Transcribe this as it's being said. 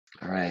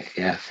All right.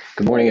 Yeah.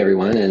 Good morning,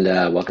 everyone, and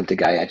welcome to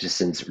Guy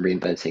Atchison's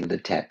Reinventing the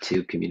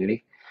Tattoo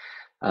Community.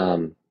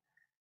 Um,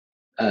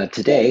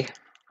 Today,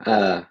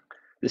 uh,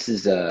 this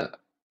is a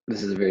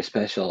very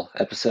special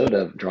episode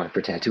of Drawing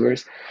for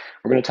Tattooers.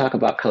 We're going to talk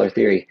about color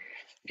theory,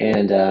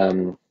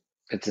 and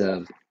it's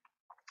a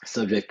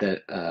subject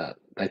that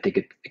I think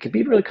it can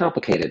be really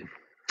complicated.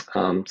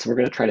 So we're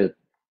going to try to,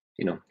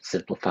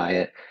 simplify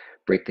it,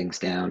 break things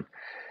down.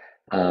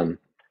 Um,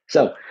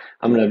 so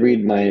I'm going to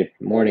read my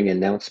morning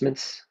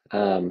announcements.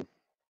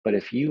 But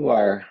if you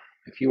are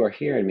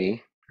hearing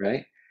me,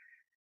 right,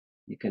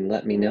 you can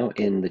let me know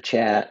in the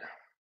chat.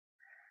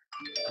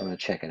 I'm going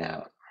to check it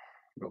out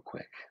real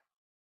quick.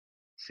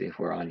 See if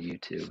we're on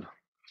YouTube.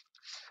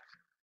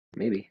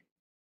 Maybe.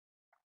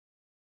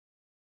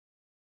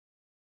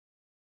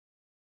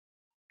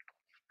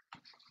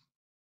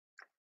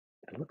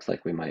 It looks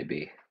like we might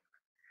be.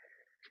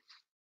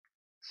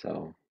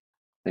 So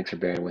thanks for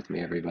bearing with me,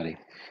 everybody.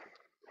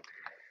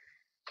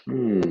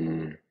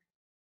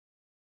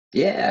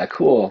 Yeah,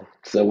 cool.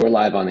 So we're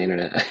live on the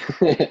internet.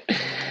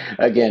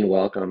 Again,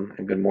 welcome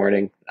and good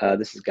morning.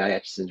 This is Guy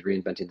Atchison's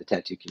Reinventing the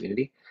Tattoo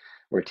Community,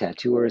 where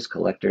tattooers,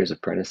 collectors,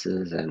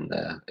 apprentices, and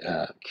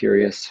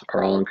curious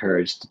are all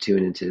encouraged to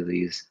tune into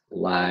these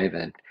live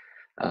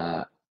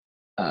uh,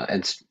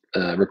 and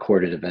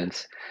recorded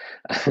events.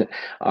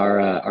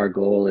 Our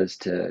goal is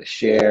to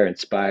share,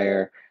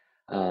 inspire,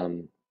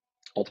 um,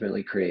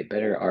 ultimately create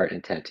better art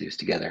and tattoos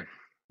together.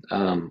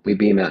 We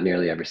beam out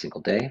nearly every single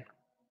day,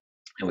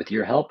 and with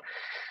your help,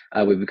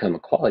 we've become a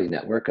quality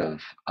network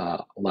of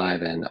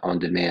live and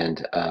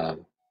on-demand,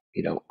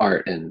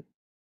 art and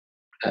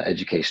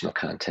educational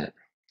content.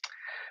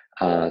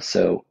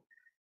 So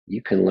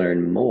you can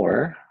learn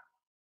more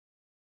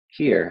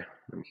here.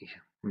 Let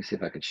me see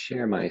if I could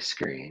share my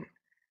screen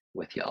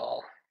with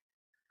y'all.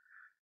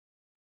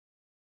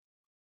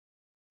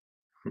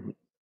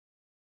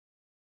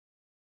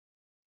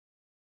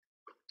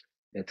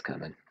 It's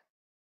coming.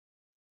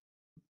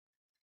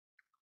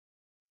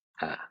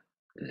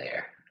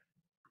 There.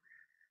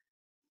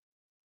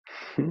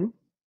 Too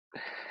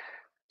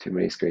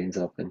many screens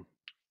open.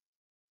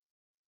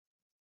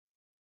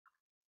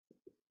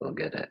 We'll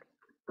get it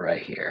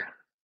right here.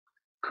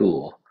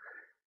 Cool.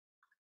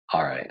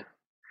 All right.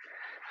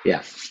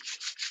 Yeah.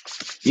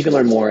 You can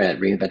learn more at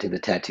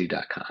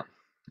reinventingthetattoo.com.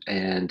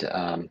 And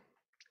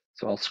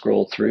so I'll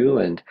scroll through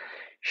and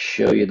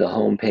show you the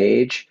home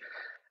page.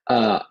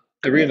 At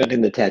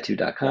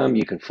reinventingthetattoo.com,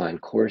 you can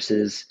find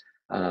courses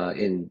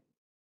in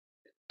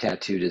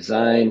tattoo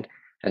design,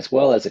 as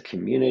well as a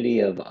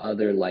community of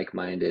other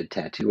like-minded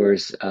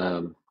tattooers,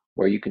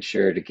 where you can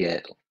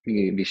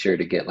be sure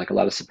to get like a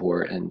lot of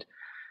support, and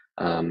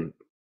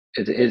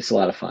it's a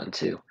lot of fun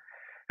too.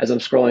 As I'm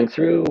scrolling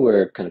through,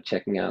 we're kind of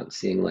checking out and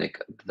seeing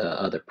like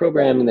the other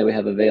programming that we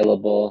have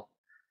available.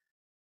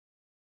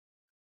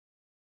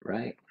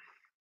 Right,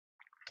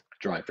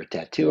 Drawing for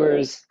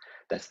Tattooers.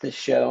 That's this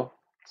show.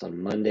 It's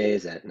on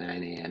Mondays at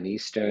 9 a.m.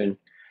 Eastern.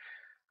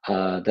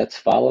 That's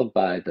followed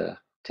by the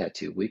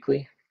Tattoo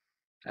Weekly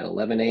at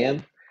 11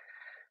 a.m.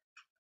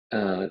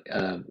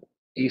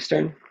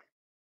 Eastern.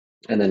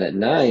 And then at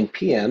 9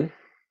 p.m.,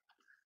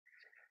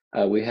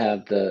 we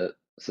have the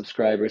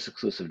subscribers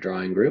exclusive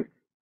drawing group.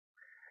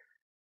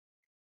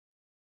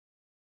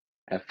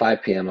 At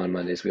 5 p.m. on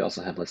Mondays, we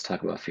also have Let's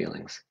Talk About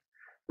Feelings,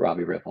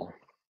 Robbie Ripple.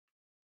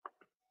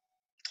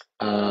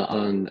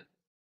 On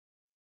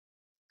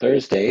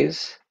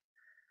Thursdays,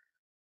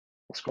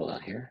 we'll scroll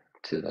down here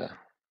to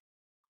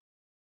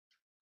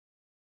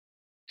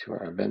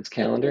our events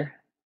calendar.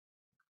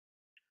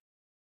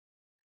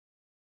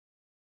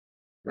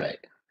 Right.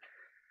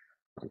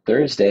 On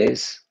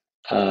Thursdays,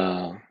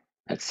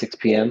 at 6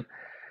 p.m.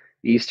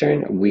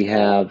 Eastern, we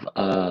have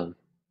the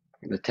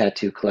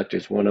Tattoo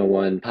Collectors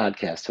 101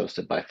 podcast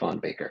hosted by Fawn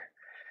Baker.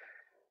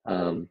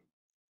 On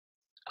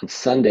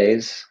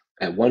Sundays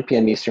at 1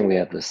 p.m. Eastern, we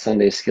have the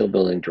Sunday Skill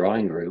Building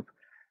Drawing Group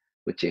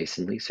with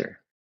Jason Leeser.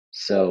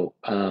 So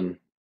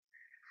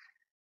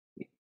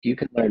you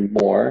can learn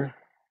more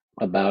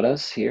about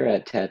us here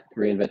at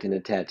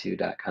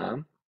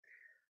reinventingthetattoo.com.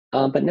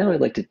 But now I'd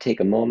like to take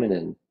a moment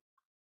and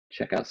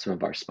check out some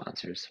of our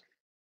sponsors.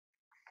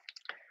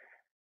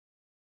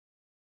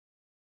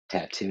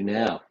 Tattoo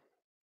Now.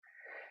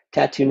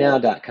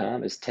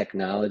 TattooNow.com is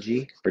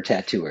technology for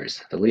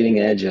tattooers, the leading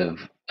edge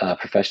of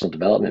professional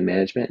development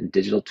management and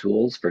digital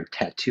tools for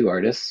tattoo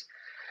artists.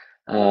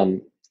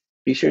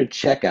 Be sure to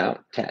check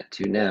out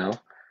Tattoo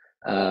Now.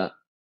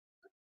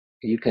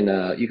 You can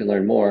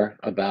learn more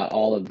about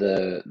all of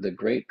the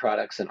great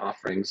products and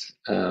offerings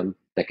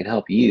that can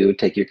help you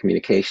take your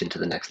communication to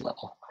the next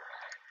level.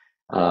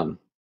 And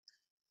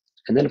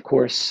then, of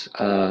course,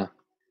 I'd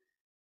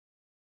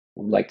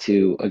like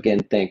to again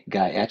thank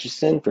Guy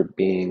Atchison for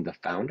being the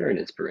founder and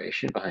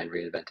inspiration behind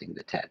Reinventing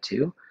the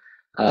Tattoo.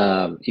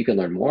 You can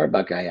learn more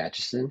about Guy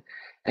Atchison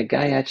at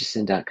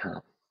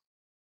guyatchison.com,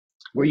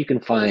 where you can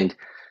find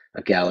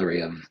a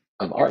gallery of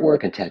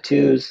artwork and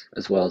tattoos,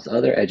 as well as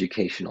other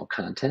educational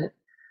content,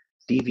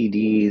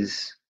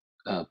 DVDs,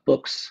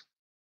 books,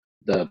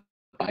 the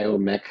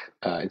biomech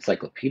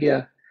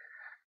encyclopedia,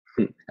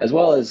 as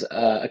well as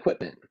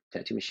equipment,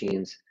 tattoo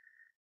machines,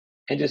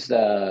 and just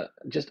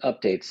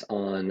updates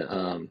on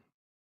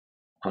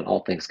all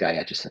things Guy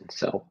Aitchison.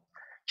 So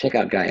check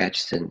out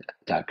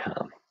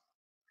GuyAitchison.com.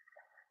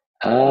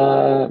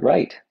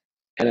 Right,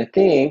 and I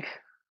think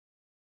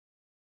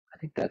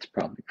that's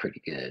probably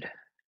pretty good.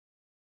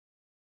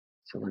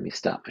 So let me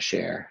stop my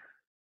share.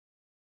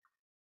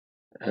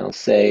 I'll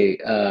say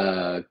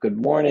good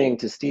morning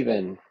to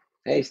Stephen.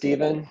 Hey,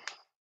 Stephen.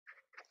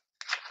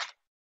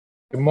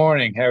 Good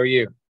morning. How are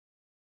you?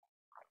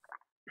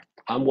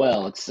 I'm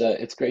well.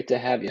 It's great to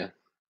have you.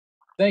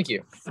 Thank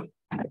you.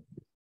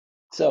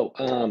 So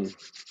I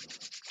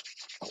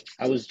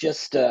was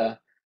just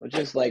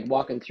like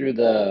walking through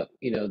the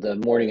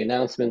morning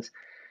announcements,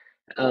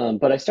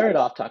 but I started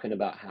off talking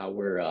about how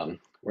we're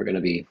going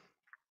to be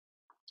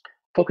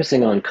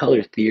focusing on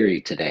color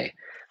theory today.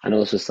 I know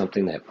this was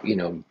something that you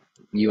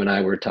and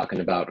I were talking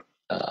about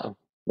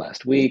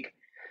last week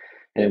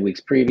and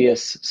weeks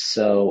previous.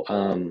 So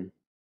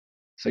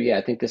yeah,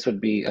 I think this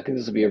would be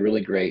a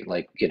really great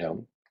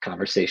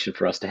conversation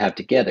for us to have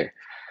together.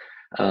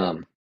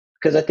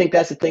 Because I think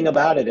that's the thing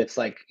about it. It's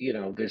like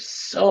there's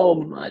so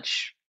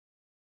much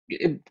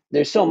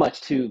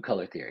to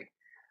color theory,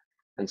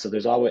 and so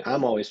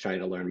I'm always trying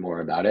to learn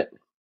more about it.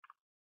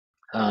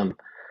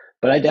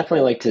 But I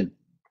definitely like to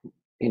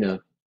you know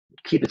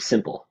keep it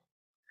simple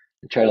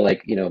and try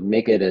to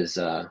make it as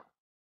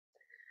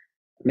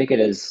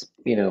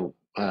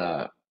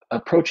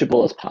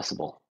approachable as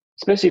possible,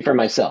 especially for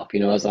myself.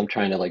 As I'm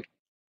trying to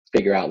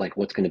figure out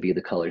what's going to be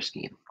the color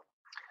scheme.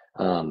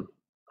 Um,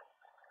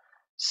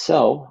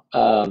 so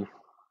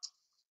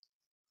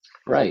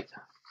right,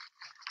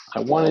 I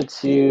wanted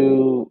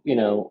to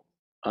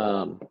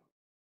um,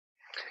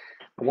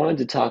 I wanted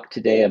to talk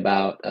today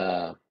about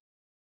the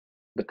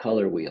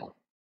color wheel,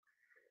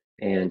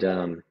 and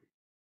I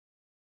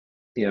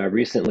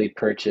recently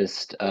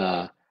purchased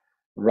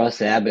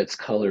Russ Abbott's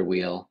color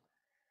wheel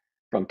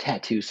from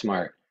Tattoo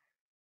Smart.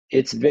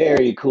 It's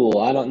very cool.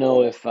 I don't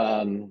know if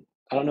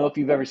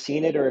you've ever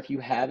seen it or if you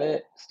have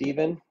it,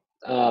 Stephen.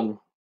 Um,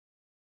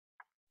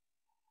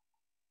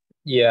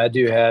 Yeah, I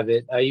do have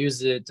it. I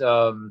use it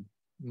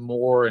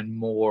more and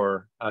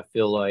more, I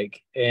feel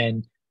like.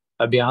 And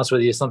I'll be honest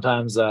with you,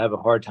 sometimes I have a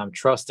hard time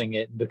trusting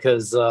it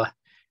because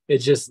it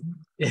just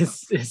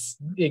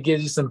it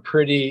gives you some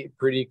pretty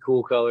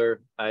cool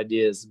color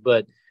ideas.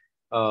 But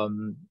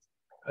um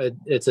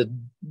it's a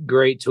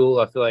great tool.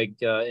 I feel like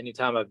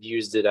anytime I've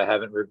used it, I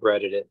haven't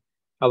regretted it.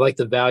 I like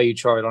the value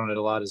chart on it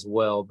a lot as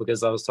well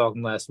because I was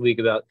talking last week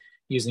about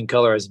using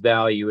color as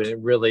value, and it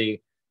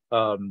really,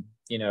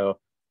 you know,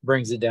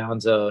 brings it down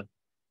to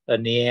a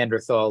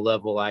Neanderthal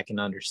level I can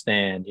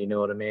understand. You know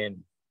what I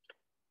mean?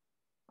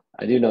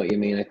 I do know what you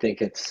mean. I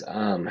think it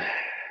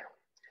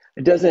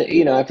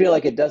doesn't, I feel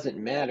like it doesn't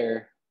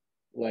matter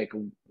like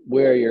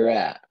where you're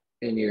at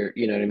in your,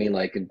 you know what I mean?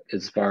 Like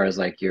as far as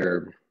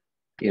your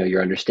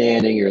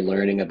understanding, your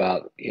learning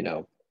about,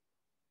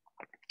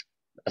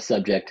 a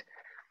subject,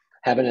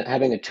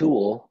 having a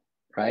tool,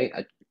 right?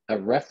 A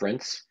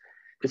reference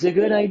is a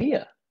good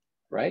idea,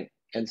 right?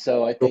 And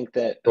so I think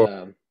that, Sure.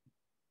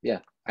 yeah,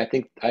 I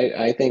think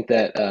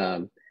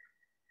that,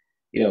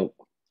 you know,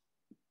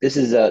 I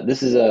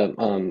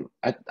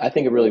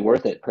think a really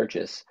worth it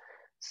purchase.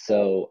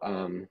 So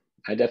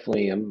I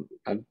definitely I'm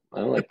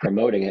like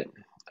promoting it.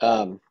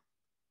 Um,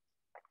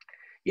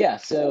 yeah,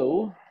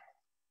 so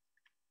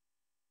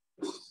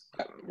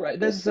right,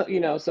 this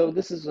is so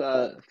this is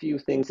a few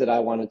things that I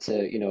wanted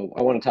to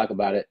I want to talk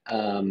about it.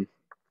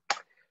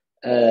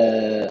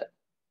 Uh,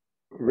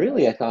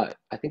 Really, I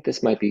think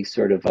this might be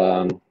sort of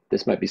fun.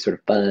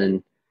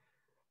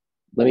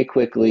 Let me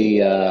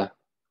quickly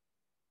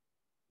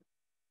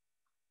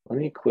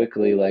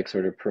like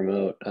sort of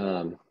promote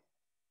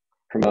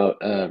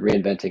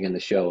reinventing in the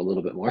show a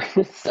little bit more.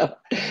 So,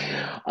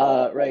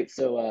 right.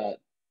 So,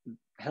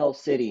 Hell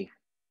City,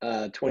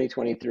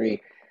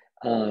 2023.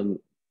 Um,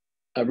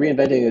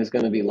 Reinventing is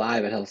going to be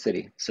live at Hell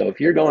City. So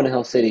if you're going to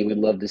Hell City, we'd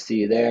love to see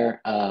you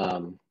there.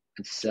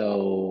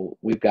 So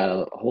we've got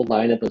a whole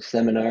lineup of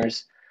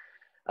seminars.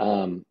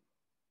 Um,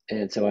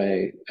 and so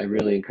I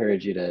really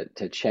encourage you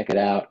to check it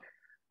out.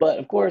 But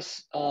of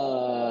course,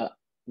 want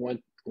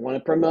to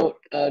promote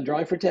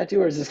Drawing for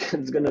Tattooers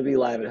is going to be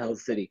live at Hell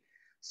City.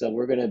 So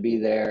we're going to be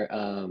there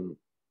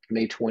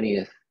May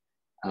 20th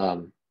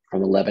from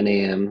 11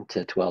 a.m.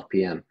 to 12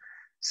 p.m.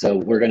 So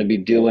we're going to be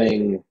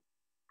doing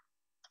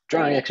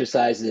drawing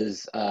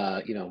exercises,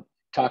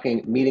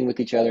 meeting with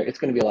each other. It's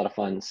going to be a lot of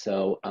fun.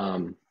 So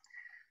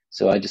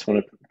I just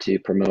wanted to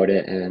promote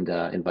it and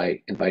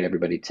invite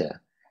everybody to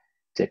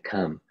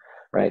come.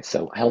 Right.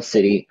 So Hell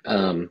City,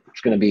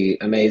 it's going to be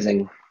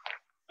amazing,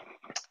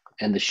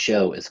 and the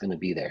show is going to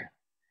be there.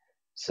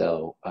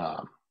 So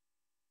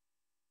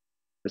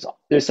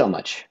there's so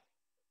much.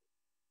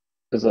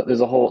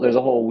 There's a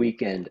whole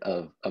weekend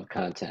of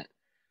content.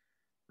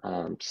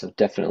 So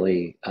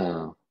definitely,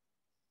 come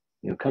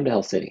to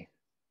Hell City.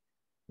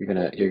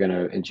 You're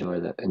gonna enjoy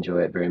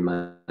it very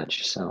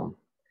much. So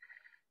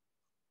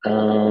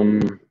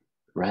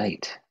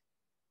Right.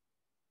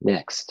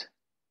 Next,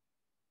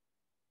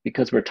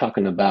 because we're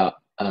talking about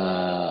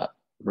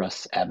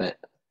Russ Abbott,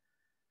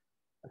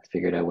 I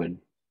figured I would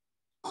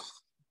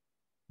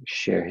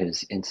share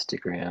his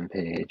Instagram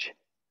page.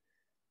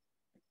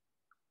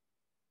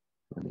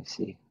 Let me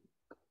see.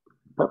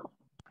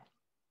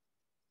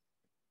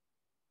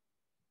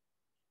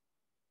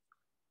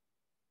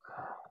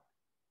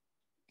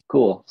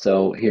 Cool.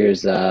 So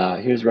here's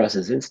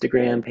Russ's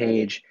Instagram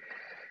page.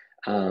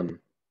 Um,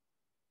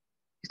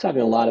 he's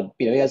talking a lot of,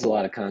 he has a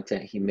lot of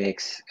content he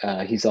makes.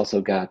 He's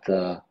also got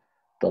the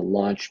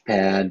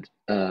Launchpad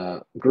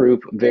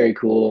group, very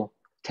cool.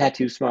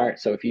 Tattoo Smart.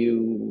 So if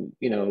you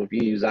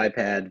use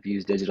iPad, if you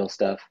use digital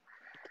stuff,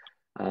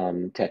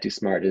 Tattoo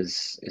Smart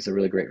is a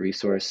really great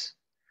resource.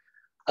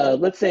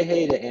 Let's say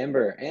hey to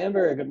Amber.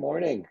 Amber, good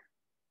morning.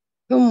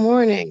 Good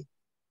morning.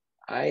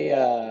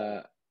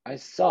 I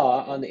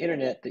saw on the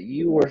internet that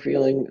you weren't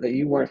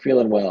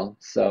feeling well.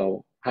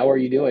 So how are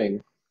you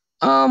doing?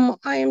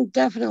 I am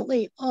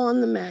definitely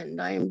on the mend.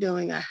 I am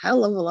doing a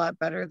hell of a lot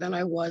better than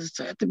I was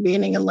at the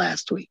beginning of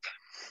last week.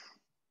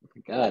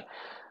 God.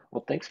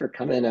 Well, thanks for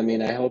coming. I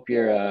mean, I hope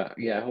you're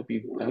yeah, I hope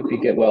you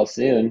get well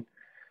soon.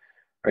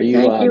 Are you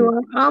Thank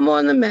you. I'm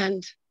on the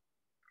mend.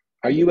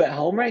 are you at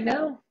home right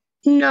now?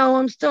 No,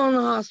 I'm still in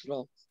the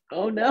hospital.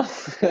 Oh no.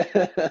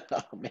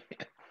 Oh man.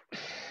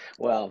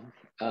 Well,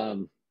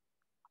 um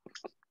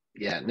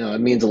yeah, no, it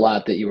means a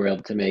lot that you were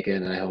able to make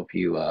it, and I hope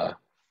you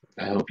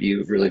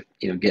really,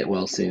 get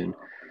well soon.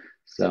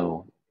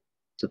 So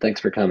so thanks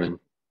for coming.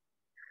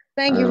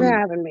 Thank you for Um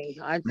having me.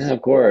 yeah, It's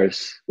of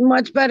course.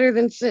 much better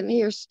than sitting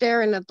here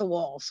staring at the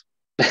walls.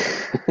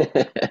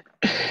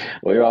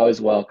 Well, you're always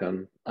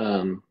welcome.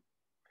 Well,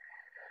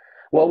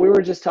 we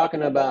were just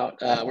talking about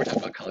we're talking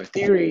about color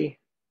theory,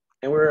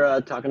 and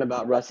we're talking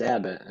about Russ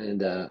Abbott,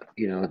 and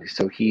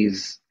so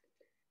he's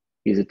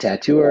a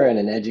tattooer and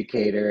an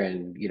educator,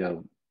 and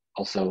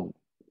also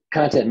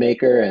content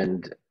maker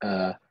and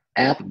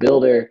app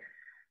builder.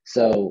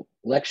 So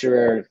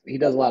lecturer, he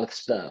does a lot of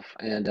stuff,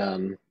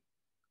 and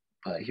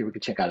here we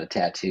can check out a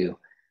tattoo.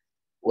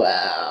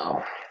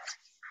 Wow,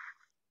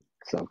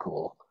 so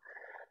cool.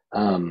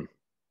 Um,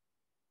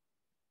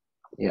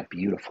 yeah,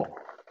 beautiful,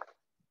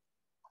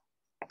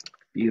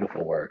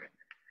 beautiful work.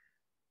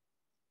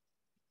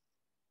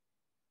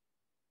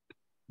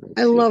 I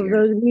Let's see love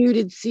here. those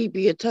muted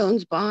sepia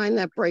tones behind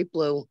that bright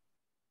blue.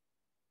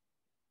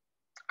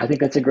 I think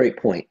that's a great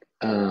point.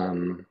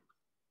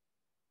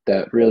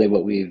 That really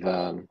what we've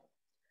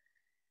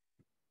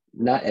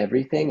not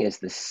everything is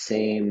the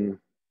same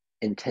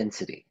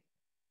intensity,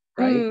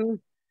 right? Mm,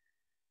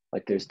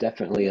 Like there's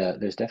definitely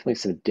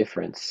some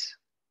difference.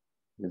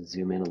 Let's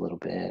zoom in a little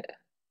bit,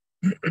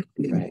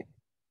 right?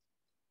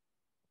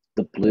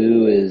 The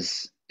blue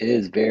is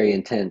very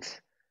intense,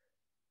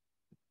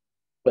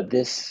 but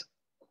this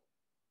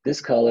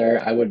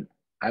color I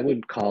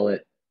would call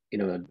it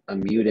a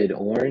muted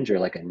orange or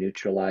like a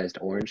neutralized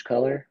orange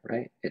color,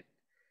 right? It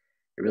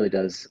really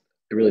does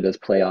it really does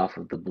play off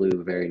of the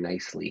blue very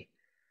nicely.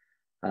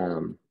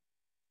 Um,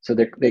 so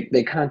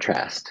they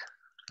contrast,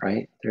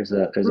 right? There's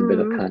a bit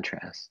of mm.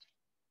 contrast.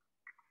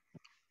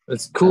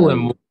 It's cool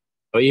and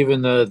Um,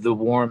 even though the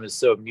warm is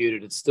so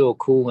muted, it's still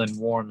cool and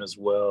warm as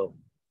well.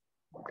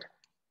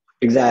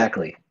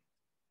 exactly,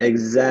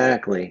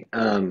 exactly.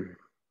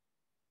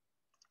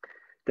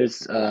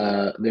 There's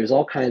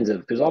all kinds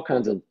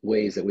of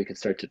ways that we could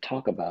start to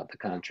talk about the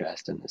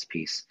contrast in this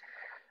piece.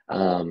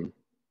 Um,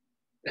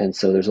 and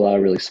so there's a lot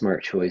of really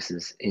smart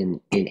choices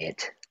in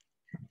it,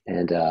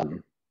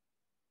 and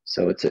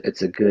so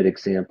it's a good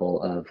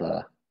example of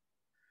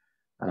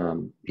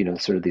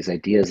sort of these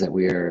ideas that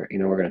we're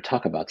going to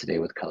talk about today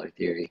with color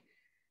theory.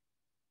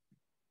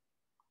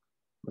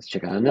 Let's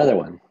check out another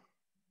one.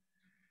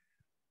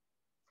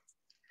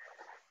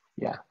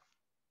 Yeah.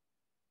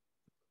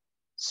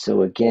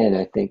 So again,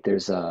 I think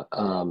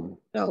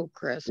Oh,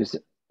 Chris. there's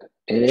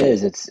it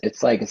is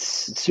it's like it's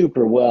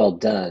super well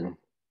done.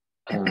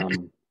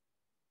 Um,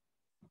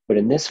 but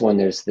in this one,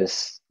 there's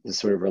this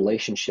sort of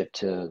relationship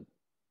to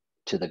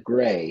the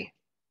gray.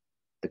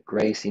 The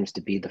gray seems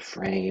to be the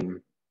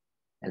frame,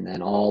 and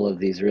then all of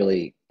these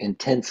really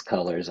intense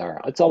colors are.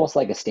 It's almost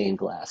like a stained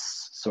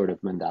glass sort of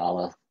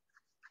mandala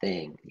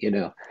thing.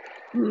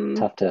 Mm,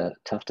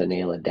 Tough to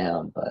nail it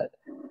down,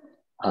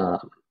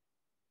 um,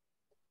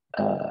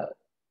 uh,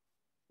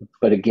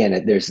 but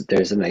again,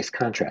 there's a nice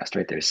contrast,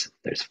 right? There's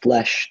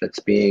flesh that's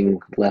being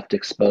left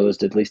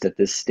exposed, at least at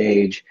this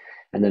stage,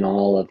 and then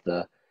all of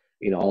the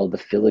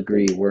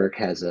filigree work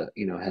has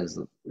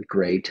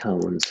gray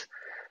tones,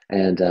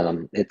 and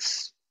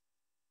it's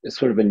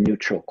sort of a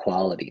neutral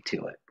quality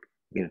to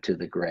it, to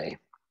the gray,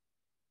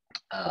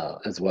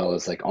 as well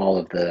as like all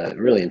of the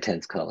really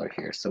intense color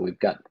here. So we've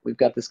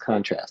got this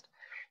contrast,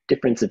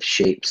 difference of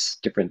shapes,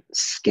 different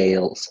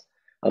scales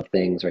of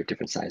things, right?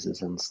 Different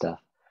sizes and stuff.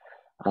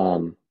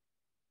 Um,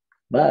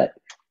 but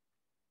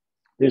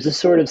there's a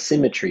sort of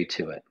symmetry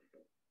to it.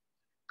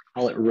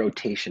 Call it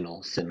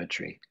rotational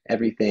symmetry.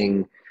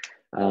 Everything,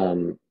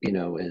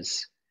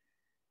 is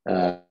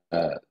uh,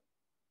 uh,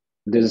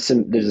 there's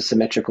a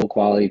symmetrical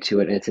quality to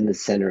it, and it's in the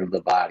center of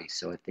the body,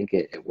 so I think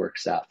it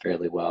works out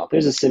fairly well.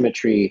 There's a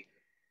symmetry,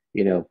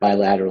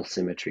 bilateral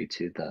symmetry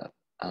to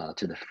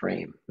the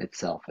frame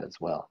itself as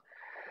well.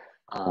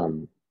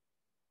 Um,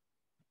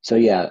 so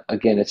yeah,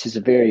 again, it's just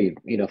a very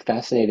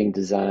fascinating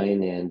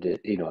design, and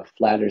it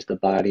flatters the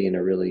body in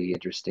a really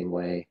interesting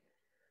way.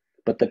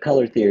 But the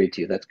color theory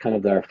too, that's kind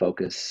of our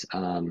focus.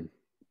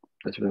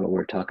 That's really what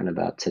we're talking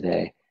about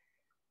today.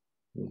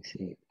 Let me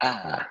see.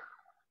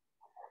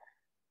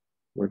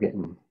 We're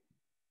getting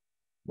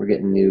we're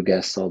getting new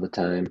guests all the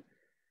time.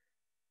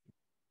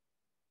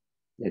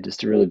 Yeah,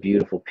 just a really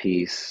beautiful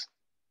piece.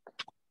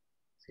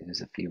 See, there's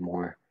a few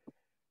more.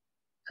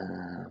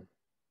 Uh,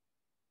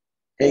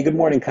 hey, good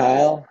morning,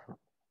 Kyle.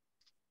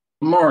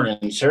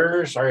 Morning,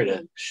 sir. Sorry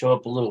to show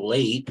up a little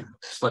late.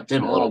 Slept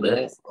in a little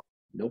bit.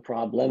 No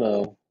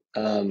problemo.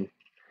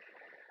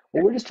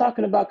 Well, we're just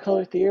talking about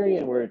color theory,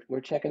 and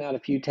we're checking out a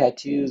few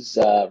tattoos,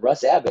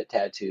 Russ Abbott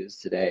tattoos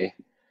today,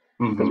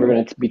 because we're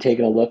going to be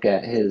taking a look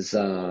at his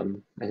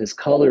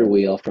color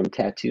wheel from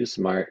Tattoo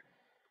Smart.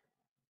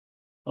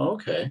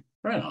 Okay,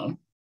 right on.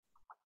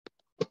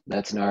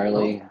 That's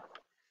gnarly.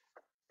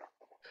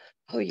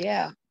 Oh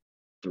yeah.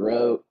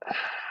 Throat.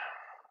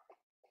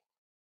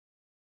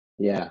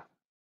 Yeah.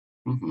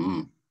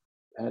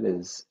 That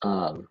is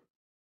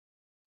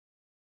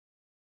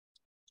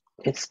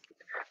it's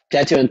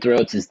tattooing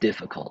throats is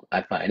difficult,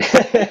 I find.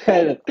 That's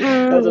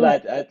what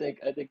I think.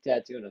 I think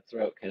tattooing a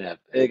throat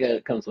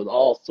it comes with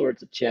all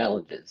sorts of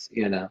challenges,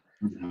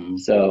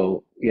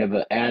 So you have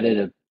an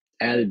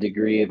added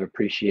degree of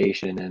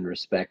appreciation and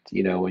respect,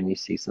 when you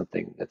see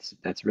something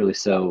that's really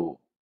so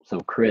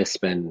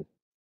crisp and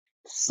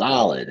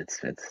solid.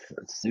 It's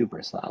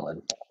super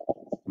solid.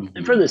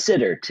 And for the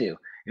sitter too,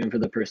 and for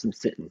the person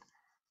sitting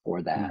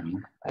for that.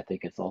 I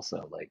think it's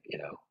also like,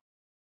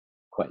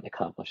 quite an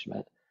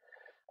accomplishment.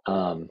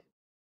 But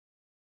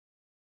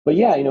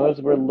yeah,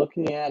 as we're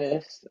looking at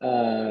it,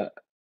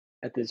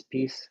 at this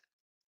piece,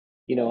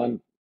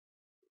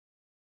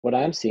 what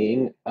I'm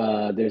seeing,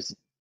 there's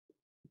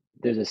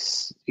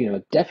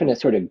a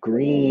definite sort of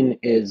green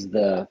is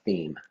the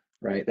theme,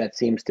 right? That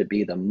seems to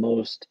be the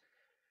most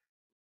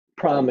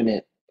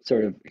prominent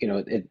sort of,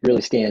 it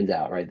really stands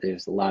out, right?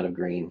 There's a lot of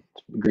green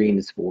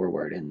is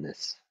forward in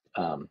this.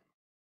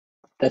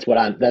 That's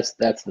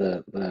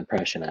the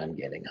impression I'm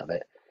getting of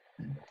it.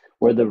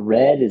 Where the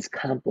red is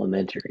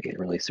complementary, it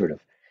really sort of,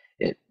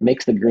 it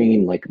makes the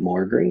green like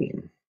more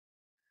green.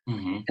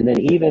 And then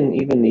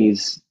even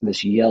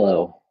this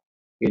yellow,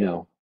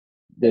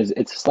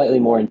 it's slightly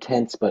more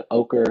intense, but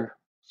ochre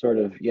sort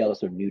of yellow,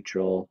 sort of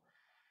neutral.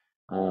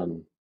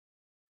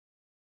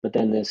 But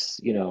then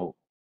this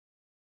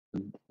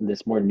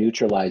more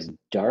neutralized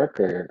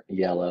darker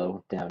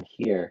yellow down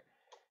here,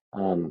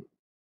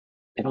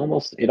 it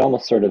almost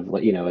sort of,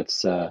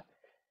 it's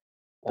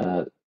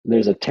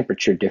there's a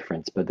temperature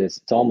difference, but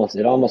it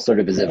almost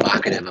sort of is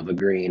evocative of a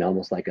green,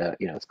 almost like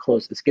it's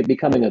close. It's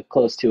becoming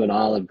close to an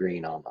olive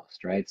green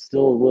almost, right? It's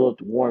still a little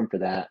warm for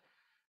that,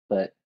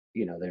 but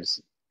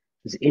there's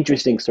this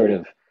interesting sort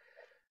of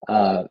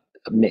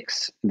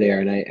mix there,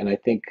 and I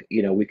think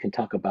we can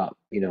talk about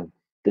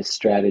this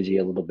strategy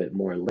a little bit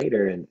more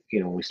later, and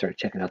when we start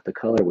checking out the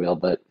color wheel,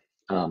 but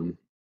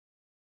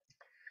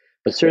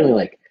certainly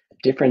like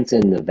difference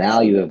in the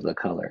value of the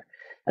color.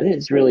 I think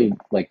it's really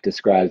like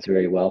describes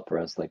very well for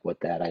us like what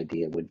that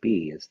idea would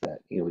be, is that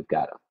we've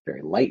got a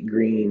very light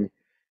green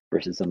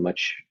versus a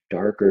much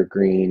darker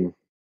green.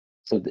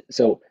 So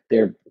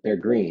they're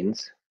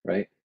greens,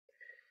 right?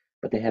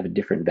 But they have a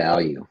different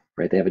value,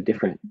 right? They have a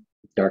different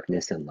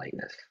darkness and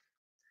lightness.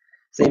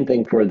 Same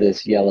thing for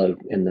this yellow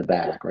in the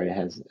back, right?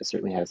 It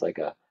certainly has like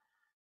a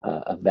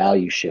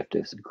value shift,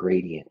 this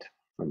gradient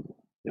from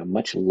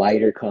much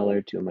lighter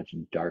color to a much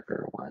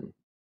darker one.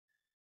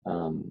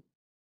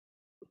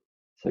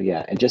 So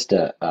yeah, and just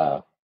it's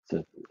a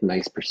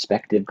nice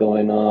perspective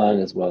going on,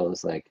 as well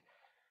as like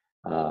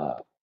uh,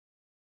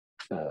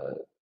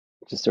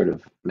 just sort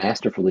of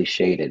masterfully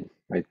shaded,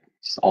 right?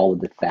 Just all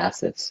of the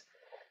facets,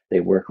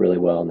 they work really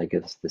well, and they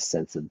give us this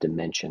sense of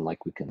dimension,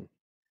 like we can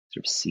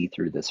sort of see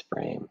through this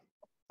frame.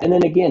 And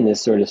then again,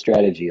 this sort of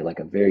strategy, like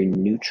a very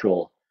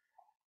neutral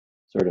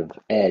sort of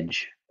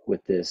edge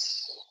with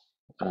this.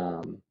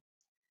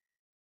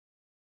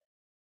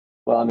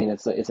 Well, I mean,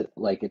 it's a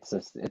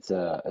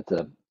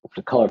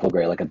colorful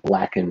gray, like a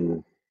black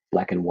and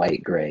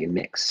white gray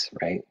mix,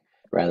 right?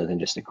 Rather than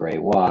just a gray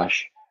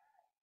wash.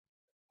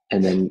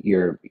 And then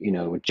you're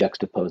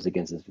juxtaposed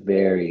against this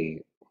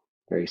very,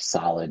 very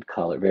solid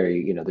color.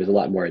 Very, there's a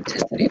lot more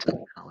intensity to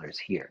the colors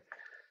here.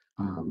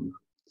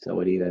 So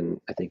I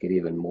think it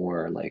even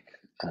more like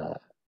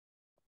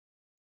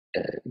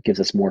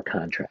gives us more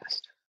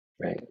contrast,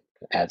 right?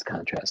 Adds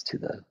contrast to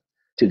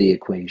the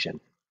equation.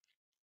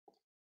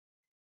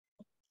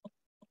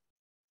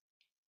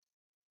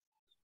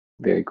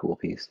 Very cool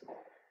piece.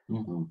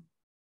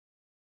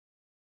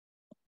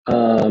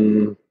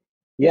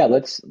 Yeah,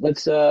 let's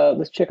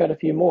check out a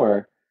few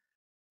more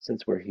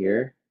since we're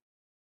here.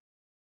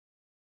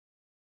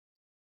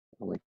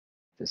 I like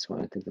this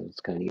one. I think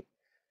that's kind of neat.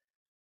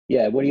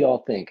 Yeah, what do you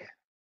all think?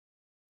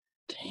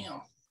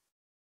 Damn.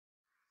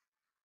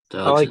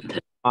 I like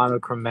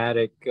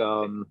monochromatic.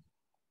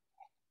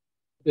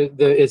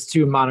 It's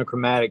two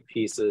monochromatic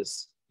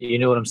pieces. You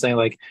know what I'm saying?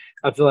 Like,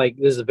 I feel like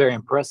this is a very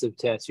impressive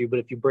tattoo, but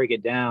if you break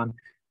it down,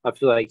 I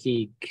feel like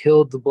he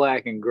killed the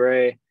black and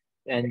gray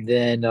and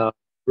then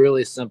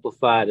really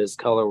simplified his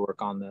color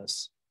work on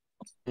this.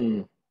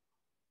 Mm.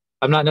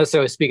 I'm not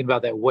necessarily speaking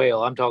about that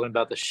whale. I'm talking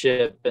about the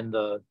ship and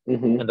the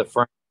Mm-hmm. and the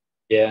frame.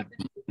 Yeah.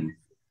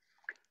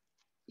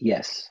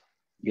 Yes.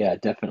 Yeah,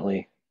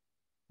 definitely.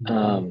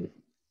 Mhm.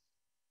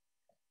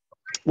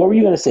 What were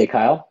you going to say,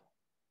 Kyle?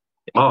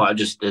 Oh, I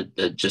just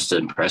it just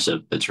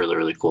impressive. It's really,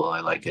 really cool. I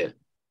like it.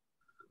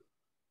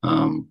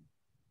 Um,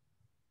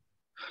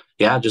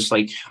 yeah, just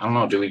like I don't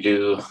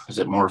know. Is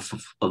it more of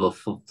a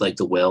like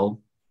the whale,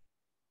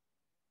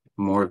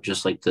 more of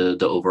just like the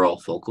overall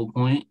focal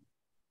point?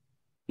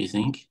 You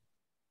think?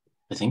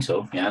 I think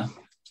so. Yeah.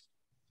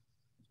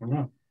 I don't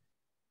know.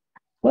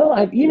 Well,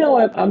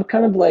 I'm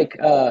kind of like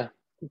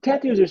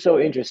tattoos are so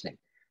interesting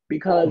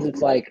because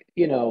it's like,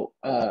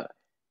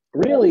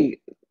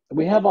 really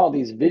we have all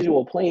these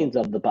visual planes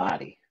of the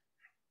body,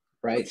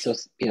 right? So,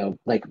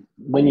 like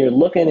when you're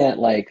looking at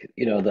like,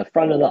 the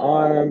front of the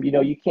arm,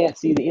 you can't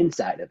see the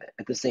inside of it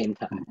at the same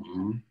time,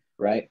 Mhm.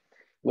 right?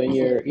 When Mhm.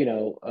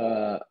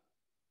 you're,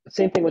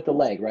 same thing with the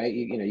leg, right?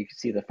 You can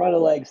see the front of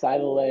the leg, side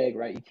of the leg,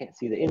 right? You can't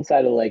see the inside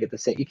of the leg at the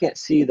same, you can't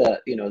see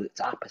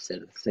it's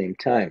opposite at the same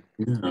time.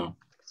 Yeah.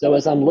 So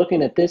as I'm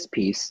looking at this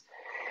piece,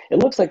 it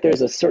looks like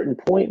there's a certain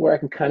point where I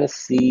can kind of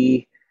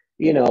see,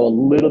 a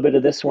little bit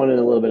of this one and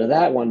a little bit of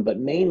that one, but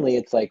mainly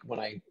it's like when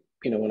I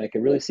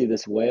can really see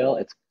this whale,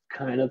 it's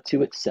kind of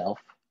to itself.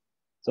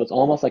 So it's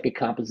almost like a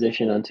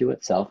composition unto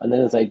itself. And then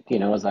as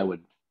I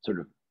would sort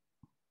of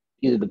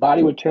either the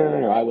body would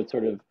turn or I would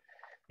sort of,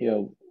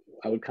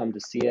 I would come to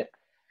see it.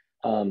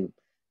 Um,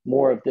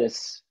 More of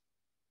this,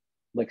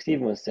 like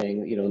Stephen was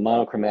saying, the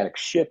monochromatic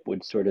ship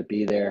would sort of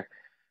be there.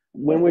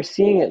 When we're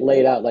seeing it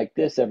laid out like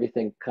this,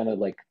 everything kind of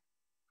like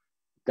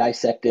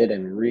dissected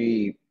and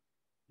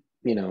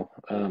you know,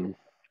 um,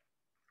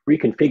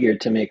 reconfigured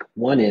to make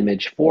one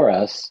image for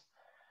us.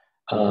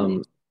 Mhm.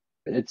 Um,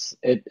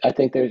 I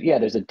think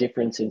there's a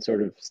difference in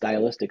sort of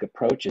stylistic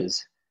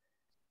approaches.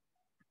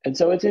 And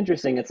so it's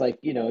interesting. It's like,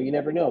 you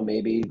never know.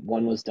 Maybe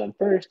one was done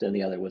first and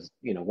the other was,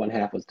 one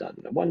half was done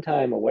at one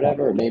time or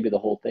whatever. Or maybe the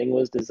whole thing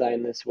was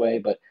designed this way.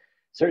 But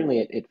certainly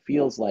it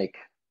feels like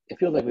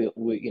if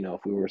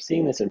we were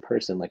seeing this in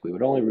person, like we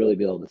would only really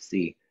be able to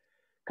see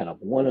kind of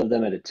one of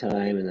them at a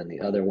time, and then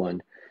the other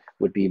one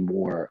would be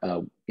more,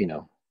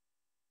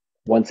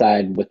 one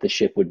side with the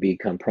ship would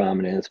become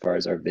prominent as far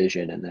as our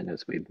vision, and then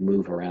as we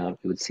move around,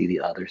 we would see the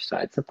other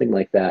side, something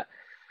like that.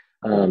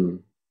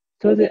 Um,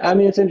 I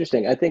mean, it's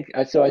interesting. I think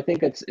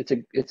it's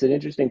an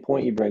interesting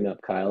point you bring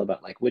up, Kyle,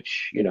 about like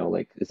which,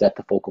 like is that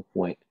the focal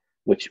point?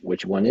 Which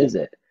one is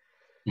it?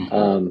 Mhm.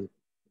 Um,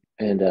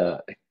 and I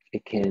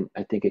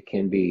think it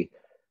can be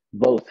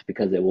both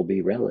because it will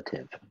be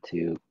relative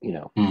to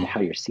Mhm.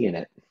 how you're seeing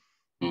it.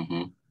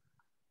 Mhm.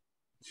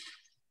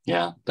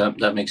 Yeah,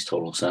 that makes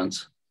total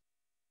sense.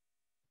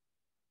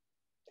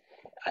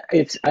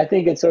 I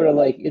think it's sort of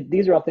like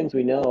these are all things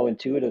we know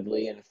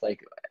intuitively, and it's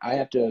like I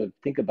have to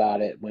think about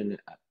it when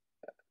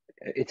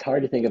it's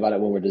hard to think about it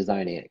when we're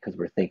designing it because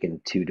we're thinking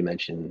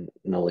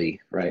two-dimensionally,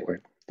 right? We're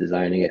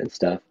designing it and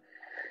stuff.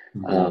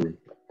 Mhm. Um,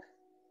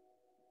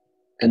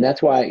 and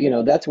that's why,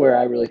 that's where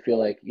I really feel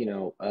like,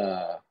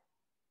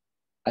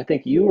 I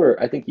think you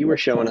were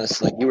showing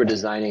us like you were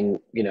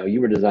designing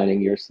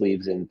your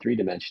sleeves in 3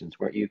 dimensions,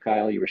 weren't you,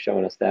 Kyle? You were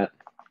showing us that.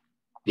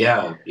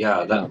 Yeah,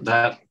 yeah, Um,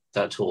 that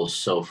tool is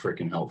so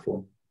freaking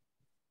helpful.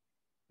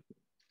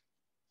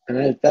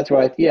 and that's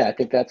why, yeah, I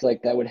think that's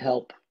like, that would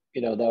help,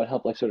 that would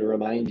help like sort of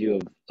remind you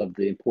of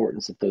the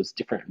importance of those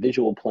different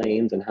visual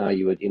planes and how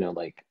you would,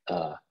 like,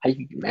 how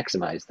you can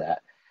maximize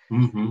that.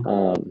 Hmm.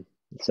 Um,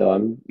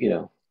 so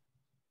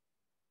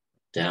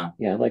Yeah,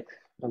 yeah, I like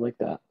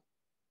that.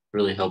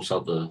 really helps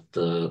out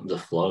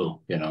the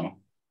flow,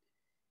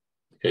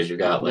 because you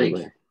got like,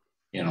 Absolutely.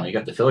 you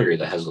got the filigree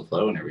that has the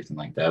flow and everything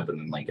like that, but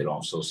then like it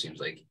also seems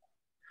like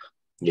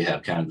you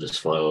have kind of this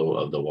flow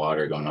of the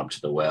water going up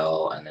to the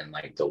well, and then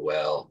like the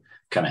well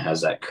kind of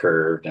has that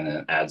curved and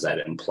then adds that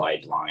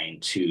implied line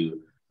to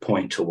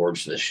point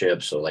towards the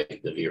ship. So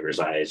like the viewer's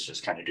eye is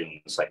just kind of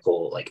doing this like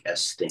whole like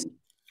S thing,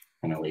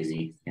 kind of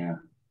lazy. Yeah.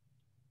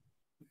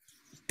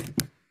 Yeah.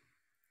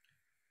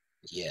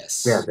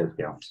 Yes.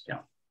 Yeah.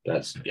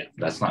 Yeah.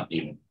 That's not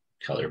even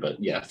color, but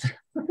yeah,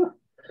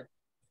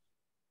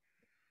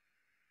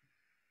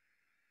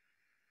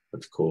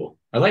 that's cool.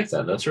 I like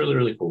that. That's really,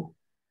 really cool.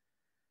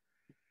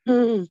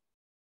 Hmm.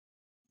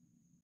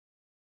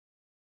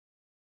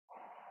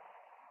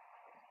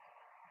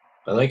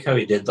 I like how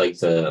he did like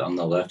the on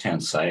the left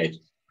hand side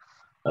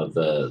of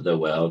the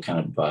well, kind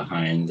of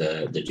behind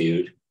the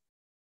dude.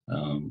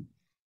 Um,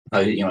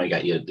 you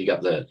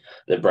got the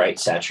bright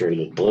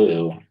saturated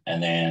blue,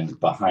 and then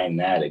behind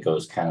that it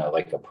goes kind of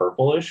like a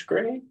purplish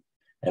gray,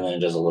 and then it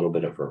does a little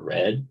bit of a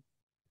red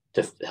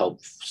to help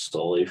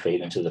slowly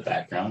fade into the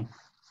background.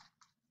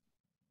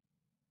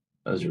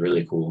 That was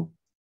really cool.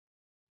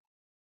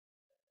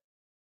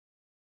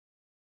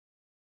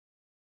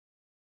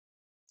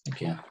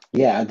 Yeah.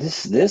 Yeah,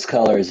 this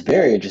color is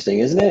very interesting,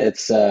 isn't it?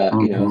 It's you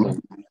know, as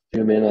Mhm. I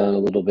zoom in on a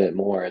little bit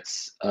more,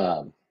 it's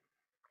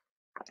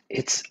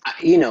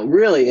you know,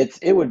 really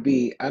it would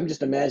be, I'm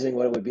just imagining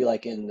what it would be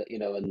like in you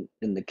know,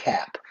 in the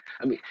cap.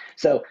 I mean,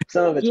 so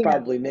some of it's Yeah.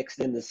 probably mixed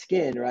in the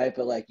skin, right?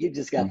 But like you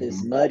just got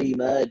this Mhm. muddy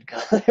mud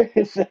color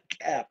in the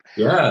cap,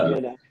 Yeah.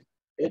 you know.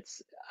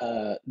 It's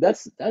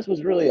that's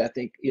what's really, I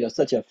think, you know,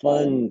 such a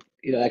fun,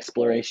 you know,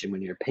 exploration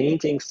when you're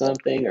painting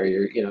something or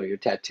you're, you know, you're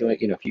tattooing,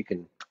 you know, if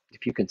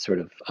you can sort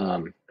of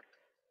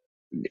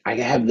I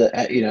have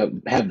the you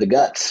know, have the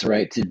guts,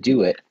 right, to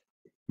do it,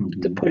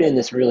 to Mhm. put in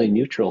this really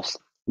neutral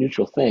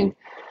thing.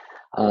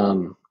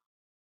 um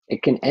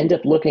it can end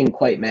up looking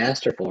quite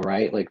masterful,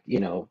 right? Like, you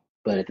know,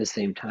 but at the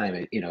same time,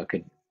 it, you know, it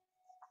could,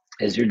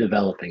 as you're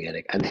developing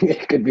it, I think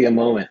it could be a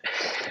moment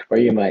where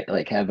you might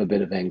like have a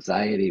bit of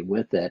anxiety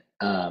with it.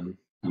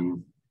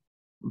 Mhm.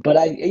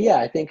 But yeah,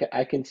 I think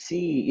I can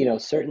see, you know,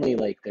 certainly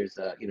like there's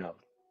a, you know,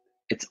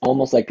 it's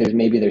almost like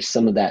there's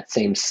some of that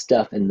same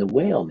stuff in the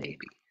whale,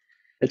 maybe.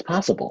 It's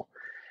possible.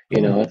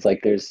 You know, Yeah. it's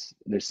like there's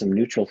some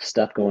neutral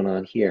stuff going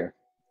on here.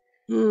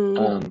 Mm.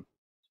 Um,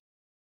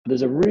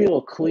 there's a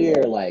real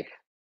clear, like,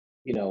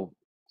 you know,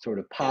 sort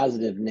of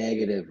positive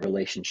negative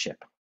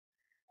relationship.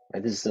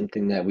 Right? This is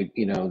something that we,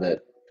 you know,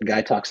 that the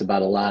guy talks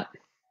about a lot.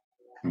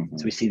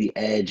 So we Mhm. see the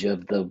edge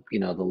of the, you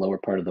know, the lower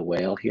part of the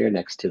whale here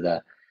next to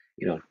the,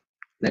 you know,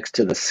 next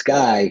to the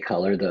sky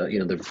color, the, you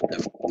know,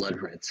 the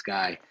blood red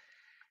sky.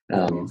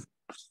 Um, Mhm.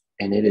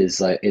 and it is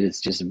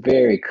just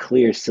very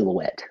clear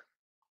silhouette.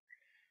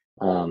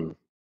 Um,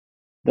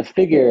 the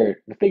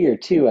figure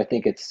too, I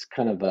think it's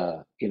kind of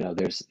a, you know,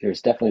 there's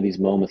definitely these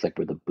moments like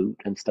where the boot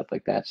and stuff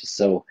like that, it's just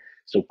so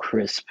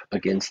crisp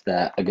against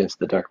the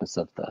darkness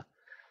of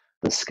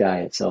the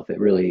sky itself. It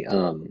really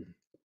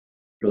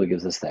really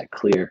gives us that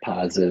clear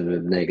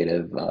positive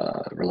negative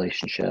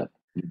relationship.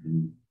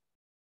 Mhm.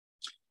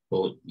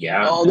 Well,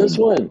 yeah, Oh, this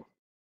and one.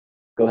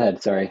 Go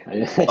ahead. Sorry,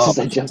 oh,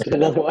 I jumped to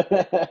another one.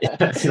 yeah,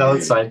 no, that's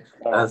fine. Sorry.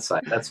 That's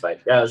fine. That's fine.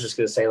 Yeah, I was just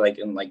gonna say, like,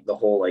 in like the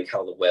whole, like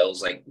how the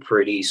whale's like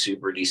pretty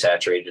super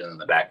desaturated and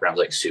the background's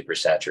like super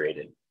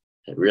saturated.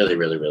 It really,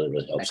 really, really,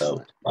 really helps out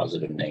Excellent.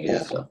 positive and negative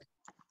Yeah, stuff.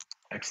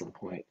 excellent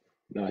point.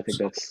 No, I think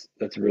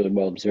that's really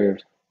well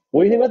observed.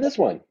 What do you think about this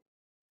one?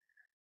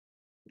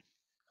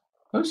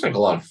 Looks like a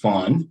lot of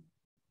fun.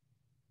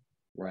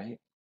 Right.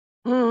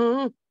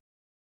 Mm.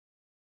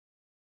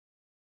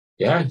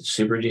 Yeah,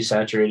 super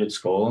desaturated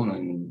skull, and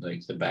then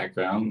like the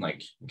background,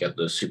 like you got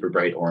the super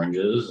bright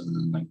oranges and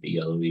then like the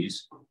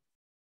yellowies, and,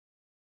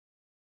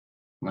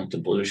 like the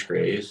bluish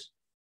grays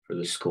for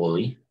the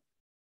scully.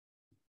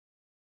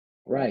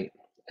 Right.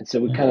 And so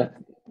we Yeah.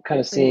 kind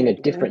of seeing a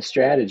different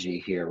strategy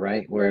here,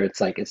 right? Where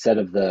it's like instead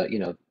of the, you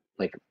know,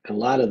 like a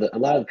lot of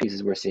the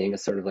pieces we're seeing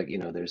is sort of like, you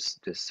know, there's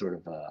this sort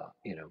of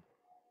you know,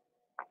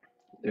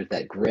 there's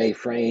that gray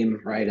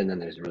frame, right? And then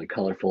there's really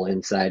colorful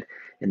inside.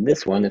 In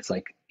this one, it's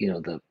like, you know,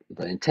 the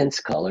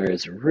intense color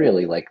is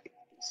really like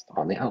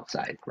on the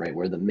outside, right?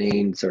 Where the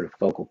main sort of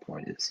focal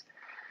point is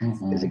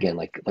Mm-hmm. again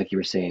like you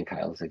were saying,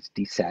 Kyle, it's like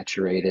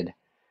desaturated,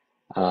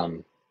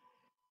 um,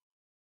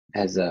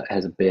 has a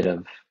bit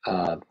of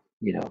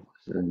you know,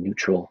 a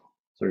neutral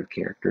sort of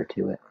character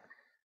to it.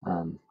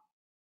 Um,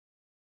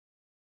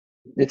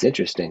 it's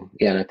interesting,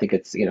 yeah, and I think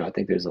it's, you know, I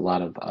think there's a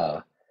lot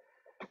of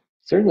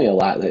certainly a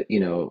lot that, you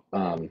know,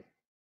 a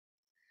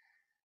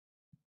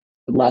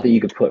lot that you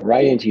could put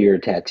right into your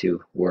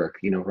tattoo work,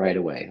 you know, right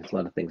away. There's a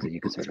lot of things that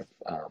you could sort of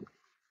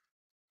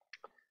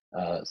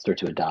start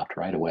to adopt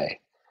right away.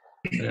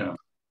 Yeah.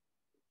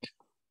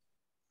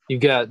 You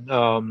got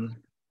the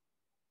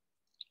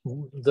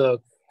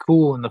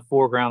cool in the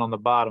foreground on the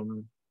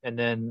bottom, and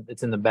then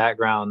it's in the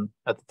background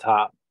at the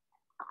top.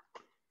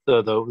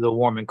 So the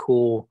warm and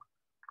cool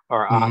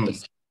are Mm-hmm.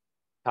 opposite,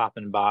 top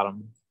and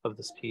bottom of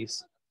this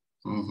piece.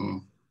 Mm-hmm.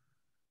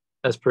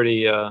 That's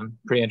pretty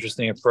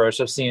interesting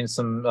approach. I've seen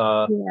some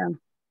Yeah.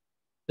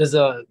 there's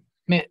a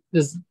man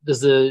does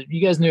the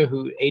you guys know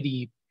who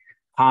AD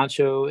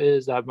Poncho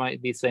is? I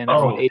might be saying that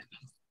wrong. Oh, AD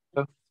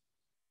Poncho?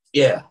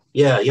 yeah,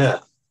 yeah, yeah.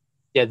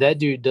 Yeah, that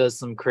dude does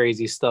some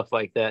crazy stuff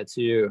like that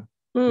too.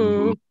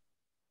 Mm-hmm. Mm.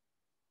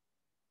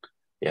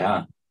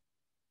 Yeah,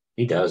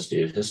 he does,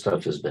 dude. His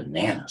stuff is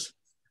bananas.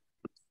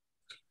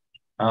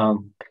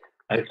 Um,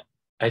 I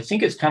I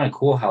think it's kind of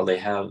cool how they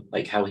have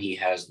like how he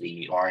has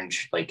the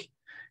orange, like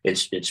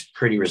it's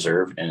pretty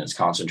reserved and it's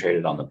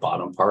concentrated on the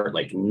bottom part.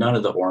 Like none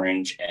of the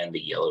orange and the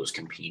yellow is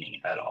competing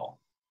at all.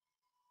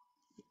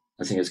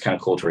 I think it's kind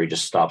of cool to where he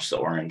just stops the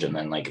orange and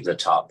then like the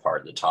top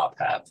part, the top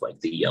half, like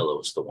the yellow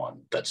is the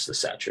one that's the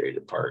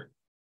saturated part.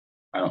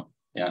 I don't,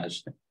 yeah,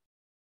 it's, And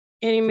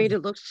he made it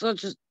look so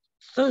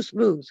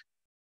smooth.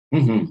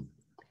 mm-hmm,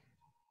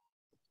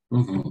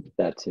 mm-hmm,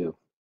 That too.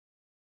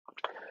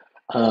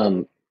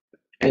 Um,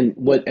 and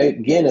what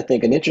again, I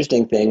think an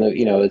interesting thing,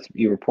 you know, as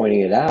you were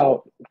pointing it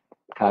out,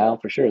 Kyle,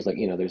 for sure, is like,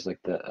 you know, there's like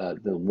the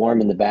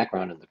warm in the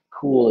background and the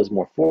cool is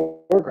more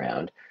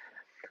foreground.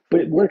 but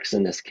it works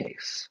in this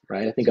case,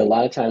 right? I think a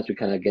lot of times we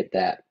kind of get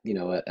that,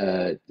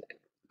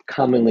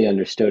 commonly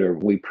understood, or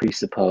we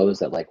presuppose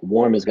that like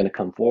warm is going to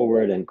come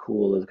forward and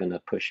cool is going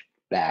to push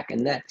back,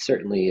 and that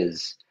certainly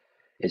is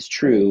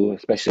true,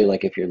 especially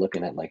like if you're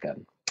looking at like a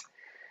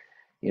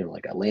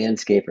like a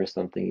landscape or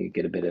something. You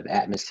get a bit of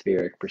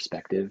atmospheric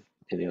perspective,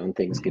 and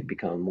things get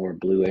become more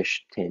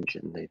bluish tinge,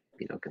 and they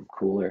become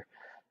cooler.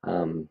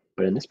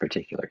 But in this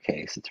particular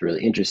case, it's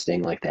really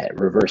interesting, like that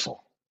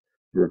reversal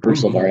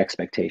of our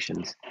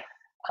expectations,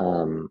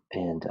 and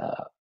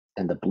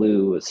the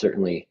blue is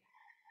certainly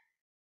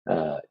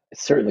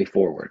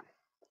forward,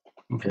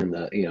 and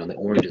the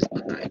orange is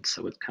behind.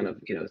 So it's kind of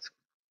it's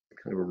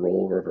kind of a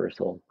role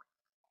reversal,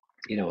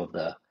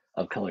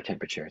 of color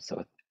temperature.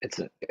 So it's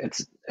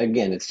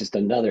again, it's just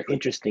another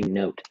interesting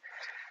note,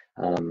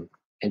 and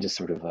just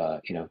sort of I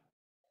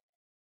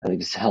think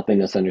just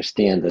helping us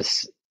understand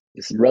this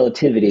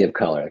relativity of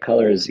color.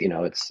 Color is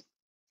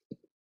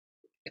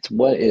it's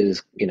what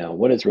is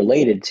what it's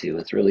related to.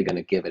 It's really going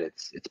to give it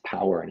its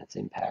power and its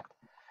impact.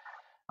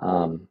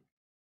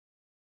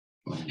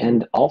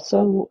 And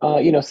also,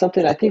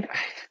 something I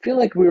feel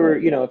like we were,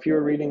 if you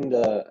were reading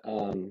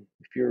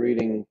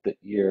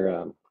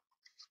your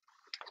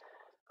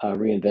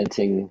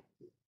reinventing,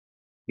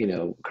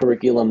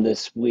 curriculum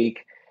this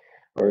week,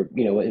 or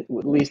at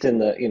least in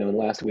the in the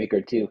last week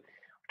or two,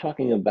 we're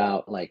talking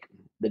about like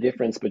the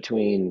difference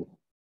between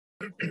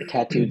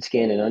tattooed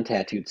skin and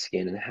untattooed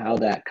skin, and how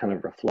that kind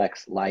of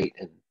reflects light,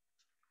 and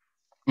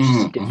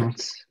just a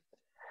difference.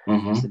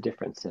 Just a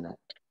difference in it.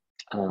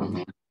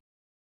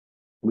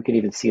 We can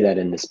even see that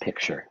in this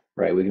picture,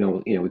 right? We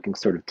can we can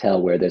sort of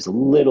tell where there's a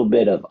little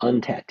bit of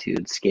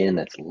untattooed skin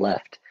that's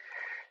left,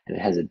 and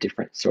it has a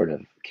different sort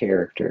of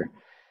character.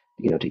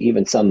 To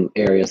even some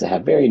areas that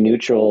have very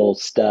neutral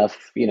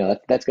stuff,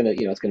 that's gonna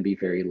it's gonna be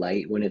very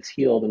light. When it's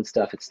healed and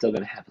stuff, it's still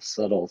gonna have a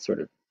subtle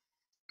sort of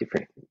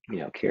different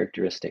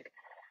characteristic.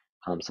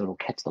 So it'll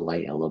catch the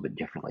light a little bit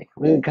differently.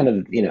 I mean, kind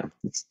of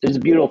there's a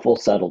beautiful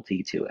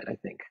subtlety to it, I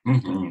think.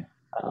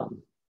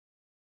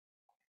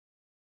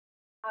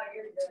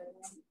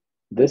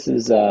 This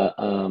is so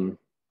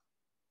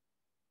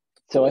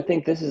I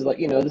think this is like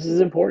this is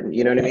important.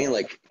 You know what I mean?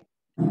 Like,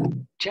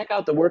 check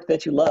out the work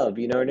that you love.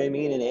 You know what I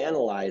mean? And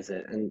analyze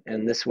it,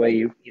 and this way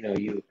you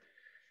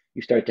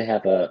start to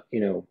have a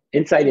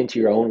insight into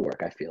your own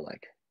work. I feel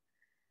like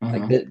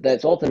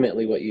that's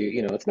ultimately what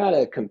it's not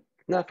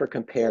for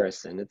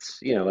comparison. It's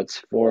it's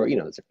for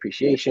it's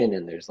appreciation,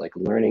 and there's like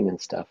learning and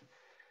stuff.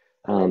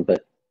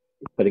 But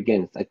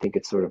again, I think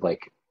it's sort of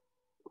like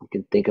you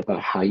can think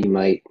about how you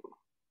might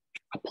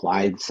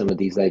apply some of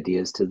these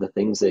ideas to the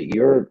things that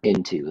you're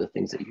into, the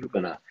things that you're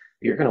gonna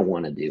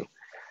want to do.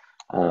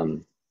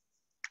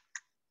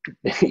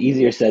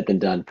 Easier said than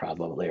done,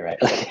 probably, right?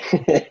 I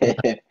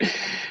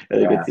think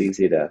it's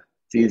easy to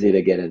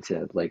get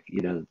into, like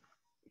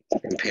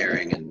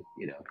comparing, and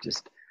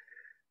just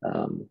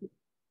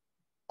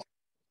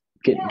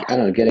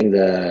getting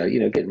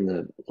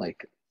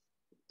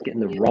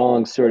the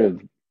wrong sort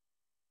of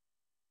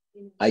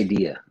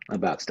idea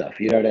about stuff.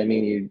 You know what I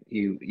mean?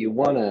 You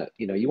want to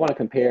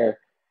compare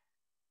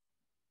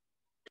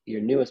your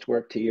newest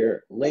work to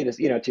your latest,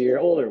 to your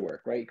older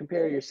work, right? You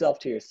compare yourself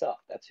to yourself.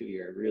 That's who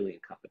you're really in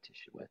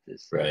competition with.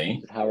 Is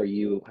how are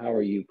you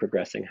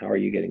progressing? How are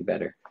you getting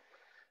better?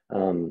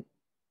 And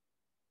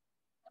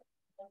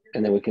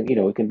then we can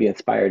be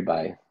inspired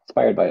by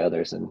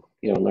others, and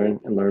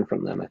learn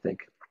from them, I think.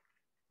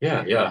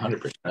 Yeah,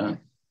 100%.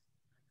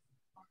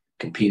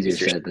 Compete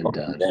easier said than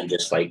done. Then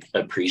just like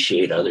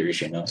appreciate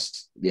others,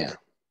 Yeah.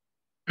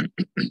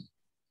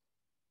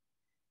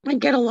 I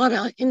get a lot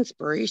of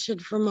inspiration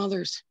from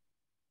others.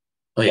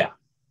 Oh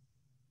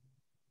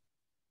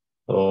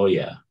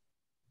yeah.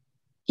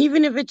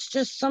 Even if it's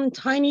just some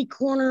tiny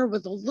corner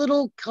with a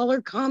little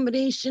color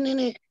combination in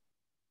it.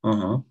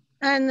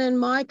 And then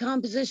my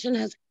composition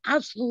has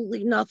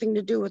absolutely nothing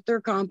to do with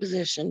their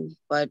composition.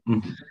 But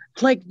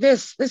like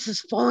this is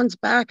Fawn's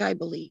back, I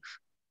believe.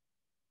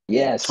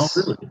 Yes. Oh,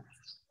 really?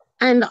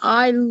 And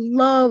I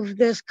love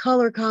this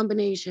color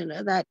combination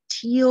of that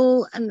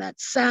teal and that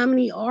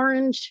salmony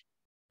orange.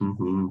 I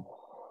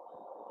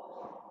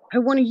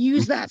want to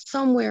use that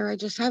somewhere. I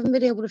just haven't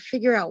been able to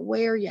figure out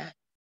where yet.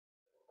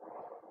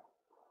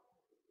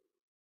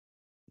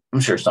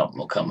 I'm sure something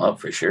will come up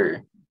for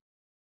sure.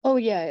 Oh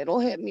yeah, it'll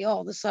hit me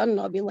all of a sudden.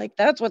 I'll be like,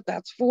 that's what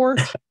that's for.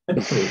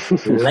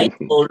 Light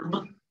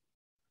bulb.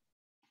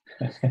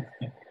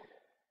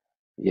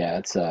 Yeah,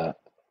 it's a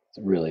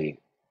really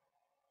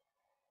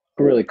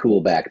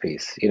cool back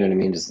piece. You know what I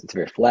mean? Just, it's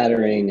very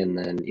flattering, and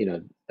then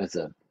as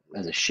a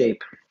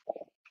shape,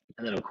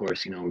 and then of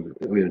course we've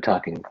been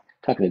talking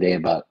today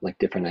about like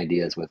different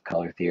ideas with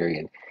color theory,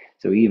 and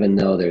so even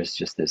though there's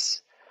just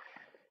this,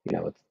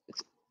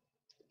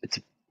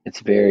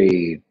 it's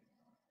very,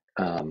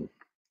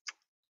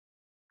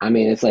 I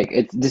mean, it's like,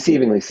 it's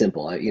deceivingly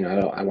simple. I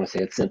want to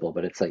say it's simple,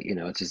 but it's like,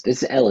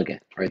 it's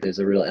elegant, right? There's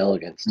a real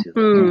elegance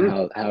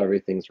to how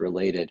everything's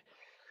related.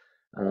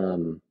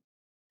 And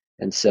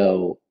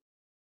so,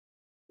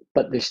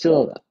 but there's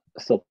still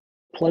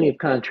plenty of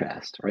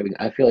contrast, right?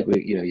 I feel like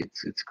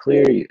it's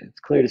clear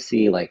to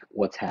see like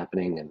what's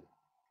happening, and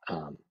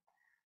so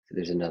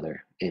there's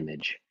another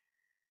image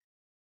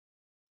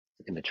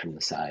from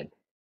the side.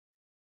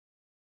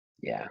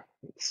 Yeah,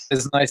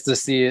 it's nice to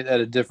see it at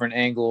a different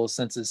angle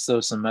since it's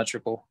so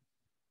symmetrical.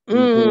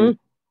 Mm-hmm.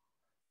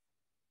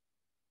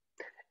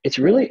 It's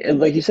really,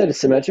 like you said, it's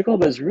symmetrical,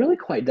 but it's really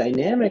quite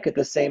dynamic at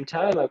the same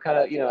time. I'm kind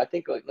of, I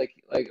think like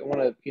I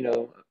want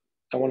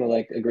to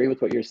like agree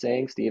with what you're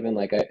saying, Stephen.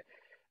 Like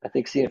I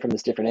think seeing it from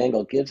this different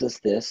angle gives us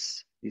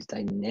these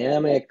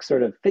dynamic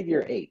sort of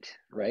figure eight,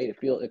 right? It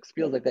feels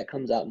like that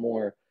comes out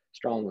more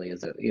strongly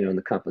as in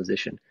the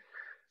composition.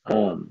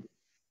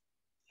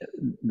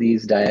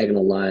 These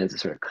diagonal lines that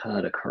sort of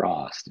cut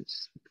across.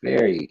 It's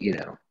very,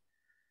 yeah,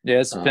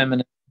 it's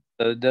feminine,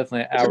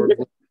 definitely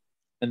hourglass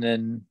and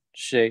then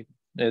shape.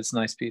 It's a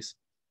nice piece.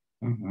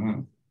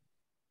 Mm-hmm.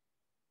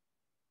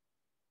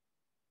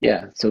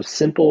 Yeah, so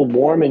simple,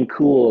 warm and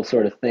cool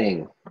sort of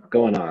thing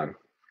going on.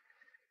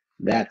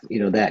 That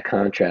that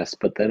contrast,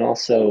 but then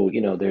also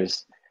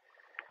there's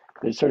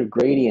sort of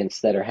gradients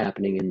that are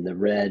happening in the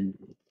red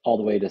all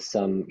the way to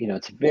some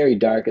it's very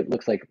dark. It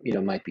looks like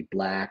might be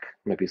black,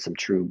 might be some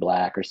true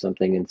black or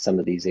something in some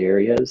of these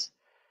areas.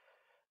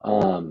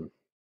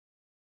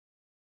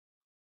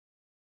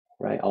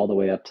 Right, all the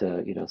way up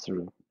to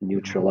sort of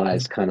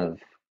neutralized kind of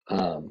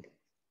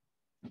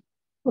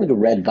like a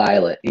red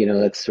violet.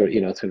 That's sort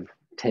of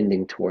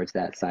tending towards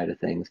that side of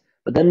things.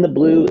 But then the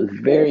blue is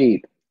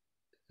very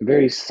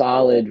very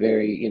solid,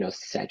 very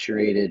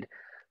saturated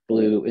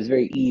blue, is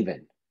very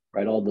even,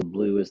 right? All the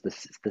blue is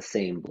the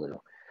same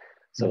blue,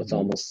 so it's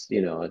almost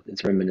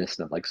it's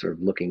reminiscent of like sort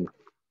of looking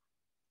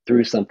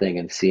through something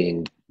and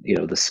seeing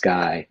the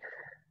sky.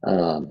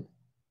 It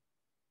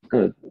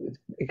kind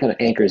of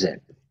anchors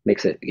it,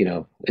 makes it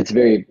it's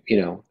very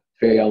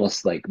very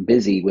almost like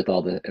busy with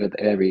all with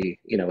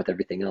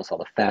everything else, all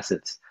the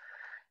facets,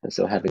 and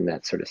so having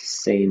that sort of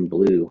same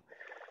blue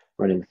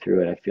running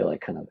through it, I feel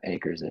like kind of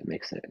anchors it,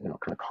 makes it, kind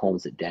of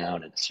calms it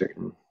down in a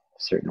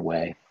certain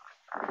way.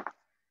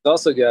 It's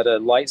also got a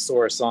light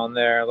source on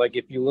there. Like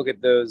if you look at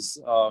those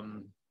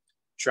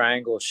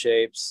triangle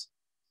shapes,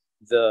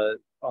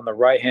 on the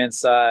right hand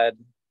side,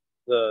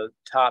 the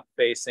top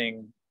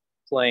facing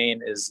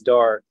plane is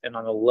dark, and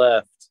on the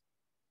left,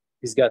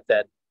 he's got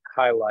that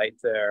highlight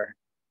there.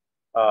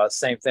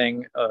 Same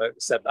thing,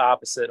 except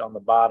opposite on the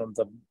bottom.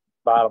 The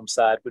bottom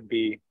side would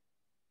be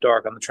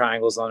dark on the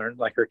triangles on her,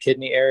 like her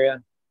kidney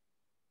area.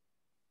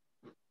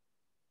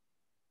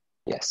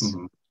 Yes.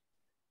 Mm-hmm.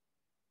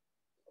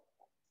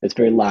 It's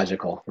very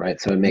logical,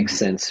 right? So it makes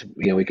sense.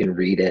 We can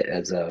read it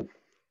as I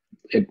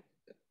think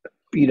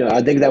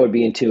that would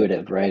be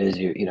intuitive, right? As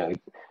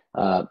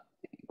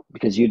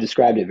because you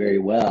described it very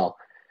well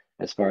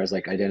as far as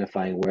like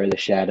identifying where the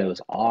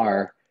shadows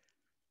are,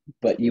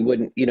 but you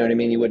wouldn't, you know what I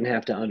mean? You wouldn't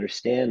have to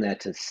understand that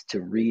to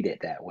read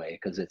it that way,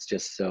 because it's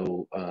just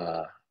so,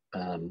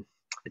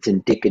 it's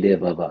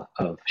indicative of a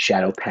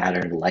shadow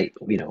pattern, light,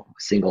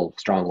 single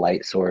strong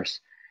light source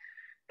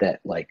that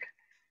like,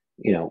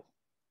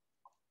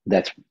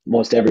 that's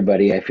most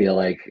everybody, I feel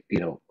like,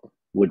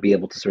 would be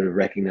able to sort of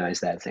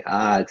recognize that and say,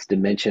 it's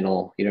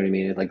dimensional. You know what I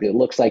mean? Like it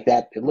looks like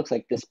that. It looks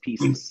like this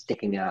piece is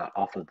sticking out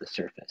off of the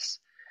surface.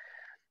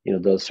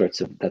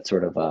 That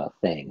sort of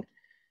thing.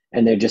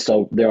 And they're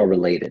all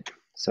related.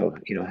 So,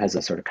 it has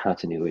a sort of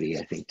continuity,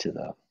 I think,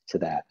 to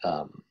that,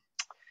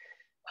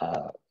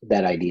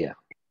 that idea.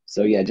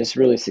 So yeah, just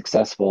really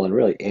successful and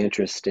really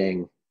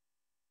interesting.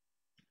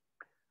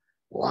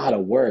 A lot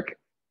of work.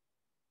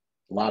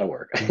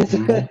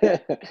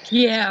 Mm-hmm.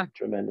 Yeah.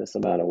 Tremendous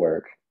amount of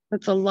work.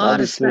 That's a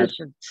lot of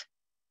sessions.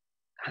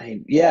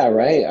 Yeah,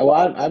 right.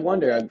 Well, I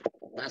wonder, I'll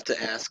have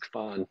to ask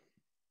Fawn,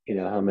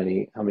 how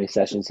many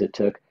sessions it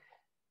took.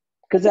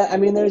 Because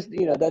there's,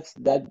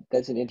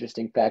 that's an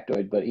interesting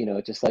factoid, but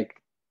just like,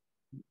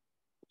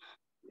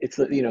 it's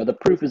the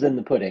proof is in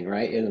the pudding,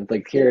 right? And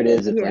like here it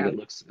is. It's like it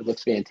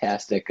looks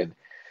fantastic, and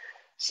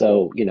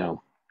so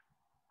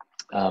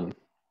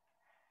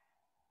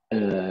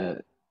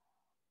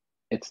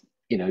it's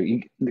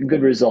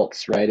good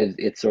results, right?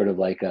 It's sort of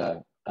like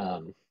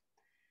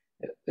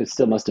it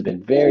still must have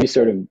been very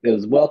sort of, it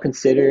was well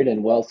considered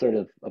and well sort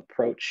of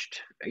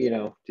approached.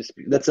 Just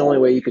that's the only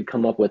way you could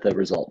come up with a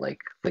result like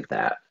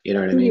that. You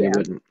know what I mean? Yeah.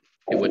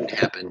 It wouldn't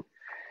happen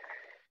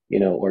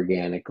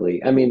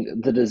organically.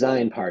 The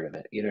design part of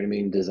it, you know what I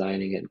mean?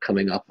 Designing it and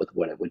coming up with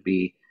what it would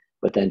be,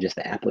 but then just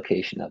the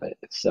application of it.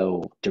 It's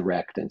so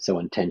direct and so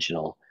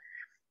intentional.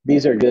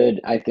 These are good,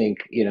 I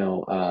think,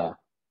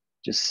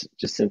 just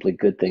simply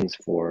good things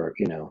for,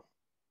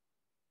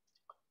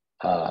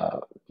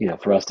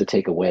 for us to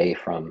take away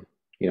from,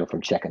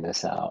 from checking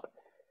this out.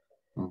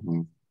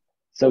 Mm-hmm.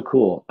 So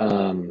cool.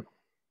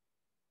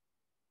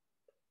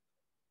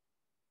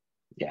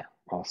 Yeah,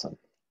 awesome.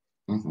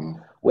 Mm-hmm.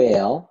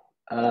 Well,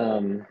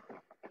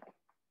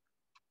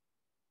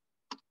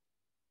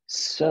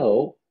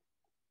 so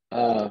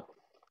I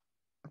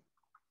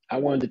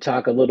wanted to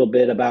talk a little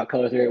bit about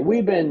color theory.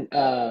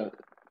 I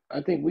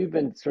think we've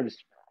been sort of,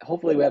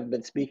 hopefully we haven't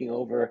been speaking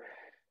over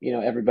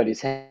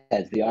everybody's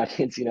heads, the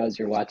audience, as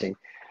you're watching.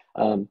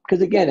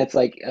 Because again, it's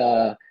like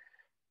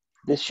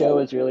this show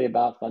is really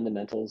about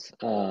fundamentals.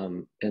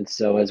 And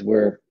so as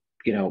we're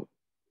kind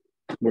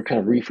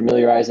of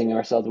refamiliarizing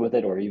ourselves with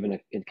it, or even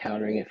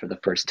encountering it for the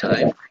first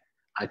time,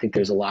 I think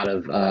there's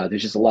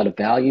just a lot of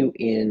value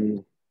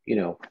in,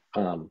 in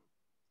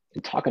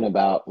talking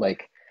about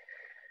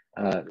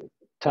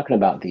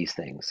these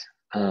things.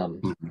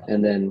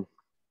 And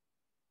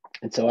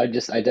so I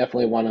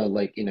definitely want to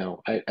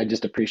I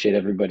just appreciate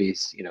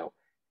everybody's,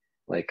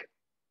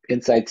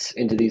 insights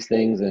into these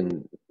things.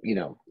 And,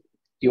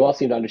 you all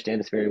seem to understand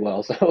this very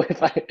well. So hopefully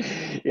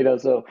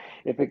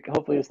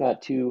it's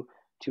not too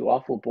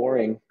awful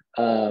boring,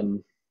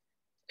 as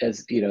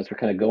as we're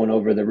kind of going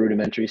over the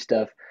rudimentary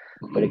stuff.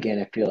 But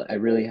again, I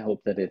really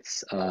hope that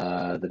it's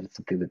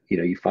something that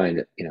you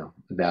find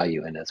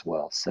value in as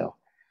well. So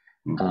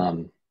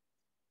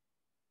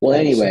well,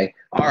 anyway,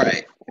 all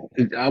right,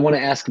 I want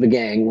to ask the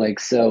gang, what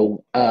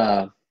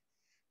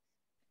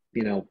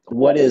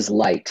is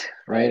light,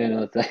 right? I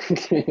know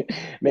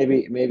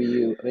maybe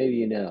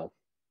you know.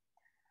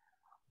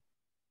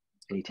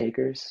 Any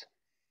takers?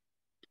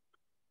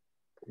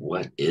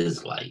 What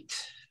is light?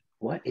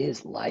 What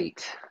is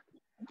light?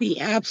 The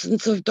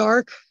absence of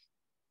dark.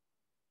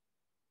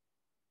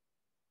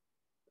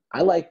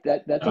 I like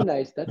that. That's a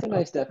nice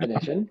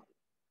definition.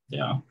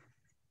 Yeah.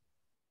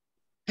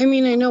 I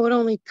mean, I know it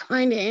only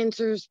kind of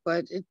answers,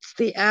 but it's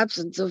the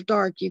absence of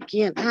dark. You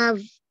can't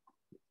have,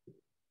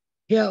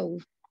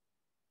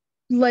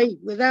 light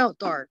without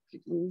dark,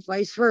 and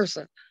vice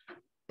versa.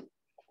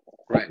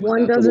 Right.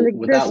 One doesn't exist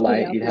without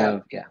light. We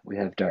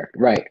have dark.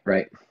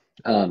 Right.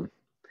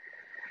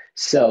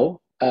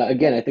 So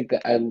again, I think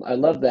that I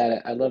love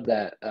that. I love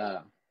that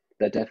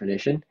that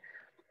definition.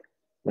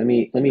 Let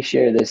me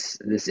share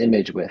this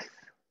image with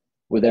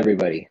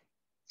everybody.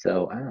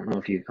 So I don't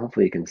know if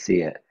hopefully you can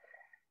see it.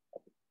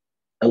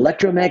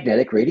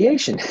 Electromagnetic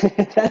radiation.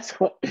 That's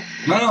what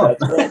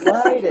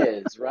light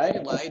is,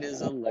 right? Light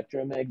is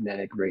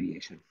electromagnetic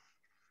radiation.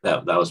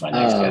 That was my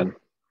next step.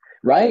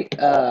 Right?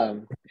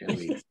 Let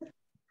me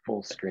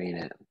full screen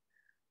it.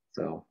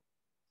 So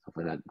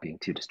hopefully not being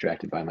too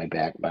distracted by my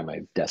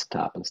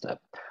desktop and stuff.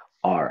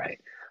 All right.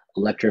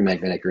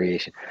 Electromagnetic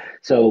radiation.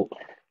 So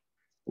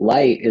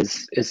light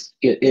is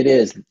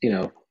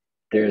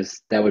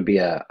that would be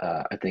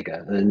I think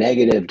the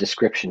negative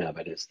description of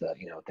it is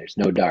there's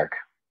no dark,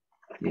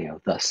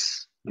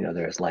 thus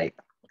there's light.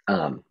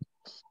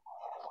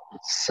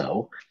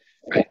 So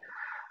right,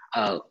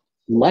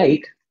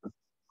 light,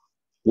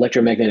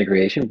 electromagnetic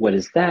radiation, what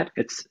is that?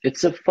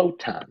 It's a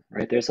photon,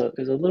 right? There's a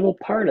little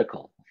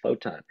particle,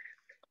 photon,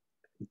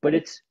 but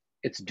it's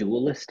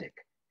dualistic.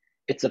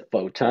 It's a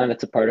photon,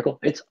 it's a particle,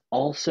 it's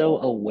also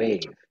a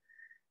wave.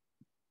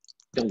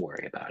 Don't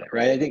worry about it,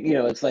 right? I think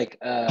it's like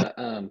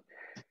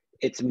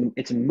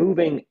it's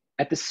moving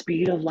at the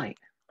speed of light,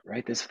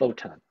 right? This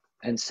photon.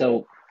 And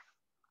so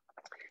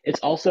it's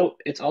also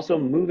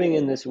moving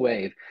in this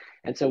wave.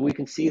 And so we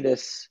can see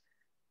this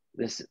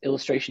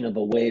illustration of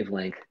a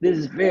wavelength. This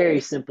is very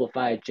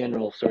simplified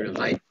general sort of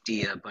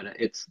idea, but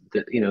it's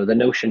the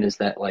notion is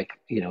that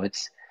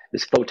it's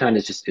this photon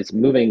is it's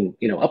moving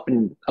up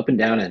and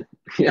down and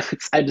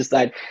side to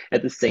side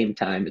at the same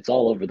time. It's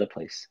all over the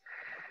place,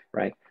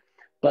 right?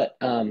 But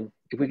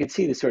if we could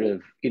see the sort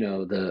of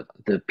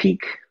the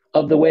peak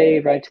of the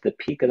wave, right, to the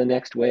peak of the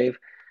next wave,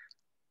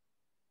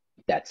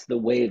 that's the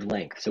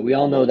wavelength. So we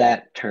all know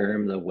that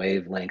term, the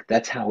wavelength.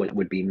 That's how it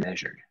would be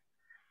measured.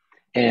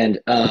 And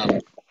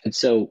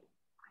so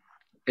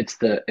it's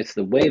the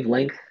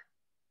wavelength,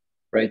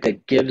 right,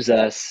 that gives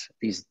us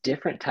these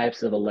different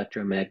types of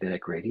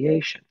electromagnetic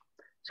radiation.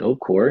 So of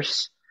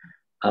course,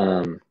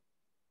 let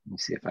me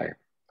see if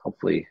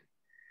hopefully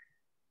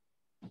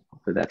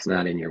that's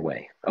not in your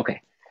way.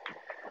 Okay.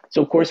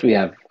 So of course we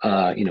have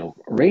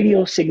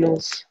radio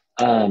signals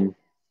in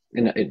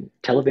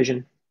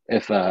television.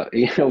 If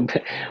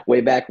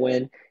way back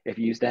when, if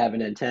you used to have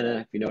an antenna,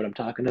 if you know what I'm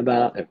talking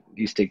about, it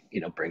used to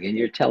bring in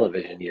your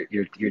television,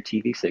 your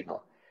TV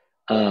signal.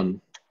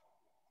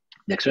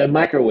 Next we have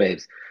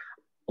microwaves.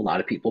 A lot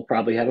of people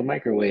probably have a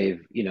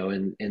microwave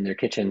in their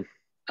kitchen.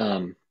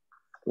 A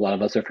lot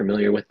of us are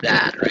familiar with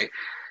that, right?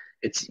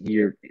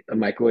 A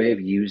microwave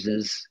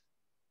uses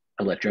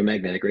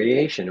electromagnetic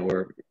radiation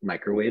or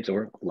microwaves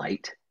or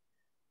light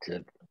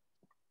to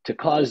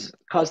cause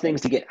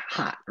things to get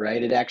hot,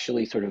 right? It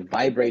actually sort of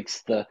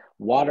vibrates the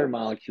water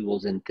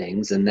molecules in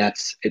things, and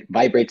it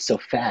vibrates so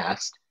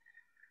fast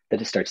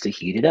that it starts to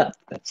heat it up.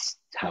 That's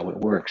how it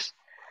works.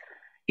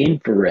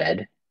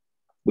 Infrared,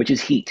 which is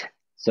heat.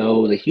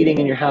 So the heating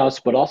in your house,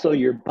 but also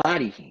your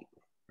body heat,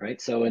 right?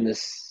 So in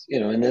this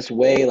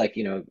way,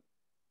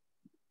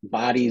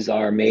 bodies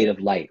are made of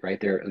light,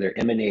 right? They're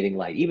emanating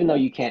light, even though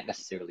you can't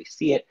necessarily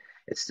see it.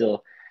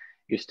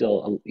 You're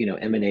still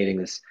emanating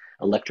this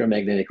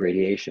electromagnetic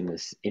radiation,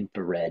 this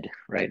infrared,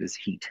 right? This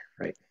heat,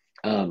 right?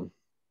 The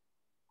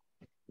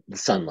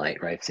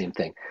sunlight, right? Same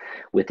thing.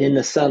 Within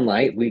the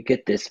sunlight, we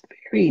get this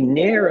very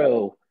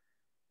narrow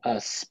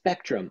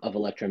spectrum of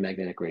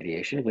electromagnetic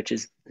radiation, which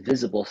is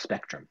visible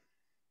spectrum.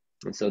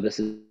 And so this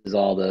is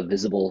all the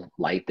visible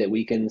light that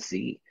we can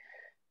see.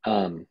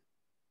 So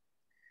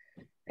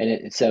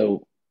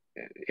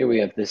here we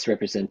have this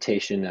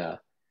representation,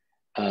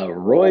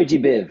 Roy G.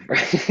 Biv,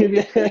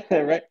 right?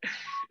 Right?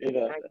 You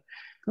know,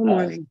 Good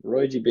morning.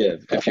 Roy G.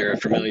 Biv, if you're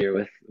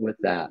familiar with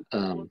that.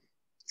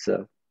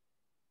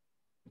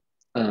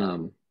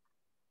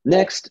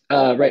 Next,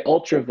 right,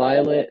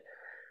 ultraviolet.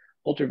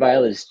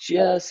 Ultraviolet is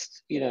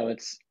just,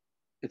 it's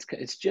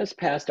just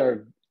past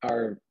our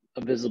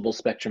visible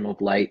spectrum of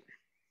light.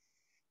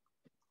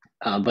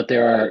 But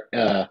there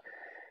are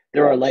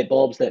light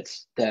bulbs that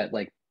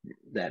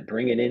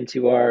bring it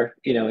into our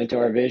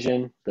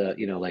vision,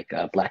 like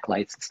black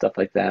lights and stuff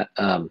like that.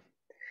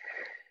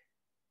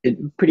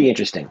 Pretty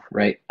interesting,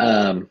 right?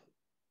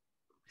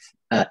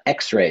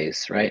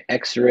 X-rays, right?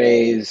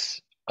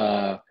 X-rays,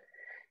 they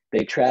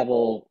can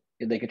travel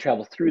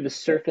through the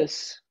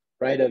surface,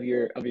 right, of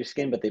your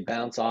skin, but they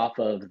bounce off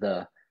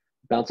the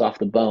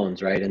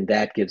bones, right? And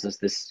that gives us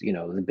this, the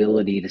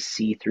ability to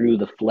see through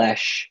the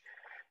flesh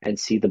and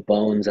see the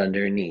bones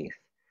underneath.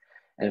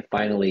 And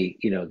finally,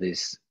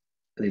 these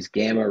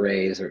gamma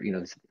rays are,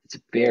 it's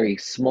very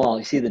small.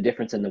 You see the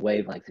difference in the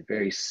wavelength, it's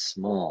very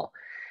small.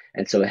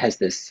 And so it has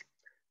this,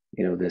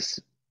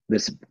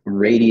 this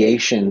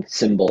radiation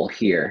symbol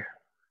here,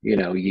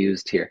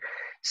 used here.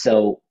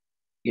 So,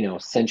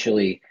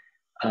 essentially,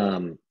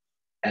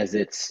 as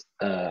it's,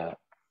 I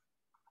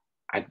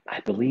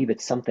believe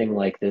it's something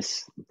like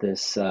this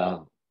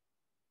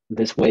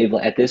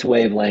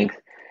wavelength,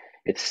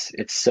 it's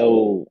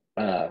so,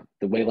 the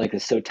wavelength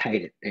is so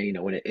tight,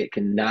 when it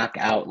can knock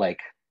out, like,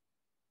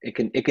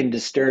 it can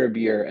disturb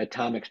your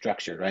atomic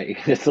structure, right?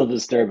 It'll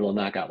disturb, it'll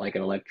knock out like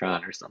an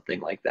electron or something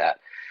like that.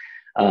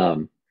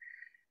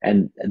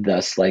 And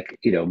thus, like,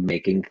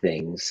 making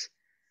things,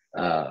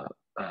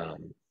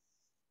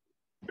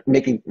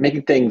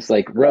 making things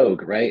like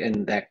rogue, right?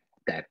 And it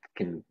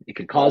can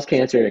cause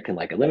cancer, it can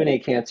like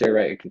eliminate cancer,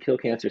 right? It can kill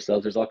cancer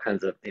cells. There's all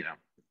kinds of,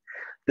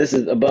 this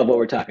is above what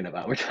we're talking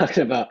about. We're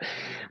talking about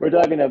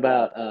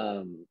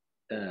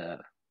the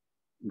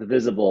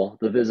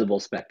visible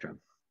spectrum.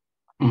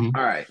 Mm-hmm.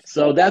 All right,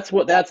 so that's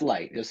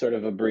light. Is sort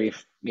of a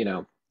brief,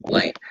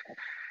 light.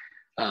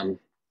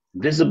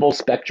 Visible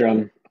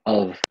spectrum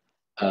of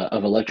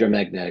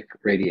electromagnetic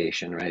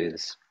radiation, right?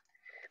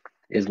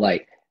 Is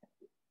light.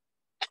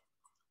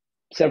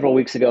 Several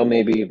weeks ago,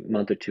 maybe a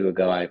month or two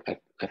ago, I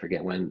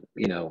forget when,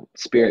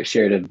 Spirit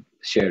shared a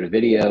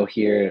video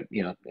here.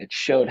 It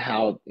showed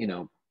how,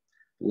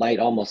 light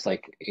almost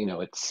like,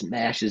 it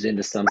smashes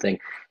into something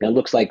and it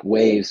looks like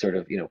waves sort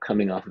of,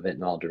 coming off of it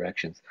in all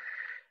directions.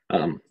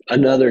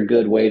 Another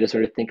good way to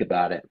sort of think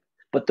about it.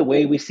 But the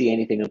way we see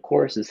anything, of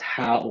course, is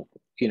how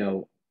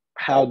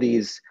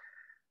these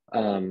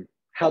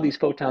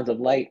photons of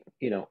light,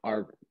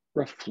 are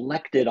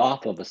reflected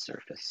off of a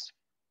surface,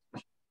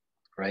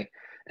 right?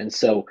 And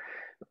so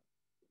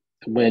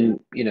when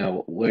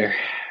we're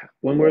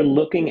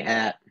looking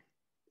at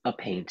a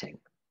painting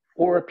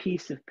or a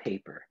piece of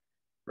paper,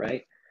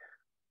 right?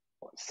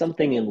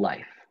 Something in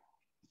life,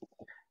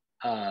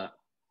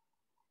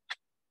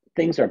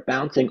 things are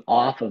bouncing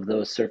off of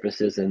those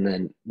surfaces and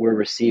then we're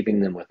receiving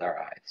them with our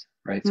eyes,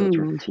 right? So it's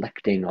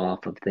reflecting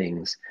off of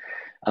things.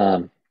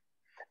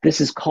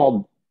 This is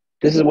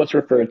what's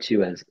referred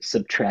to as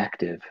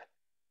subtractive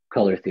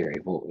color theory.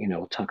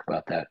 We'll talk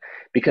about that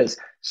because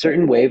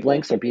certain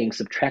wavelengths are being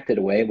subtracted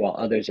away while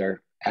others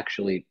are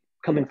actually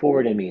coming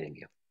forward and meeting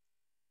you.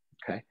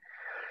 Okay.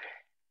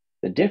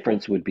 The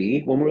difference would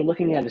be when we're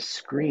looking at a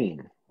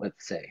screen,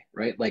 let's say,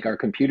 right? Like our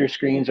computer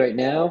screens right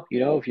now,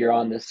 if you're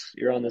on this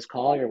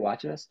call, you're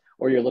watching us,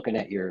 or you're looking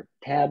at your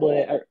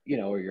tablet or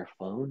your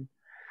phone.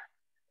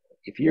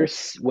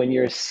 When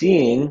you're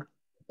seeing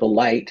the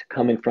light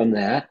coming from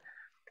that,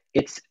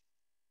 it's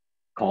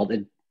called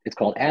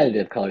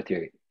additive color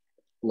theory.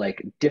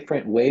 Like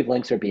different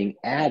wavelengths are being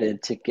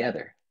added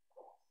together,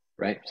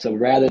 right? So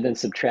rather than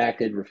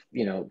subtracted,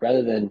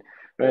 rather than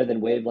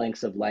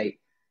wavelengths of light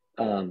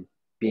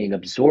being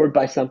absorbed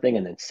by something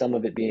and then some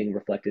of it being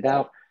reflected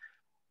out,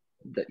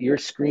 your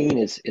screen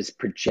is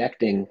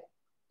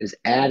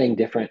adding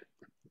different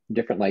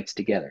lights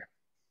together.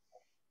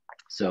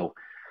 So,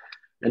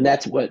 and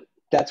that's what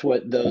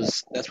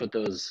those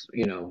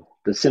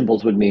the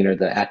symbols would mean, or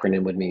the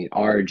acronym would mean,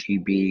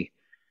 RGB,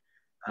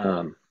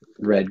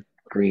 red,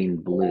 green,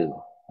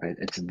 blue, right?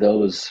 It's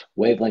those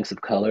wavelengths of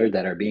color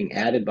that are being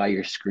added by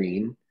your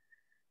screen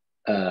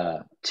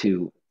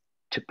to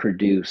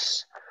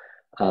produce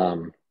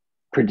the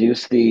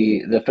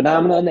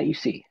phenomenon that you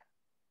see,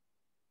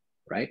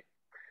 right?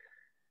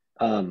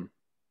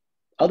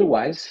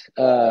 Otherwise,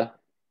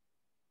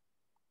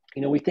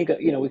 we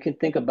can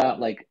think about,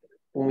 like,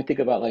 when we think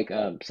about like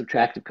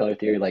subtractive color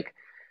theory, like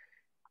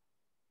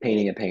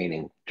painting a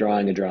painting,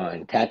 drawing a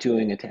drawing,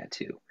 tattooing a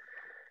tattoo.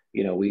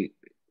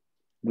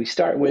 We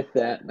start with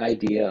that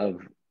idea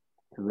of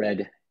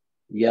red,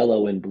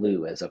 yellow, and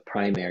blue as a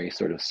primary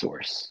sort of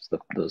source.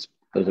 Those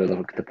are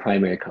the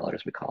primary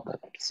colors, we call them.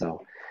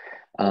 So,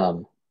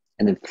 and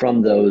And then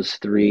from those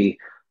three,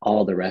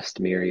 all the rest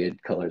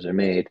myriad colors are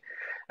made.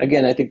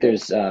 Again, I think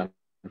there's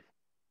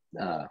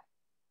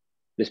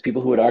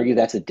people who would argue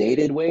that's a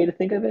dated way to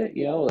think of it,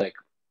 like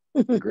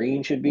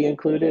green should be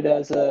included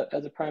as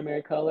a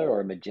primary color,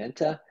 or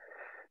magenta,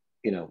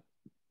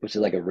 which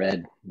is like a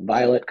red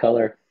violet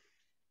color.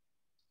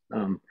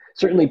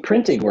 Certainly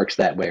printing works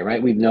that way,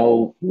 right? We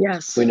know the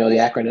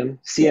acronym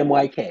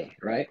CMYK,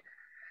 right?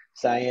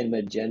 Cyan,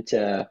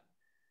 magenta,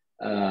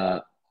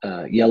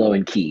 yellow,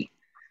 and key.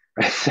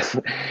 Right?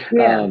 So,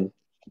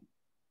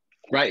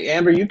 right,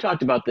 Amber, you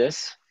talked about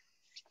this.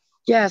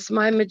 Yes,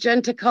 my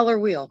magenta color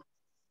wheel.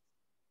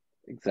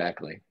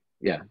 Exactly.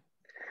 Yeah.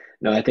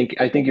 No, I think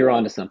you're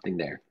onto something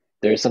there.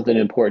 There's something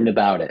important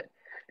about it.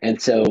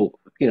 And so,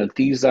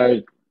 these are,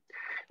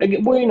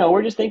 again,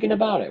 we're just thinking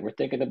about it. We're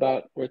thinking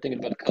about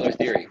color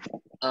theory.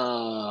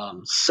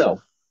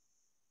 So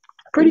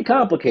pretty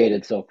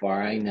complicated so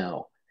far. I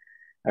know.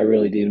 I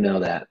really do know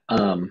that.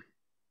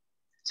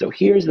 So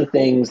here's the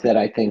things that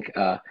I think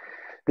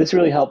this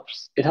really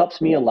helps. It helps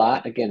me a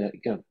lot. Again,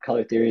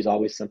 color theory is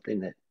always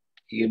something that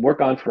you can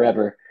work on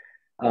forever.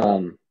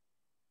 But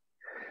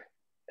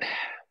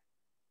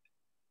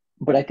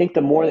I think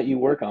the more that you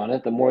work on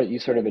it, the more that you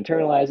sort of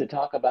internalize it,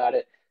 talk about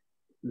it,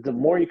 the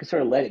more you can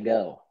sort of let it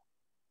go.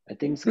 And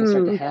things can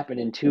start to happen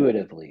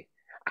intuitively.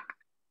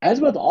 As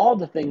with all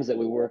the things that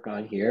we work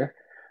on here,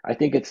 I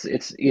think it's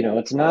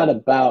not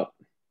about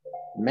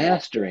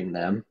mastering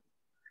them.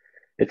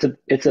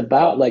 It's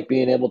about like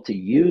being able to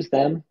use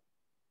them,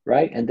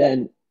 right? And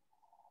then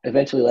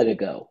eventually let it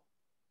go.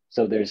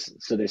 So there's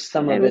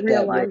some of it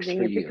that works for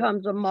you. It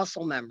becomes a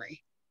muscle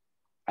memory.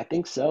 I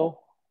think so.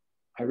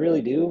 I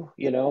really do.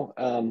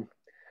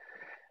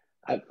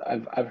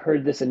 I've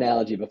heard this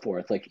analogy before.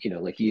 It's like,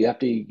 like you have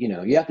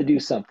to do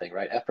something,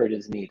 right? Effort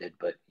is needed,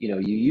 but you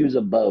use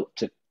a boat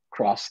to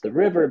cross the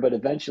river, but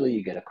eventually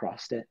you get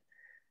across it.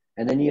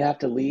 And then you have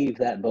to leave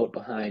that boat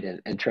behind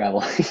and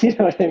travel. You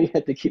know what I mean? You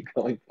have to keep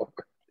going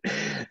forward.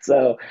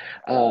 So,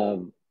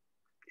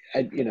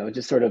 it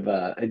just sort of,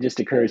 it just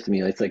occurs to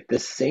me, it's like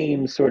this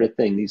same sort of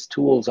thing. These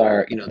tools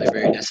are, they're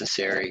very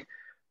necessary,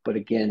 but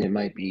again, it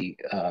might be,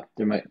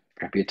 there might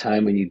be a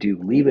time when you do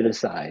leave it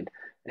aside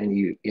and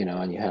you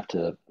have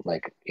to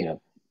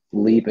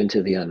leap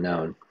into the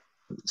unknown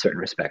in certain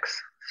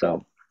respects.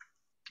 So,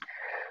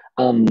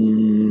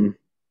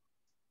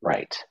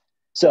 right.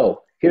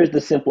 So here's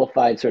the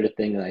simplified sort of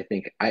thing that I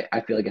think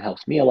I feel like it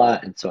helps me a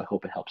lot. And so I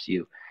hope it helps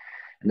you.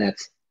 And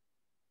that's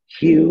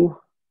hue,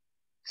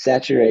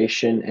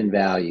 saturation, and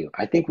value.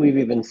 I think we've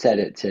even said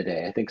it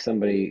today. I think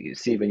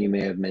Stephen, you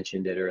may have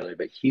mentioned it earlier,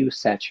 but hue,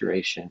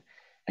 saturation,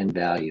 and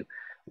value.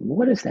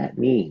 What does that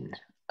mean?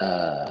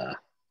 Does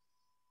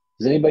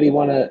anybody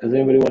want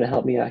to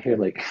help me out here?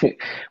 Like,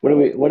 what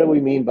do we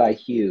mean by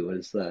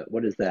hue?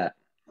 What does that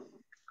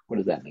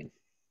mean?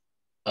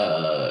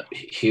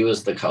 Hue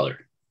is the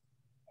color.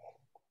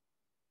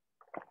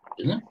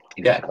 Isn't it?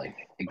 Exactly.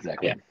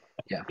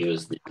 Yeah. Hue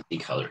is the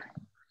color.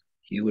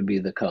 Hue would be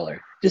the color.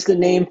 Just a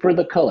name for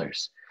the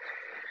colors.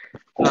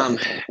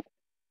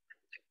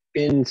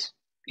 In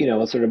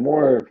sort of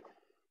more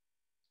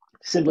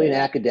simply an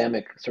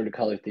academic sort of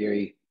color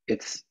theory,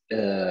 it's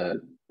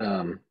there's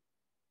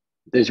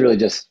really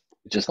just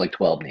like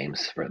 12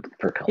 names for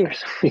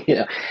colors.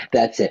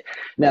 That's it.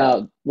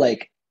 Now,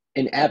 like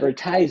in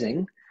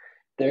advertising,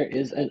 there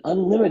is an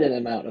unlimited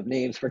amount of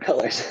names for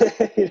colors.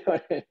 You know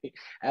what I mean?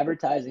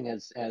 Advertising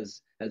has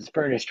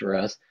furnished for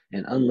us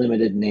an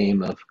unlimited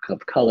name of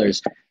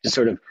colors. Just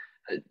sort of,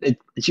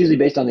 it's usually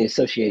based on the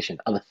association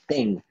of a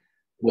thing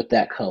with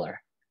that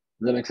color.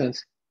 Does that make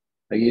sense?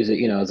 I use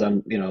it, as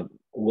I'm,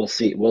 we're going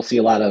to see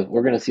a lot of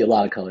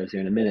colors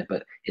here in a minute,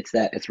 but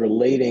it's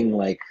relating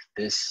like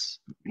this,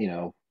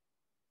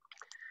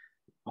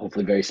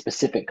 hopefully very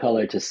specific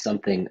color to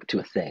something, to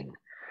a thing.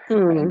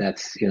 And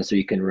that's, so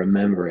you can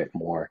remember it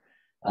more.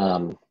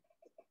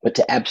 But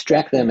to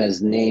abstract them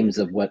as names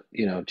of what,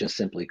 just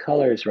simply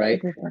colors,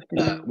 right?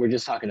 We're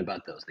just talking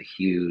about those, the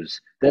hues.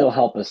 They'll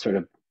help us sort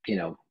of,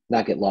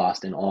 not get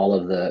lost in all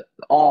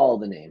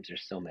the names.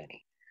 There's so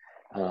many.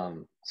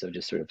 So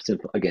just sort of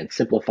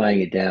simplifying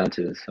it down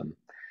to some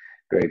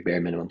very bare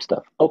minimum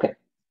stuff. Okay.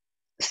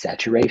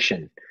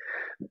 Saturation.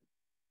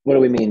 What do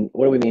we mean?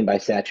 What do we mean by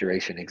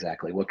saturation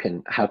exactly?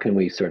 How can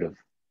we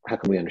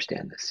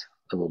understand this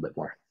a little bit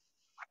more?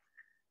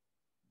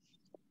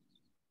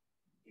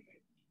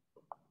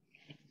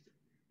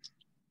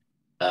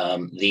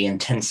 The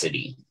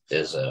intensity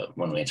is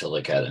one way to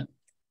look at it.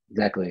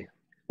 Exactly.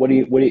 What do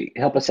you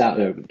help us out?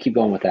 Keep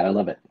going with that. I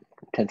love it.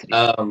 Intensity.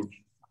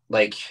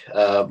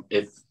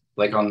 If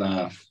like on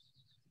the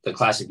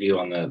classic view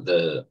on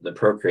the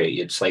Procreate,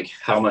 it's like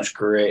how much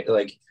gray,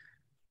 like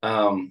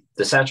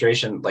the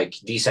saturation, like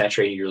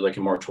desaturated, you're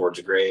looking more towards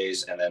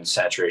grays, and then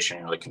saturation,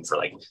 you're looking for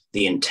like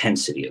the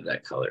intensity of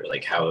that color,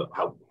 like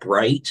how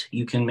bright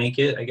you can make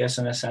it, I guess,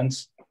 in a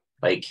sense.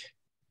 Like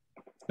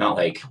not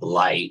like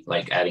light,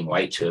 like adding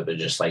white to it, but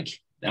just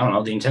like, I don't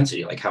know, the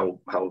intensity, like how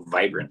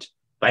vibrant,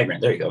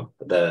 there you go.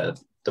 The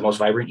most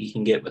vibrant you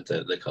can get with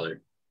the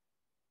color.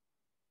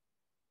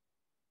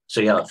 So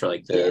yeah, for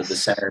like the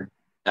center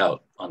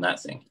out on that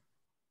thing.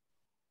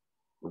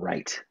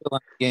 Right.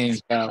 Game.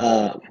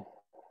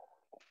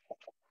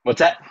 What's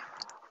that?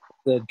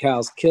 The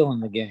Kyle's killing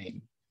the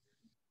game.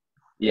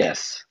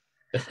 Yes.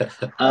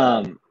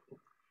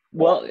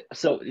 Well,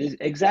 so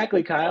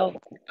exactly, Kyle.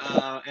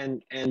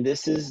 And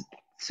this is,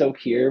 so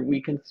here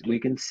we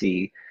can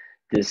see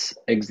this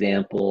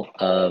example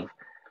of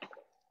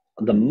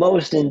the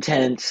most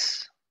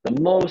intense, the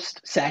most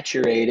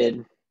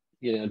saturated,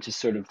 just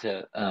sort of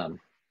to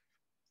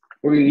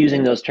we're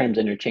using those terms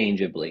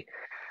interchangeably,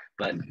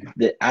 but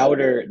the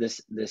outer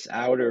this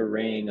outer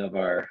ring of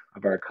our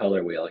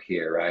color wheel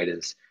here, right,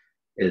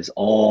 is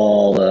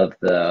all of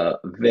the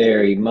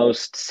very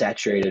most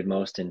saturated,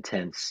 most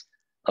intense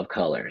of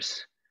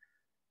colors.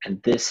 And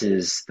this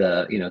is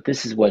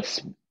this is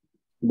what's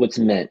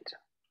meant,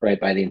 right,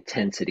 by the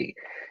intensity,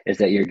 is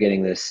that you're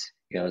getting this,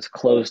 it's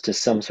close to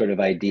some sort of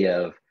idea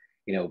of,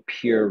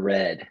 pure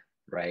red,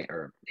 right,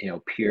 or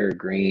pure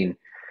green,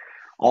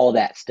 all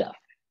that stuff.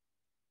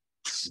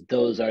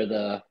 Those are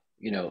the,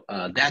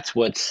 that's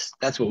what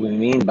we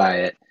mean by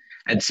it.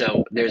 And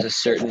so there's a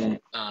certain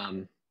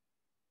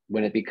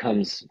when it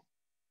becomes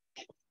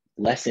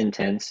less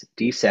intense,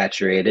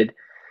 desaturated,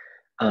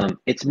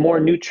 it's more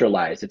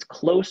neutralized. It's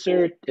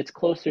closer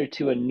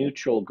to a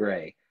neutral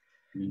gray.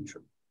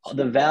 Neutral.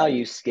 The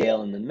value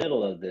scale in the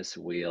middle of this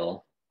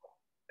wheel,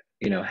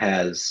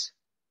 is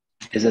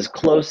as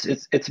close.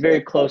 It's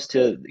very close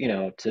to,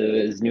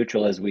 to as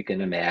neutral as we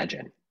can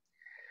imagine.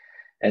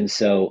 And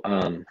so,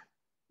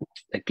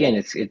 again,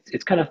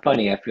 it's kind of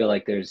funny. I feel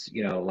like there's,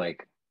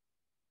 like,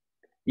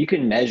 you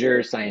can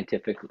measure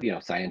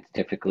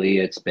scientifically.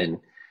 There's been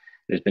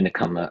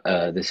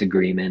this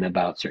agreement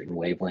about certain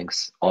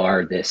wavelengths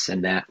are this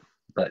and that,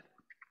 but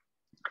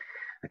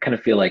I kind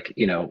of feel like,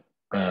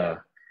 there's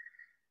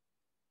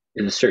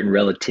a certain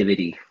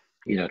relativity,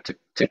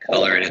 to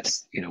color, and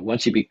it's,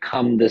 once you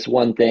become this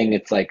one thing,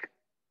 it's like,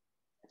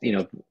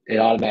 it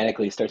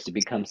automatically starts to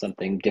become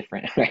something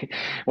different, right?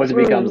 Once it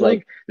becomes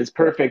like this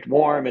perfect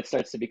warm, it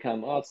starts to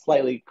become, oh, it's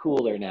slightly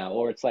cooler now,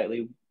 or it's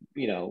slightly,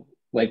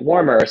 like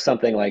warmer or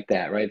something like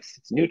that, right?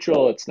 It's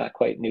neutral. It's not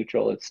quite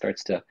neutral. It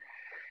starts to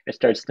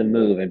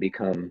move and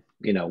become,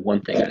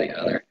 one thing or the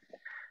other.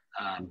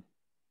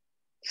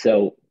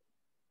 So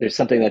there's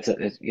something that's,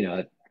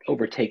 it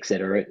overtakes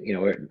it, or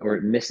or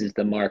it misses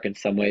the mark in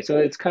some way. So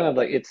it's kind of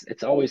like,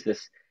 it's always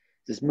this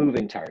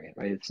moving target,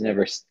 right? It's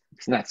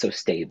not so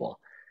stable.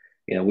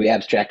 We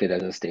abstract it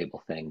as a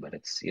stable thing, but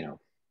it's,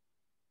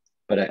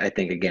 but I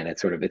think, again,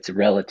 it's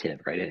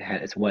relative, right?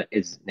 It's what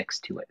is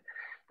next to it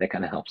that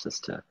kind of helps us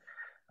to,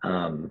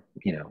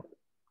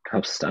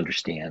 helps us to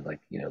understand,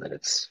 like, that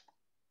it's,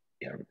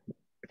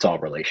 it's all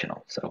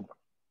relational. So,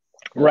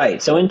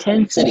 right. So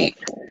intensity,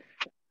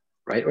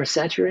 right? Or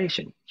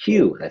saturation,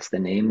 hue, that's the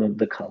name of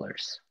the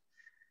colors,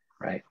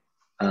 right?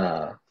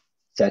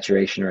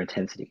 Saturation or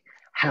intensity,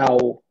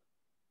 how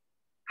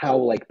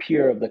like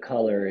pure of the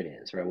color it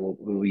is, right?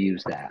 We'll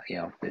use that.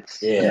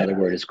 It's another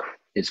word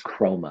is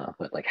chroma,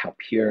 but like how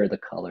pure the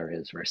color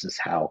is versus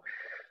how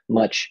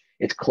much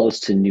it's close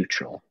to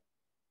neutral.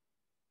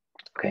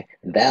 Okay,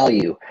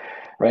 value,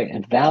 right?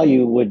 And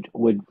value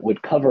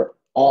would cover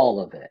all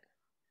of it,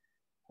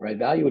 right?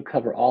 Value would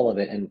cover all of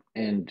it,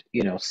 and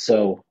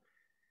so,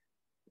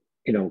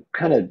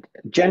 kind of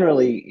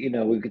generally,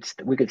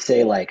 we could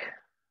say, like,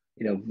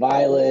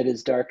 violet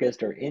is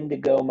darkest, or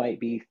indigo might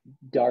be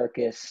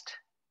darkest,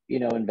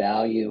 in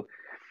value,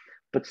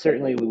 but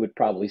certainly we would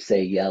probably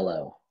say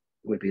yellow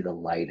would be the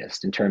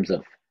lightest in terms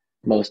of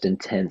most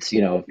intense.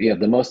 If you have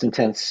the most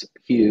intense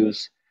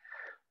hues,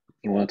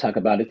 you want to talk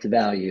about its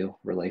value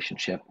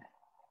relationship,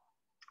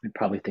 we'd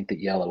probably think that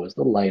yellow is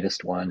the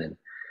lightest one. And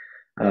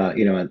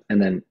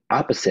and then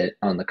opposite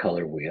on the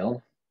color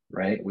wheel,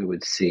 right, we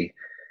would see,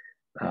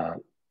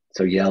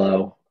 so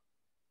yellow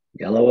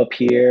up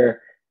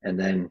here, and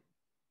then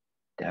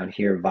down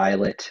here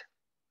violet,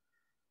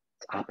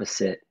 it's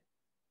opposite,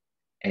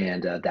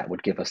 and that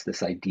would give us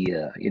this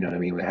idea, what I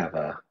mean? We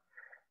have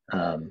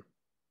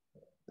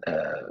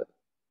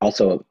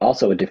also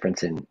a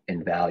difference in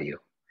value.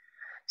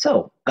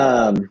 So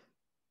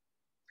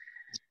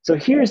so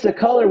here's the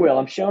color wheel.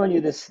 I'm showing you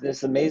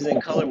this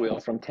amazing color wheel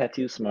from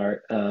Tattoo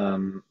Smart.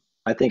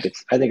 I think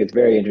it's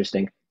very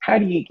interesting. How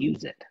do you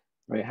use it,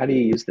 right? How do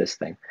you use this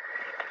thing?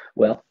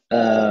 Well,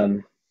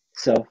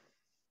 so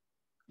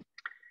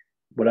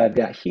what I've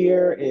got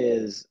here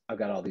is I've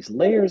got all these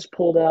layers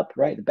pulled up,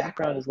 right? The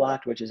background is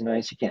locked, which is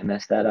nice. You can't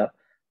mess that up.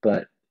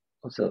 But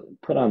also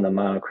put on the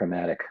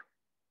monochromatic.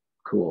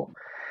 Cool.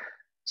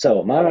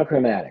 So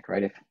monochromatic,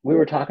 right? If we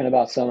were talking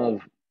about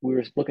we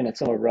were looking at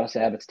some of Russ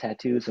Abbott's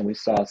tattoos, and we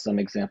saw some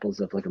examples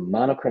of like a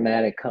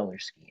monochromatic color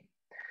scheme.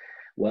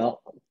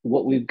 Well,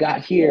 what we've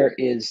got here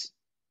is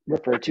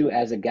referred to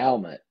as a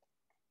galmet.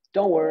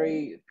 Don't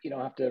worry, you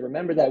don't have to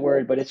remember that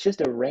word, but it's just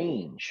a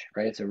range,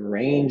 right? It's a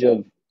range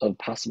of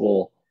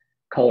possible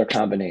color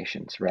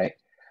combinations, right?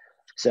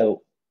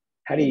 So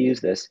how do you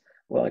use this?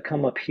 Well, I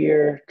come up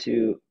here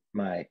to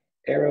my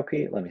arrow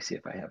key. Let me see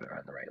if I have it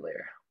on the right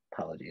layer.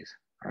 Apologies.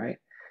 All right.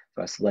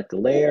 So I select the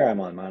layer,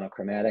 I'm on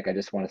monochromatic. I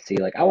just want to see,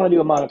 like, I want to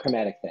do a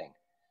monochromatic thing.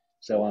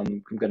 So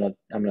I'm gonna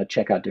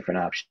check out different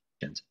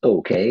options.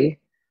 Okay.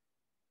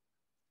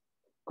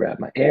 Grab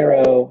my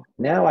arrow.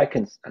 Now I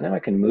can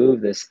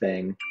move this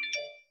thing,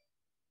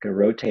 can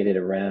rotate it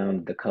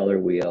around the color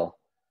wheel,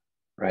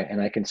 right?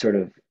 And I can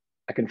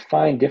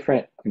find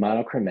different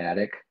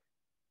monochromatic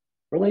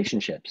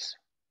relationships.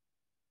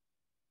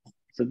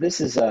 So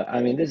this is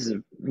this is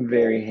a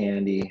very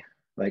handy,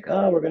 like,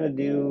 oh, we're gonna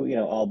do,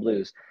 all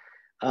blues.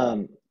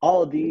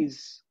 All of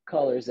these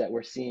colors that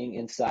we're seeing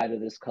inside of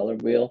this color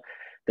wheel,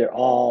 they're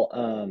all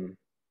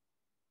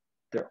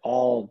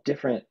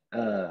different.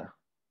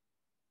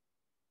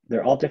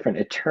 They're all different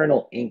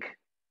eternal inks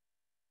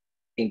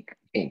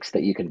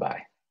that you can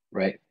buy,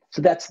 right?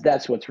 So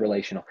that's what's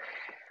relational.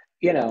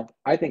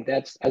 I think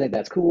that's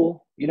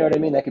cool. You know what I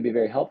mean? That could be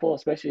very helpful,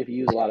 especially if you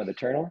use a lot of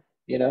eternal.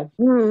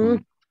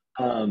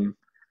 Mm-hmm.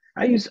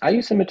 I use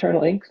some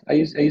eternal inks. I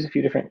use a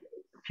few different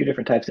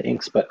types of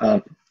inks, but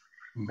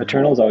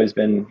Eternal's always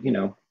been,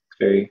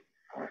 very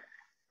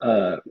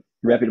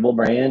reputable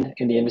brand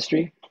in the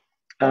industry.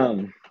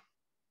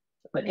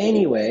 But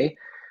anyway,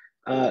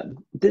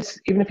 this,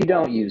 even if you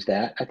don't use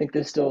that, I think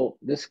this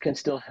can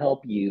still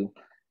help you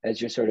as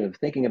you're sort of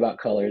thinking about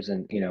colors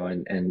and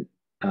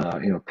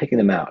picking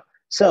them out.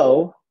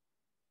 So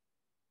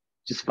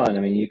just fun.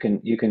 I mean, you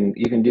can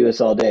do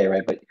this all day,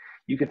 right? But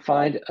you can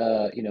find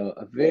a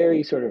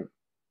very sort of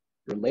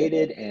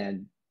related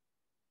and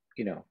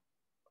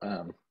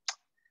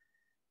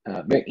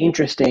very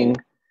interesting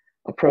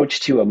approach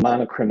to a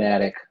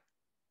monochromatic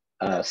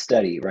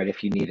study, right?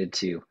 If you needed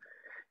to.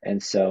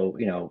 And so,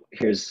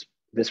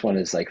 this one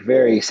is like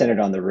very centered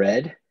on the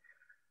red,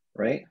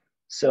 right?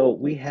 So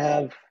we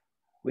have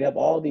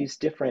all these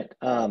different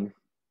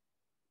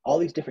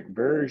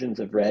versions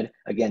of red.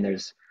 Again,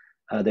 there's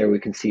there we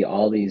can see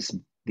all these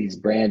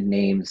brand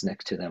names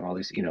next to them, all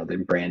these,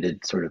 the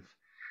branded sort of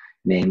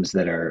names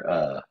that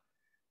are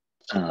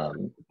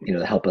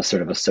that help us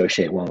sort of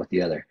associate one with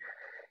the other.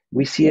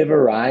 We see a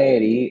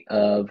variety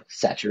of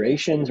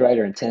saturations, right,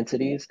 or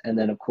intensities, and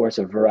then of course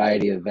a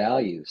variety of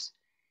values.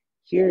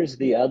 Here's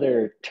the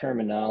other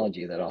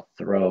terminology that I'll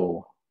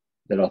throw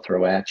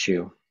at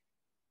you.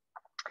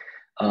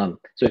 So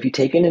if you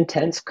take an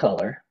intense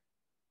color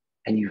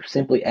and you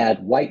simply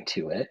add white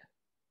to it,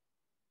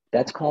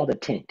 that's called a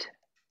tint.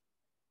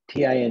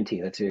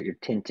 T-I-N-T. That's you're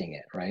tinting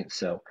it, right?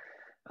 So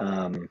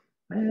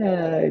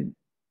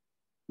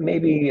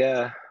maybe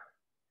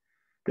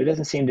there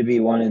doesn't seem to be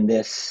one in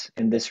this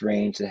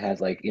range that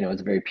has, like,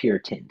 it's a very pure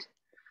tint.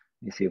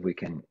 Let me see if we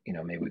can,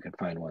 maybe we can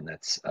find one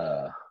that's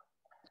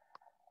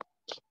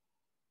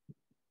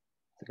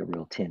like a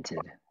real tinted.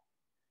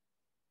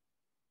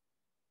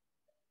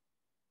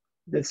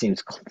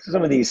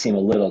 Some of these seem a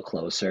little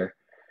closer,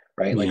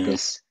 right? Yeah. Like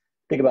this,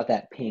 think about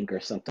that pink or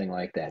something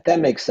like that.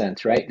 That makes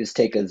sense, right? Just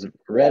take as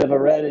red of a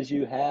red as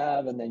you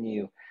have, and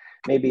then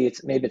maybe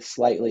it's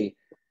slightly,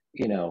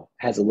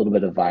 has a little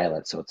bit of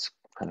violet, so it's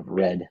kind of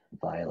red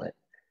violet.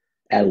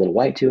 Add a little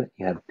white to it,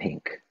 you have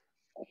pink.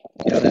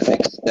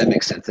 That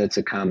makes sense. That's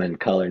a common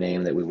color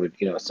name that we would,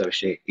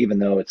 associate, even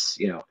though it's,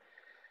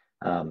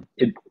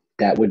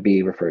 that would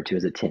be referred to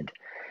as a tint.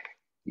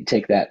 You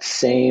take that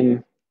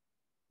same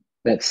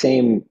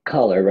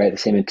color, right? The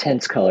same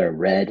intense color,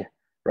 red,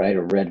 right?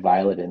 Or red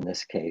violet in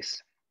this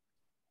case.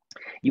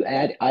 You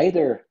add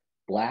either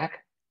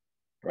black,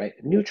 right?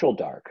 Neutral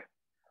dark,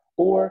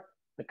 or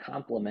the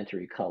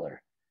complementary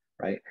color,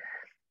 right?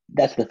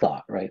 That's the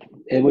thought, right?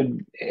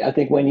 I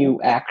think when you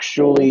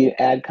actually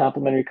add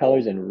complementary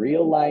colors in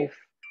real life,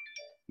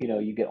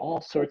 you get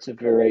all sorts of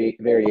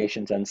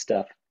variations on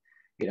stuff.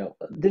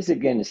 This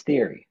again is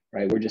theory,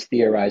 right? We're just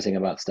theorizing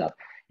about stuff.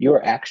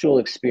 Your actual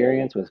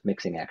experience with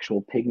mixing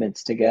actual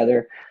pigments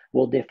together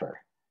will differ,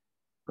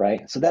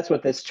 right? So that's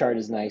what this chart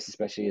is nice,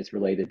 especially it's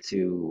related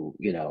to,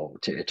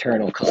 to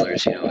eternal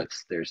colors.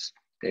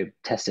 They've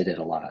tested it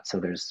a lot. So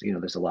there's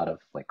a lot of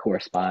like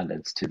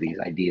correspondence to these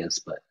ideas,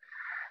 but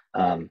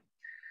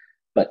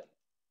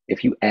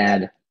if you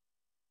add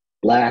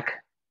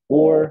black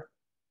or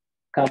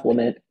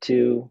complement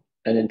to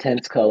an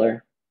intense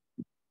color,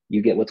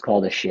 you get what's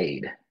called a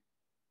shade.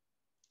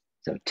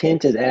 So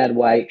tint is add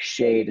white,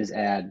 shade is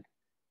add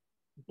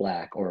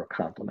black or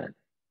complement.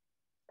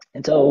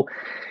 And so,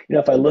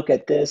 if I look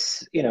at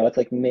this, it's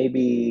like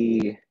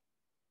maybe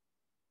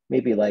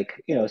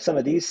like, some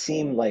of these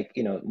seem like,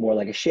 more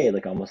like a shade,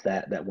 like almost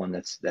that one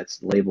that's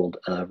labeled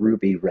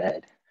ruby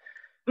red,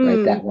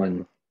 right?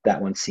 That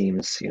one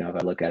seems, if I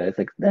look at it, it's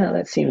like, no,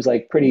 that seems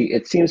like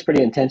it seems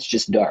pretty intense,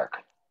 just dark,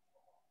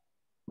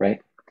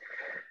 right?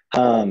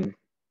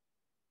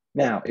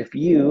 Now, if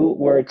you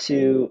were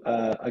to,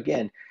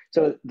 again,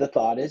 so the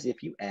thought is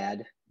if you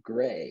add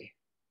gray,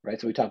 right?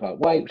 So we talk about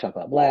white, we talk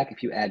about black.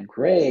 If you add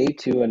gray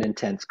to an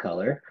intense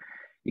color,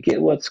 you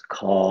get what's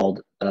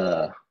called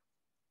a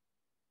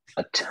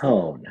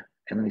tone.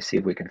 And let me see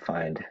if we can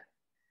find,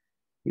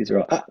 these are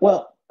all,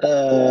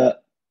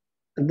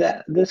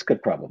 this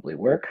could probably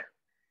work.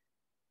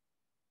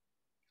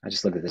 I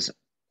just look at this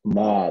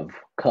mauve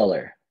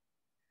color,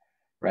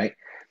 right?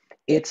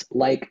 it's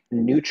like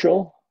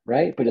neutral,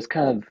 right? But it's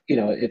kind of,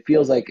 it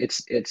feels like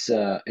it's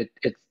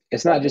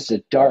not just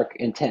a dark,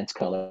 intense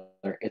color.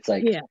 It's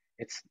like, Yeah.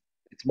 it's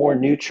more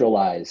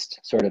neutralized,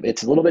 sort of.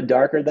 It's a little bit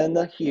darker than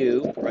the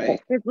hue, right?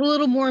 It's a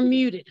little more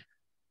muted.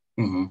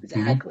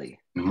 Exactly.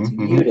 It's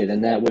muted,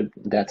 and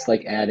that's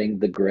like adding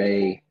the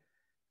gray.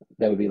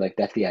 That would be like,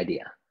 that's the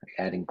idea. Like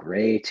adding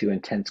gray to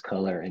intense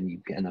color, and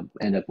you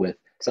end up with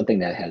something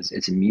that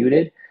it's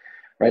muted,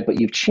 right? But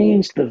you've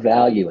changed the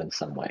value in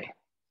some way.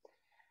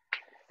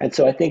 And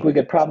so I think we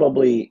could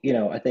probably,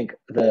 I think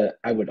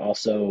I would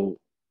also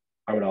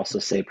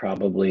say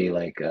probably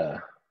like,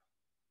 let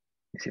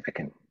me see if I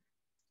can,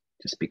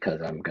 just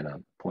because I'm gonna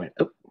point.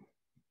 Oh,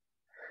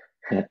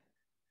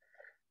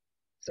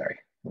 sorry.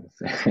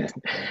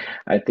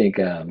 I think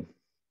there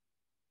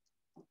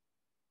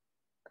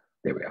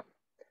we go.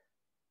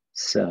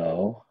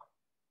 So,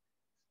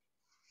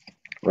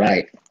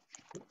 right,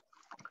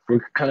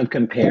 we're kind of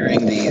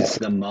comparing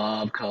the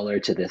mauve color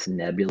to this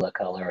nebula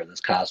color or this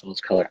cosmos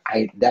color.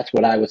 That's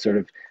what I would sort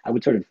of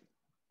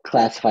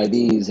classify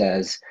these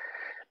as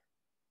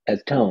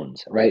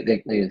tones, right?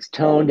 It's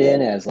toned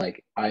in as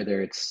like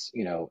either it's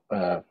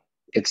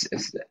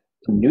it's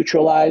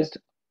neutralized,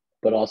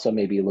 but also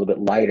maybe a little bit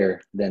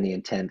lighter than the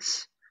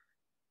intense,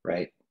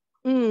 right?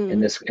 In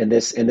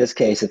this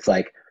case, it's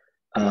like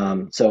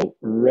so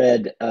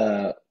red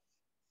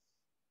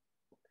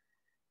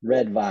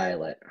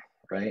violet,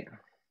 right?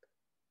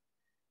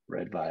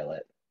 Red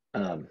violet.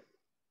 And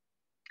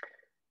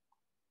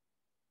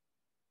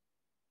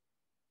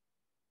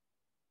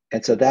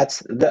so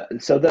that's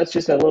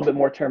just a little bit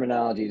more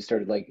terminology to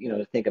sort of like,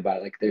 to think about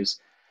it. Like there's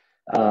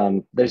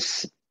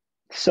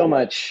so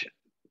much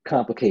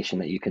complication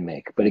that you can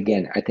make. But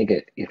again, I think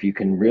if you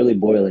can really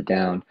boil it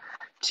down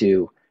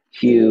to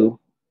hue,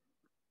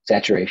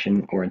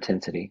 saturation, or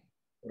intensity,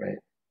 right?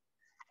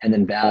 And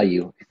then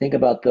value. Think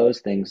about those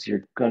things.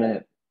 You're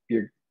gonna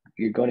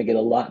get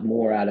a lot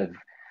more out of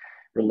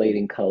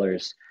relating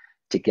colors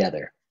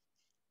together.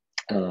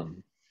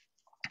 And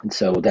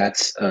so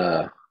that's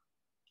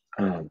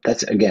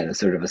again a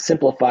sort of a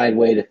simplified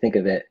way to think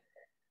of it.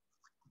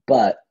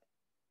 But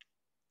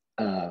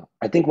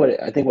I think what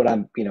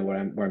I'm where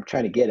I'm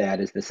trying to get at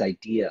is this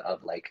idea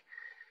of like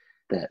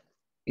that,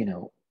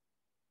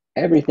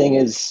 everything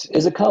is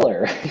a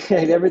color.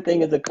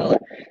 Everything is a color.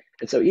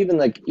 And so even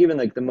like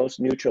the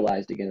most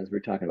neutralized, again, as we're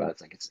talking about,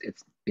 it's like it's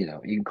you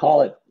can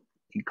call it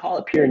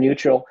pure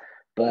neutral,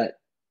 but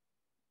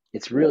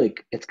it's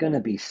going to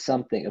be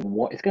something.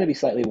 It's going to be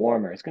slightly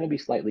warmer. It's going to be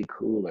slightly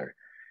cooler,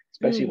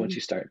 especially once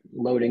you start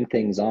loading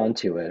things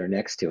onto it or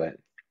next to it.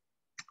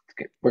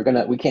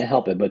 We can't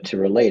help it but to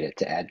relate it,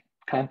 to add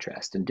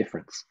contrast and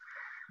difference.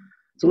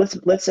 So let's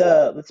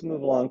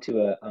move along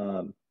to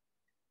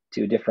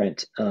a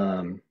different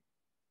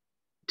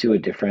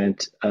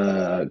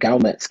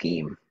Gaumet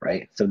scheme,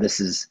 right? So this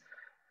is,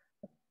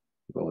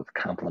 we'll go with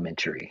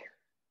complementary.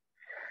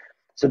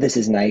 So this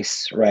is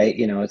nice, right?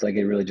 It's like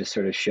it really just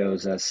sort of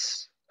shows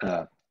us.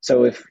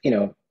 So if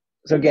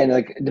so again,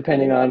 like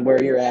depending on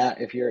where you're at,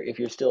 if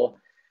you're still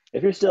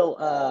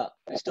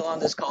on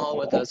this call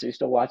with us, or you're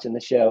still watching the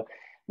show,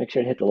 make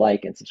sure to hit the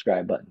like and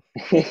subscribe button.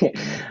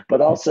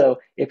 But also,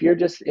 if you're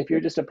just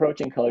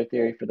approaching color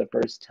theory for the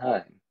first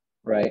time,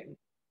 right?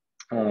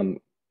 Whether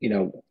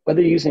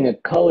you're using a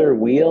color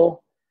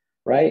wheel,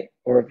 right,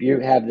 or if you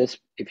have this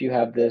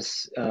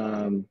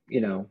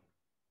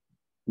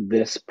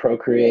this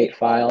Procreate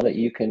file that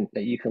you can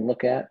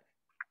look at,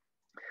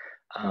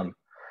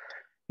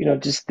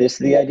 just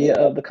the idea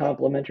of the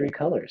complementary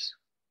colors,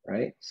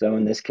 right? So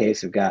in this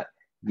case, we've got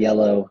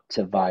yellow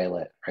to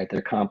violet, right?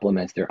 They're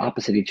complements, they're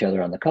opposite each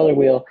other on the color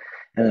wheel.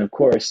 And then of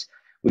course,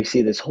 we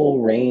see this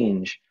whole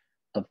range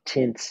of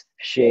tints,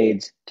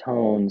 shades,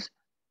 tones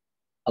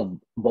of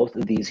both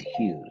of these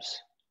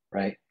hues,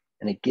 right?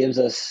 And it gives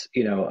us,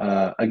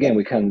 again,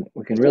 we can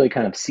really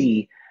kind of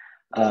see,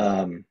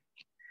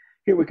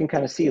 here we can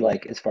kind of see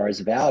like as far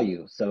as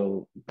value.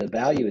 So the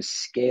value is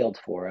scaled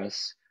for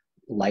us,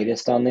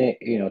 lightest on the,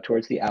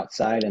 towards the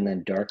outside, and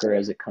then darker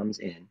as it comes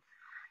in.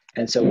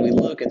 And so we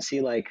look and see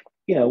like,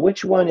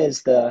 which one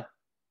is the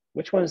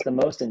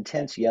most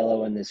intense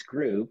yellow in this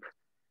group?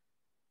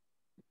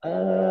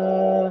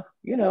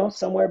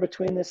 Somewhere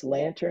between this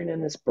lantern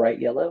and this bright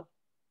yellow,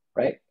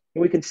 right?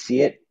 And we can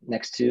see it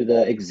next to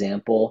the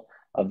example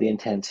of the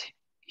intense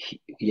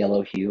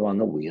yellow hue on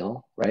the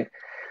wheel, right?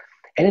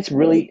 And it's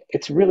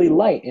really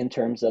light in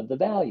terms of the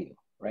value,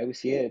 right? We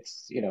see it,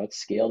 it's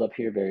scaled up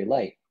here very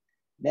light.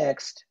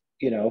 Next,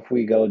 if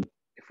we go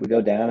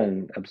down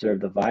and observe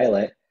the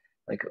violet,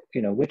 like,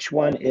 which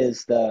one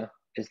is the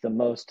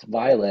most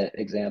violet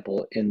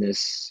example in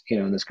this,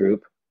 in this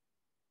group?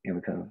 We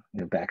kind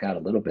of back out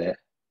a little bit.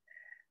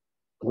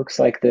 It looks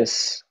like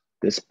this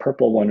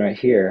purple one right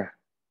here,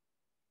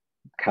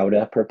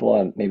 Cauda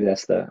purple. Maybe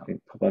that's I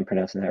hope I'm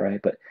pronouncing that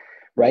right, but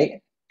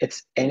right,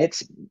 it's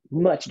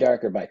much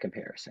darker by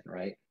comparison,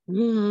 right?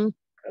 Mm-hmm.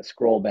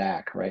 Scroll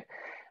back, right?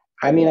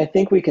 I mean, I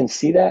think we can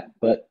see that,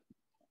 but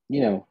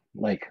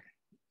like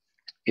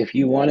if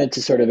you wanted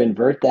to sort of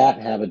invert that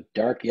and have a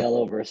dark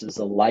yellow versus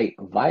a light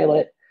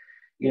violet,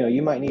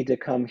 you might need to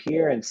come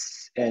here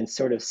and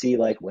sort of see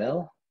like,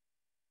 well,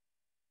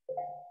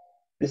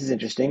 this is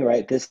interesting,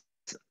 right? This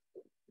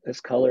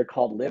color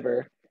called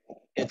liver,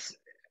 it's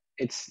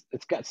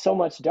got so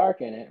much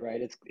dark in it,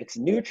 right? It's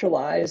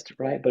neutralized,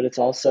 right? But it's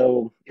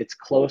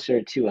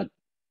closer to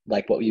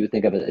like what you would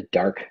think of as a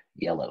dark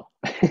yellow,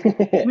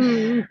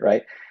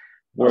 right?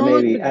 Where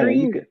maybe, I don't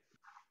know, you could,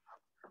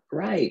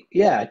 right.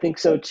 Yeah, I think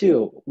so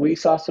too. We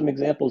saw some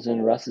examples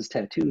in Russ's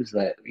tattoos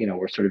that,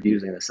 we're sort of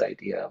using this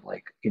idea of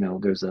like,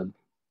 there's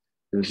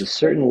a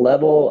certain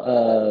level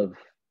of,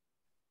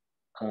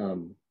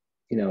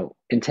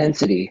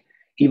 intensity,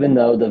 even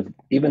though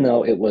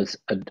it was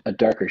a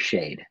darker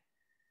shade.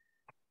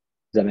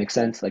 Does that make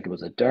sense? Like it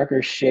was a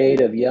darker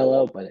shade of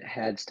yellow, but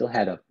it still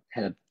had a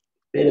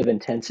bit of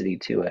intensity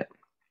to it.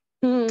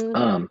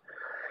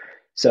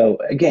 So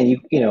again,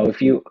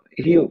 if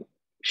you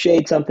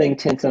shade something,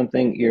 tint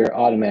something, you're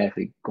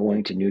automatically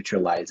going to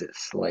neutralize it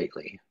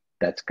slightly.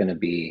 That's going to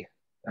be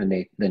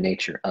the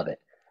nature of it.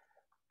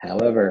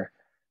 However,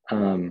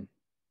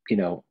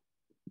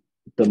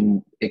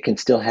 it can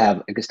still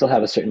have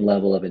a certain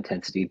level of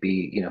intensity,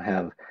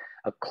 have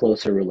a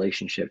closer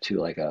relationship to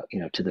like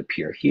to the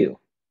pure hue.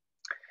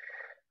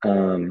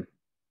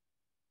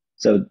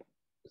 So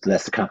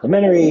that's the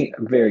complementary.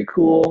 Very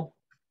cool.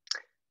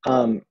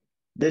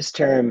 This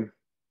term,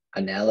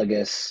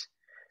 analogous,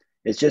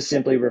 is just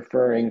simply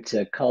referring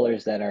to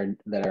colors that are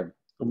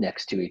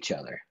next to each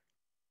other,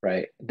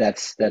 right?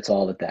 That's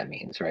all that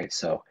means, right?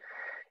 So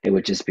it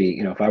would just be,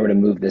 if I were to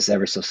move this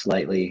ever so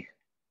slightly,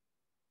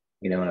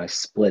 and I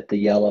split the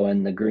yellow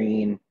and the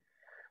green,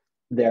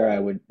 there I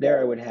would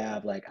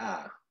have like,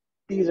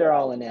 these are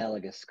all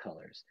analogous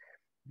colors.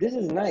 This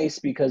is nice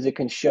because it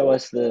can show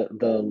us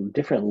the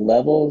different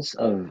levels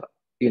of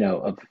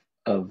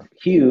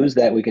hues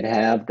that we could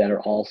have that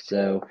are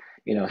also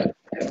have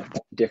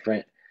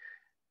different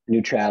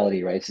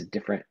neutrality, right? It's a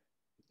different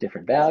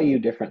value,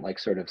 different like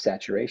sort of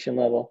saturation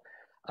level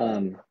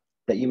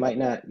that you might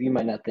not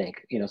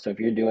think. So if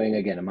you're doing,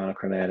 again, a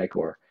monochromatic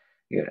or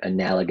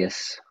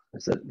analogous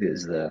is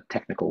the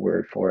technical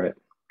word for it.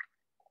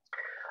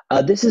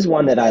 This is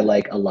one that I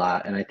like a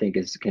lot and I think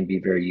can be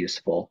very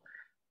useful.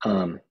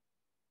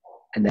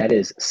 And that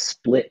is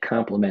split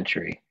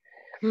complementary.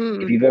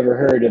 If you've ever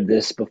heard of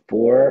this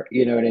before,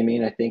 you know what I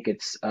mean? I think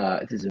it's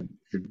a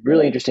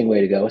really interesting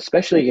way to go,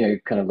 especially,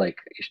 kind of like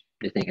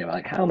you're thinking about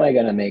like, how am I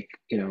going to make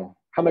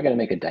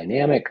a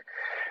dynamic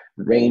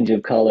range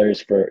of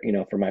colors for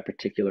my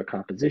particular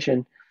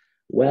composition?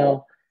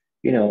 Well,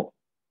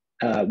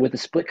 with a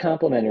split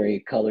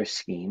complementary color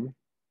scheme,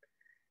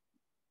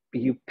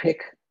 you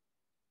pick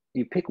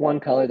one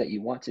color that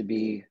you want to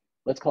be,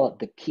 let's call it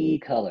the key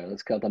color.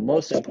 Let's call it the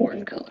most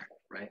important color,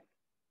 right?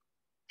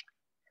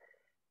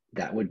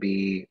 That would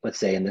be, let's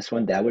say in this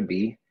one, that would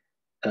be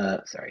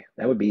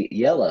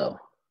yellow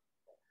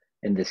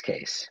in this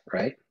case,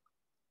 right?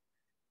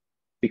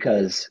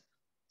 Because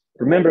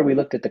remember, we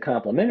looked at the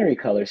complementary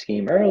color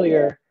scheme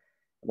earlier.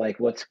 Like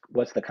what's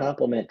the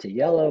complement to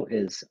yellow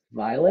is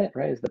violet,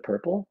 right? Is the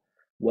purple.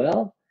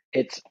 Well,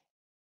 it's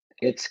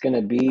going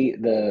to be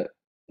the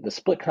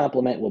split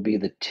complement will be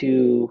the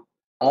two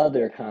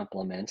other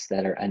complements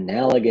that are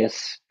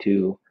analogous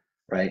to,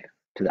 right,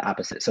 to the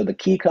opposite. So the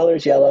key color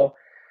is yellow.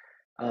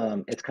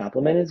 Its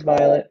complement is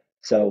violet.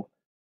 So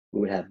we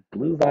would have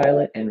blue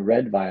violet and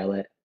red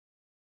violet.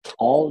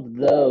 All of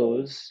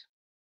those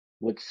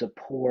would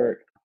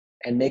support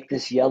and make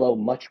this yellow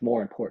much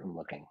more important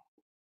looking,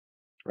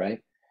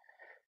 right?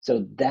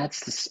 So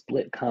that's the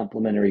split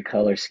complementary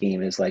color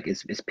scheme, is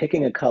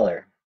picking a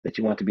color that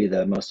you want to be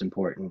the most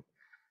important.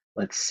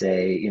 Let's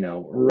say,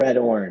 red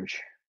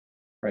orange,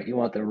 right? You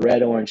want the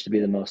red orange to be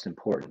the most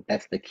important.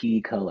 That's the key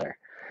color.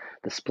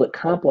 The split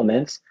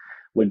complements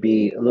would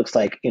be, it looks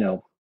like,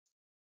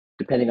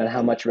 depending on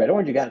how much red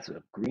orange you got,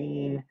 so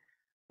green,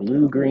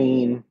 blue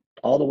green,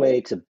 all the way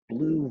to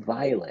blue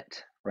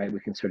violet, right? We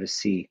can sort of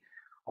see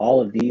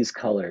all of these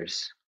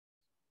colors.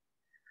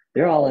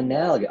 They're all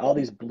analogous. All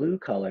these blue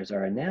colors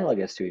are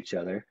analogous to each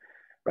other,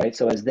 right?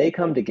 So as they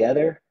come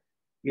together,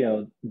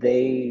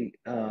 they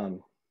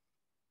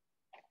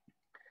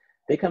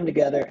come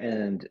together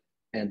and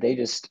they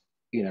just,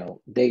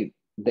 they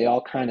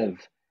all kind of,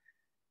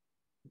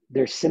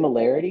 their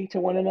similarity to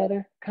one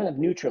another kind of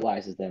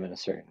neutralizes them in a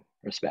certain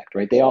respect,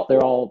 right? They all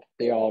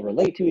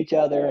relate to each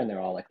other, and they're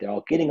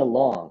all getting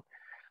along.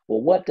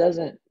 Well, what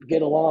doesn't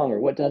get along, or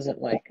what doesn't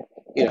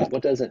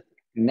what doesn't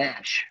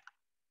match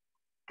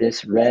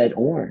this red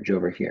orange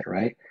over here,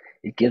 right?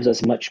 It gives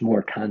us much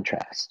more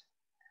contrast,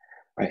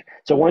 right?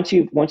 So once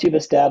you've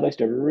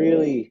established a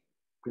really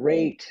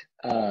great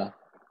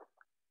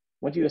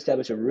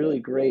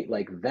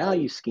like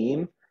value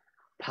scheme,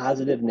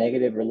 positive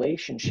negative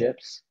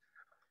relationships,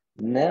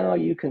 now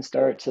you can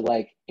start to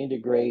like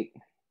integrate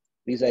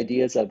these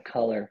ideas of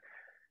color,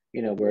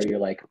 where you're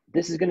like,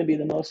 this is going to be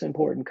the most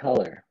important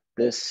color,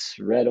 this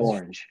red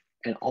orange,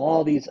 and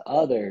all these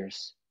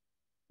others,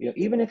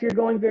 even if you're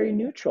going very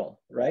neutral,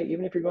 right?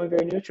 Even if you're going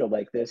very neutral,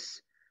 like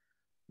this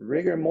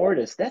rigor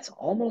mortis, that's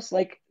almost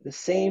like the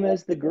same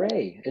as the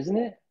gray, isn't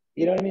it?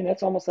 You know what I mean?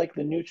 That's almost like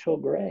the neutral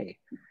gray.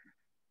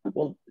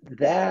 Well,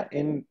 that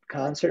in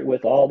concert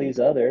with all these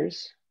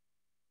others,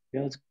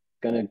 it's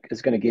gonna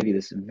give you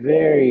this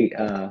very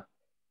a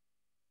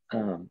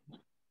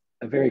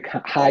very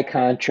high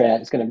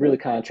contrast. It's gonna really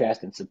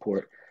contrast and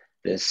support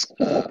this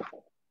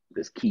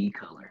this key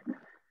color.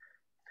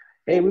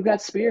 Hey, we've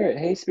got Spirit.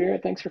 Hey,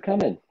 Spirit, thanks for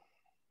coming.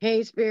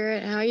 Hey,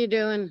 Spirit, how you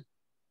doing?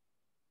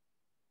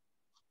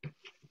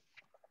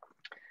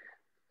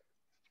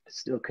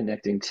 Still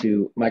connecting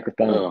to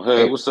microphone. Oh,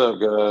 hey, what's up,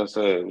 guys?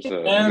 Hey, what's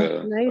up,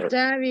 guys? Nice to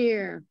have you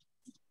here.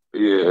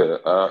 Yeah,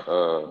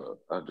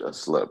 I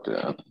just slept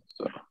in.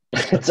 So.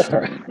 It's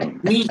all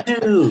right. Me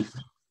too.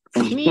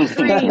 Me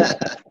three.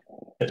 Not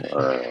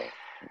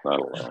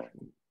alone.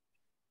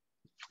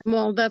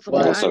 Well, that's a lot.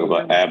 lot. Let's talk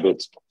about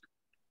habits.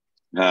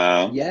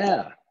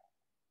 Yeah.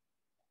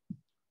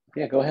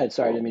 Yeah, go ahead.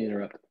 Sorry, I didn't mean to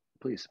interrupt.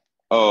 Please.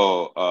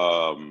 Oh,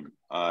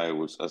 I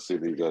see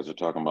that you guys are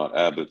talking about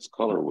Abbott's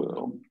color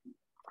wheel.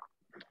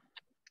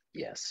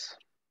 Yes.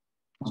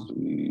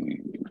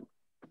 Sweet.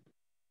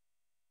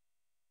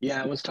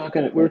 Yeah, we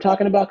were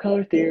talking about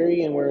color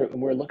theory, and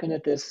we're looking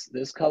at this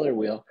color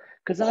wheel,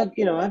 because I've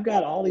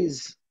got all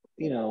these,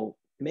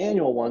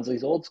 manual ones,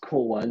 these old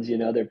school ones,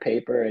 they're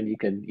paper and you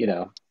can,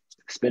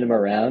 spin them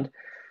around.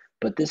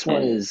 But this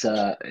one is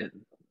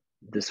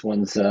this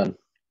one's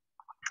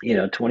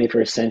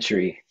 21st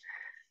century,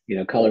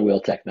 color wheel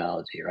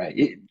technology, right?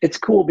 It's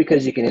cool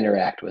because you can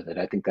interact with it.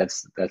 I think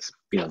that's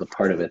the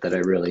part of it that I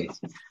really,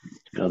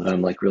 that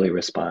I'm like really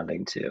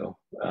responding to.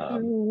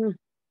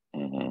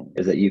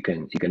 Is that you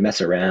can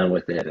mess around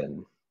with it,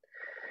 and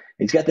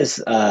he's got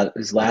this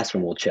last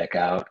one we'll check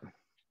out.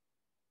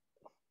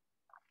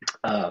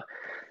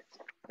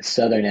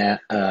 Southern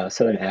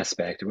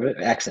aspect,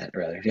 accent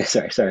rather. Yeah,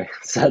 sorry,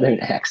 Southern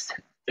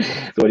accent.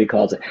 That's what he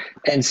calls it.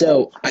 And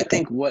so I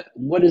think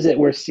what is it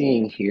we're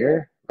seeing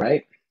here,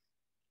 right?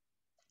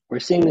 We're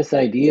seeing this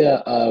idea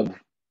of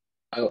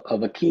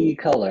a key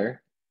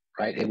color,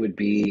 right? It would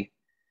be,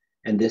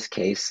 in this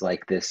case,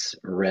 like this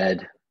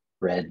red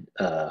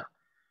to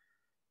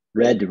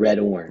red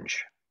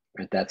orange,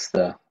 right? That's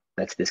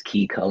this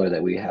key color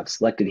that we have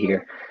selected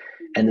here.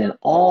 And then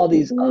all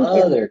these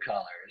other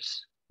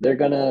colors, they're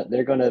gonna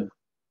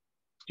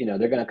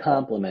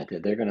complement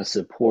it. They're gonna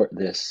support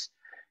this,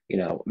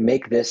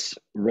 make this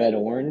red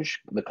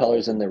orange, the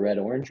colors in the red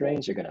orange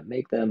range, they're gonna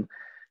make them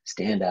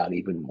stand out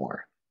even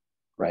more,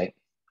 right?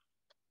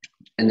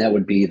 And that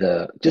would be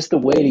just the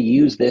way to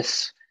use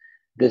this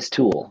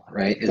tool,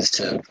 right? Is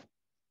to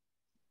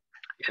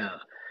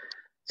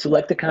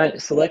select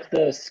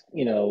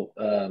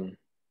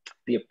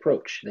the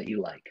approach that you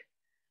like.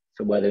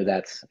 So whether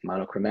that's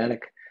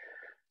monochromatic,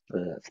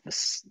 the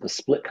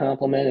split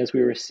complement as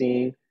we were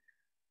seeing,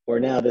 or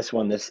now this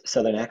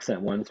Southern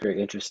accent one is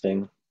very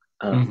interesting.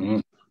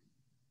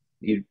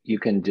 You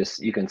can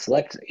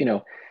select,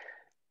 it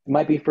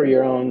might be for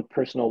your own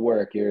personal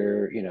work.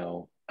 You're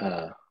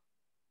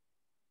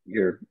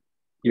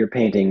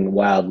painting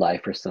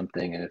wildlife or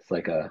something, and it's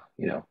like a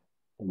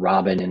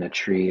robin in a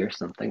tree or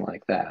something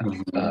like that,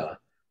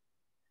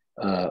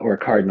 or a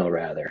cardinal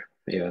rather.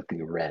 I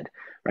think of red,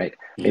 right?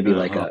 Maybe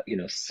like a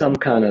some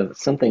kind of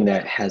something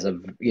that has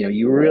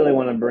you really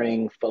want to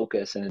bring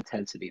focus and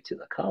intensity to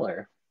the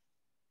color.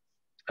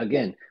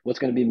 Again, what's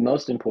going to be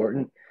most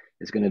important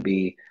is going to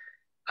be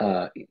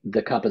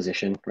the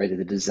composition, right?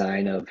 The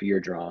design of your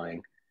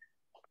drawing.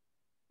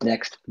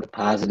 Next, the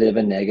positive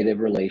and negative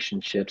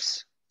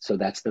relationships. So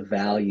that's the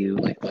value,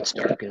 like what's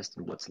darkest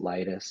and what's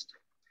lightest.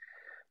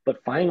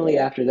 But finally,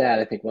 after that,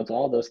 I think once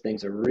all those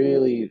things are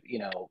really,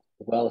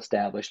 well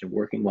established and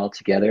working well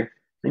together,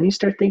 then you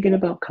start thinking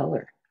about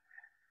color.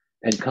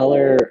 And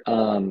color,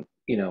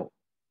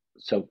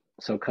 so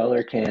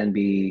color can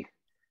be,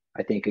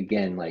 I think,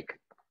 again, like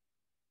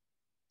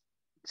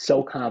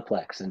so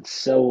complex and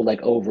so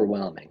like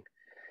overwhelming.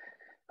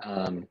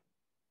 But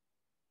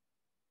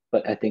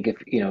I think if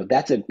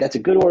that's a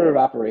good order of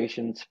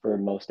operations for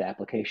most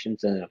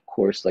applications, and of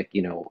course, like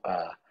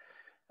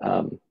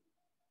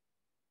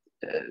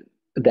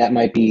that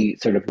might be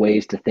sort of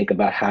ways to think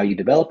about how you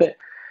develop it.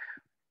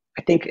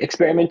 I think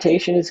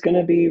experimentation is going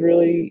to be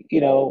really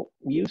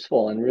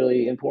useful and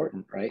really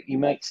important, right? You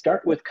might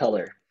start with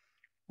color,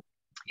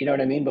 you know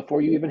what I mean,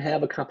 before you even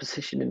have a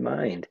composition in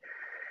mind,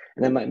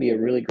 and that might be a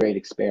really great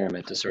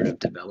experiment to sort of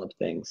develop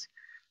things.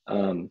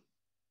 But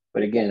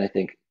again, I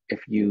think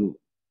if you,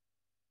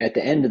 at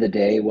the end of the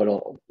day, what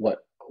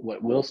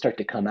will start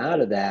to come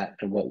out of that,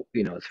 and what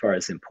as far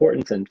as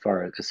importance and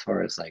as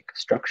far as like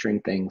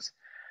structuring things,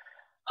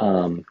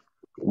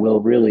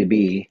 will really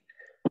be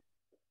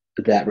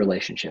that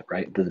relationship,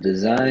 right? The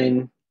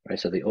design, right?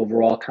 So the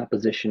overall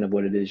composition of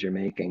what it is you're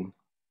making.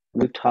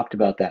 We've talked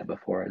about that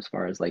before, as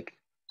far as like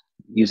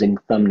using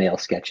thumbnail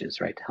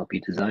sketches, right, to help you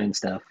design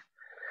stuff.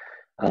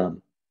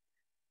 And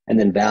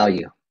then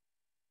value.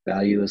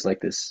 Value is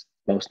like this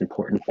most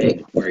important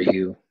thing, where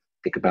you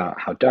think about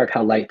how dark,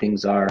 how light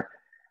things are,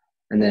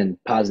 and then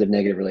positive,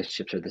 negative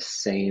relationships are the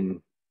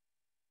same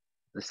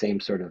the same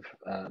sort of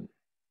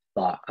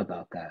thought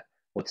about that.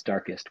 What's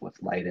darkest,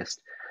 what's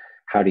lightest?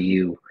 How do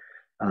you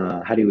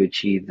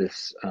achieve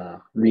this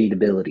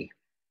readability?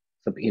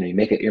 So you're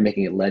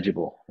making it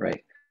legible,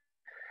 right?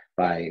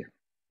 By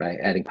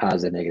adding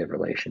positive, negative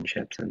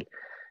relationships, and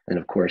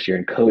of course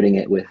you're encoding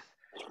it with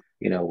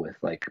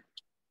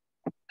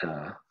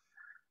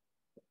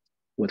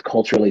with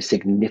culturally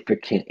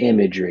significant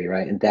imagery,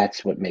 right? And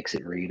that's what makes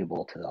it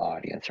readable to the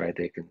audience, right?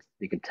 They can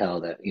tell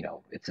that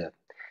it's a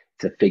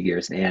figure,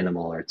 it's an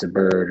animal, or it's a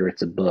bird, or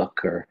it's a book,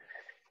 or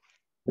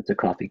it's a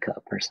coffee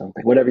cup or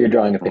something, whatever you're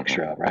drawing a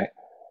picture of, right?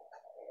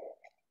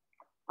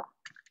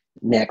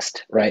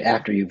 Next, right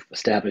after you've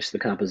established the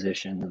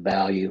composition, the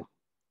value,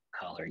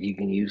 color, you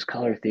can use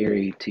color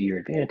theory to your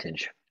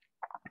advantage,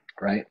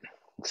 right?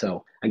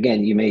 So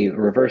again, you may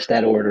reverse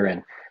that order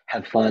and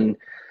have fun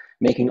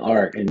making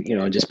art and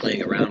just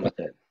playing around with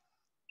it.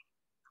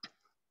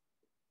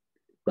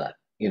 But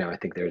I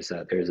think there's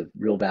a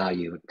real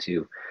value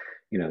to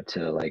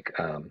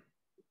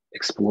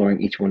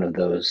exploring each one of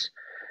those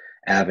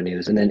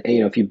avenues. And then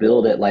if you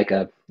build it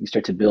you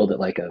start to build it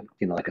like a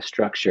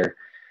structure,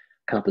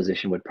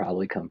 composition would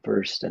probably come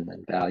first, and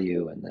then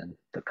value, and then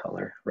the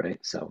color, right?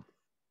 So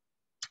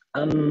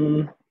are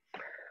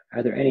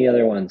there any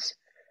other ones?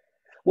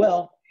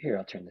 Well, here,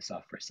 I'll turn this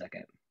off for a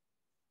second.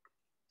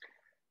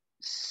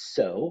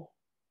 So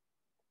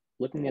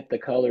looking at the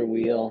color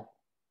wheel,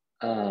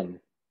 how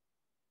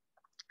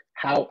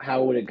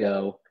would it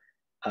go?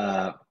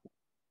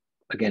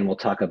 Again, we'll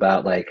talk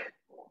about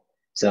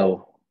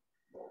so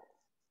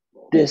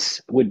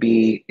this would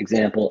be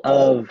example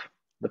of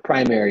the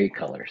primary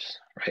colors,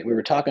 right? We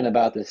were talking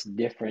about this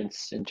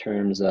difference in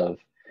terms of,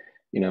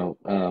 we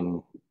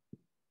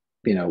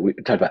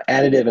talked about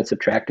additive and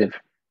subtractive.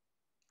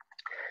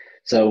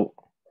 So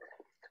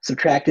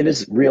subtractive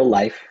is real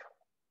life.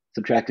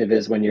 Subtractive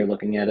is when you're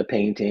looking at a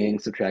painting.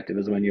 Subtractive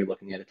is when you're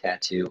looking at a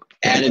tattoo.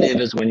 Additive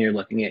is when you're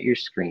looking at your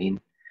screen.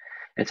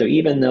 And so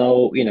even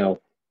though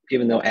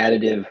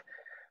additive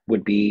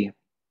would be,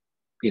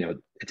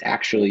 it's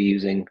actually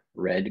using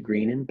red,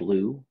 green, and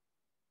blue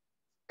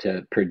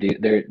to produce,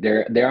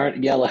 there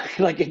aren't yellow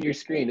like in your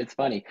screen. It's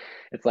funny.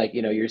 It's like,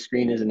 your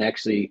screen isn't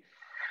actually,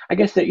 I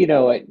guess that,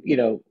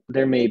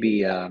 there may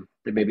be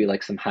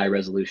like some high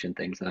resolution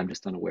things that I'm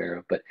just unaware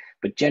of, but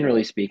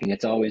generally speaking,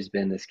 it's always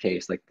been this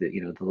case, like the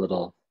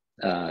little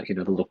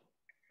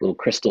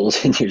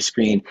crystals in your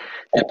screen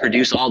that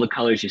produce all the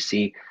colors you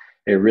see.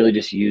 They're really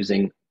just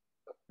using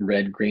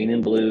red, green,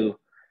 and blue,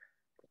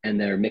 and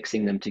they're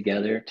mixing them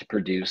together to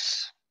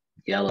produce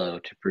yellow,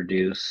 to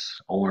produce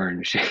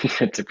orange,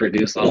 to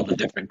produce all the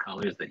different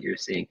colors that you're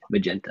seeing,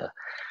 magenta,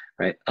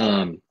 right?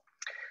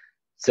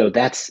 So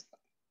that's,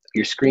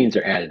 your screens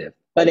are additive.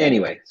 But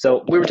anyway,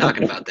 so we were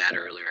talking about that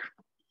earlier.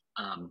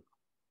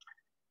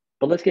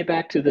 But let's get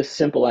back to the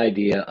simple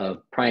idea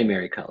of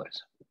primary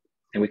colors.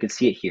 And we can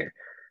see it here.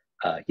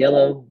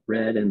 Yellow,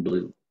 red, and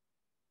blue.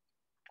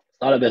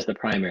 Thought of as the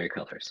primary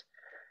colors.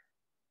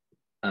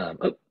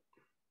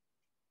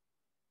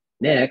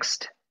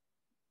 Next,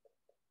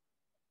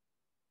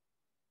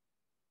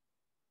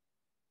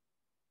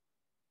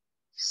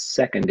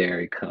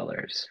 secondary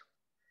colors,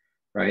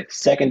 right?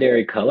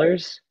 Secondary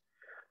colors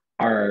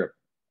are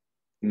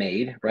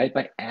made, right,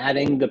 by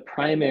adding the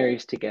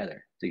primaries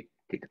together. So you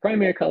take the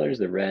primary colors,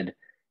 the red,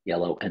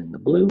 yellow, and the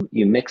blue,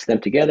 you mix them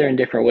together in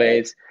different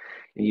ways,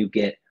 and you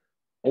get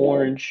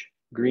orange,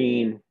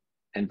 green,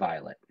 and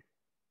violet,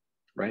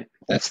 right?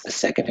 That's the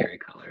secondary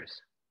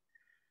colors.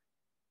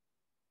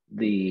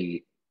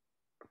 The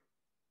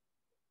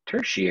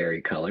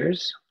tertiary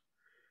colors,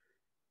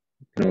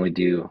 you can only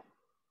do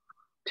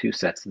 2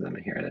 sets of them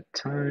in here at a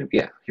time.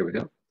 Yeah, here we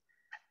go.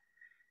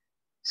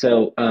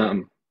 So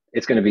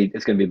it's going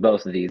to be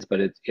both of these,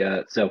 but it's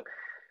so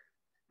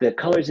the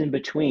colors in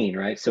between,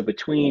 right? So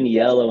between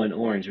yellow and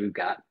orange, we've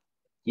got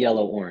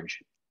yellow,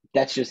 orange.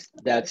 These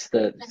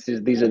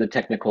are the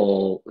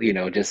technical,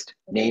 just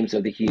names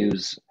of the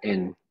hues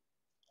in,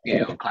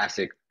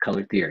 classic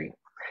color theory.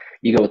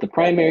 You go with the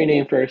primary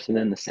name first, and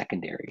then the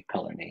secondary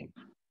color name.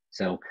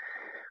 So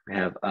we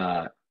have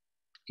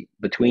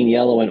between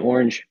yellow and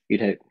orange, you'd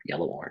have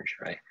yellow, orange,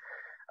 right?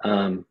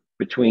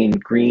 Between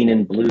green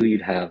and blue,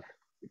 you'd have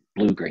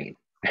blue, green.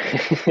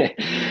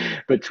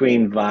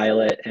 Between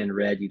violet and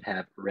red, you'd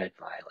have red,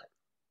 violet.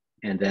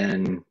 And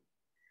then you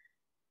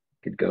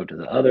could go to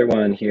the other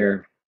one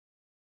here,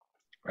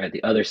 right?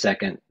 The other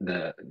set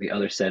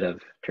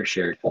of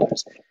tertiary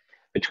colors.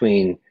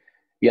 Between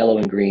yellow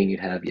and green, you'd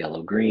have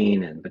yellow,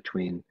 green, and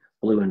between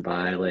blue and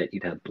violet,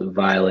 you'd have blue,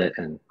 violet,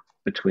 and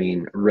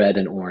between red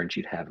and orange,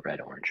 you'd have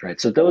red, orange, right?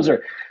 So those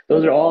are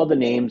all the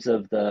names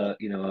of the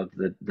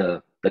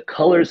the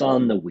colors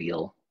on the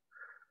wheel.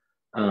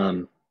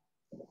 And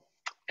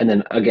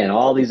then again,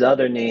 all these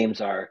other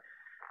names are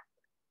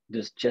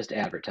just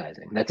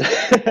advertising. That's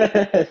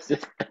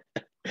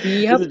this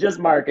is just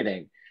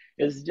marketing.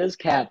 It's just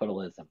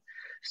capitalism.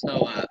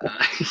 So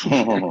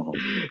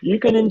you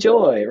can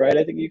enjoy, right?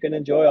 I think you can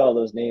enjoy all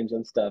those names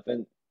and stuff,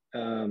 and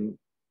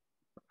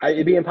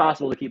it'd be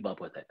impossible to keep up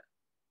with it.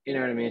 You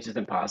know what I mean? It's just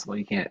impossible.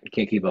 You can't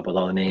keep up with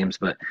all the names,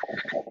 but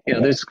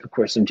there's of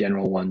course some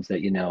general ones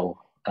that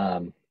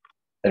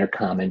that are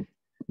common.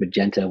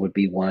 Magenta would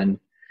be one.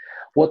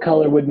 What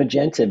color would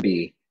magenta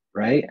be?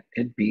 Right?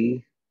 It'd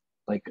be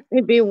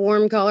a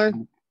warm color.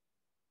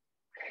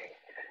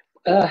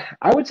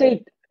 I would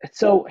say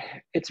so.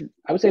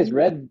 I would say it's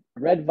red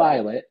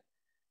violet.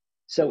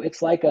 So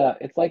it's like a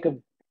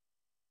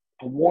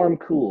warm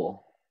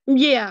cool.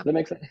 Yeah. That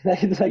makes sense.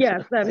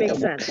 Yes, that makes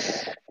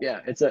sense.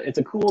 Yeah, it's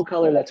a cool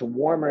color that's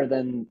warmer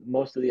than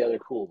most of the other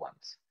cool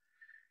ones,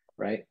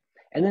 right?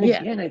 And then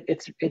again,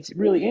 it's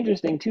really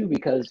interesting too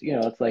because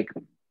it's like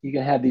you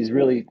can have these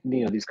really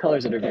these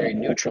colors that are very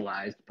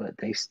neutralized, but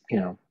they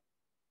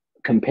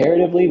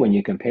comparatively when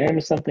you compare them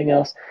to something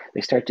else,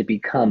 they start to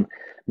become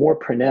more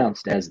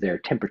pronounced as their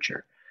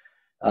temperature.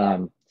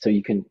 So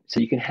you can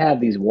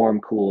have these warm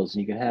cools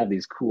and you can have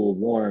these cool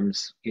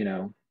warms,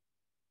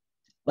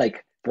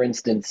 like for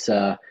instance,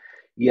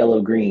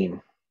 yellow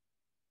green,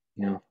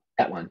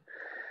 that one.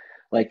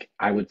 Like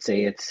I would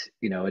say it's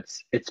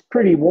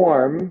pretty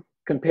warm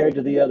compared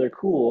to the other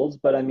cools,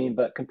 but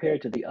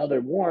compared to the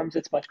other warms,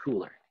 it's much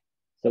cooler.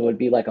 So it would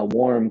be like a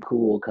warm,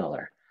 cool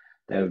color.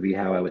 That would be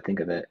how I would think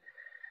of it.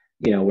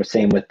 We're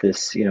same with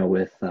this,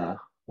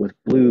 with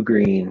blue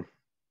green,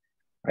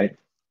 right?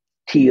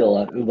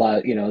 Teal,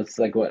 it's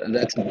like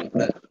that's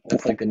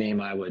like the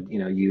name I would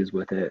use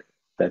with it.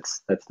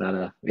 That's not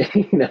a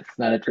that's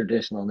not a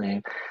traditional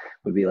name.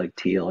 Would be like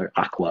teal or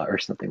aqua or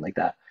something like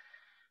that.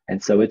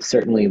 And so it's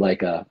certainly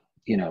like a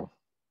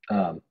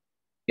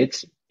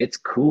it's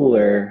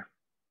cooler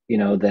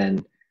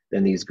than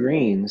these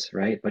greens,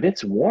 right? But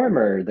it's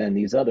warmer than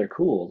these other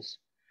cools,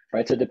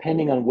 right? So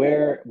depending on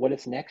what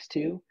it's next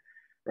to,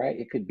 right?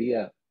 It could be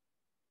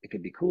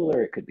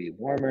cooler, it could be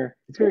warmer.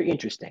 It's very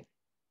interesting,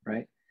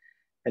 right?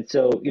 And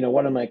so,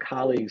 one of my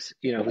colleagues,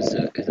 who's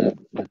is a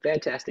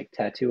fantastic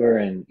tattooer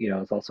and,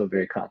 is also a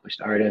very accomplished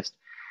artist.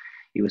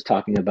 He was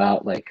talking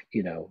about like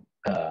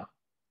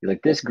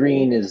this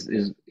green is,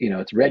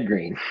 it's red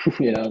green,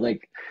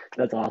 like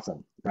that's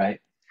awesome.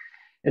 Right.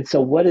 And so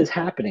what is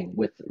happening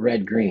with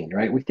red green,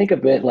 right? We think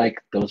of it like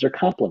those are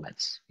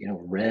complements,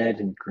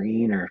 red and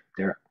green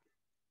they're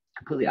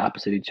completely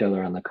opposite each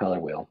other on the color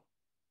wheel.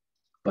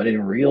 But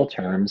in real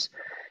terms,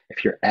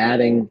 if you're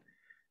adding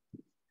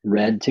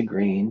red to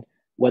green,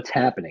 what's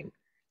happening?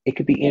 It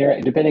could be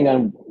depending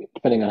on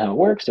how it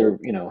works or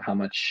how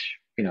much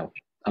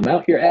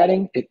amount you're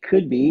adding. It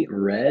could be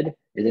red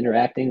is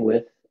interacting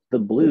with the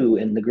blue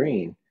and the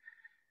green,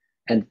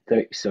 and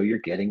so you're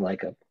getting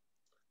like a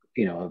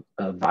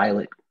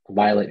violet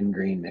and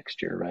green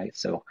mixture, right?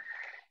 So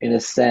in a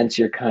sense,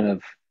 you're kind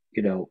of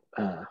you're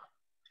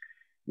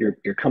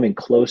coming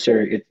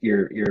closer.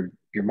 You're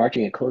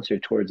marching it closer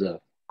towards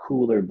a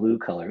cooler blue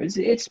color.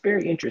 It's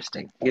very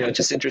interesting. It's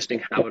just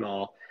interesting how it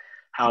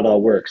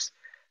all works.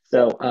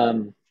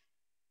 So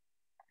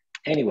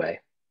anyway,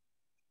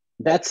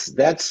 that's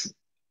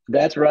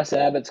Russ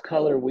Abbott's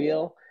color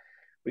wheel.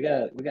 We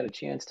got a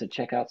chance to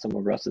check out some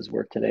of Russ's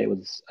work today. It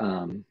was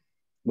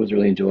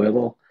really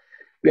enjoyable.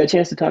 We got a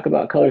chance to talk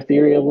about color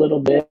theory a little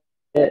bit.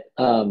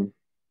 And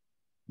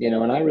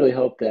I really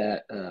hope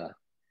that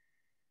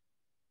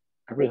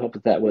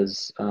that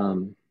was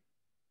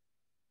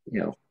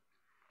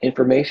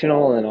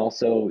informational and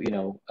also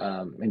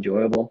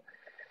enjoyable.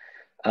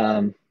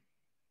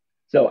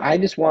 So I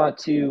just want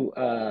to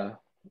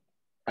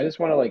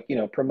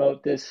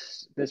promote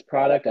this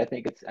product. I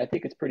think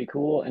it's pretty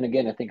cool, and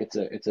again, I think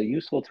it's a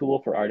useful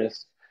tool for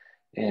artists.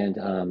 And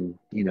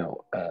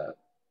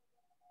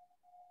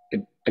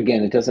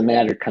again, it doesn't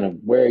matter kind of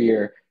where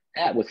you're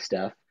at with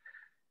stuff.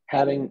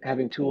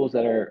 Having tools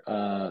that are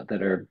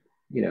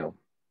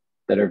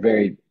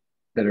very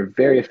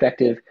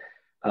effective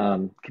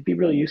can be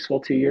really useful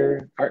to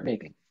your art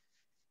making.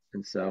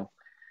 And so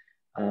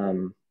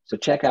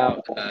check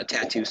out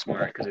Tattoo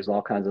Smart because there's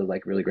all kinds of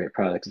like really great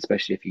products,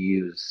 especially if you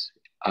use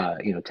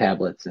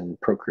tablets and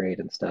Procreate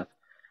and stuff.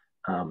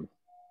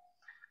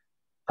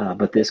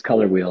 But this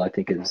color wheel I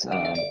think is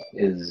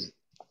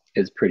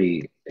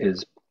pretty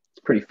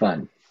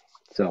fun.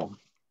 So,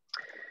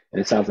 and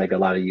it sounds like a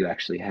lot of you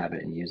actually have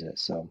it and use it.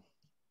 So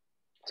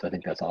I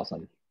think that's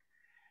awesome.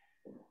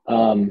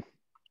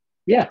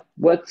 Yeah.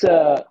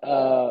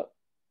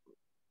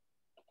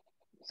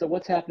 So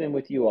what's happening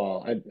with you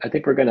all? I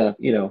think we're gonna,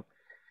 I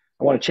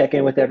want to check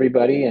in with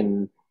everybody,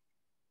 and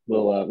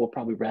we'll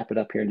probably wrap it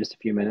up here in just a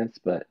few minutes.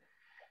 But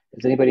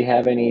does anybody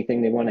have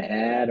anything they want to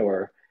add,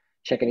 or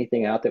check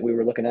anything out that we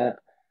were looking at,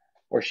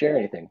 or share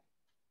anything?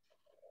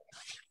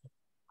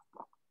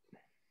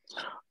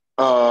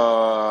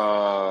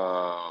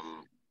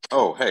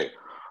 Hey.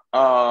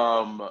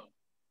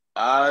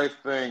 I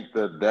think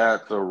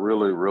that's a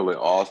really, really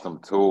awesome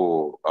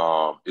tool.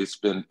 It's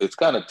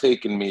kind of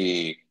taken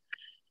me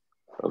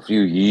a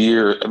few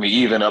years,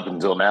 even up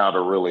until now,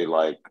 to really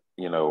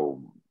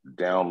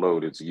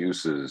download its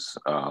uses,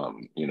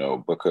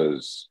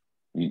 because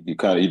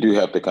you do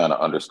have to kind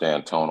of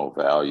understand tonal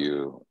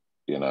value,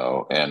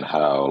 and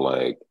how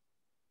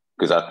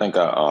because I think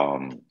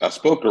I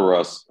spoke to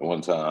Russ one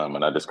time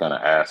and I just kind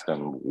of asked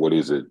him,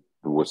 what's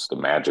the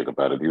magic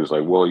about it? He was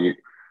like, well,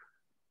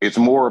 it's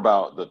more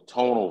about the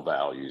tonal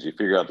values. You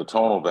figure out the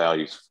tonal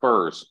values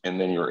first,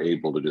 and then you're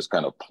able to just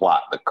kind of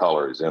plot the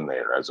colors in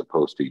there, as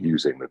opposed to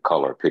using the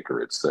color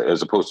picker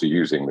as opposed to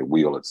using the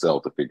wheel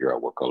itself to figure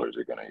out what colors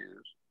you're going to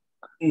use.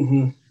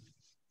 Mm-hmm.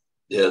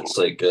 Yeah, it's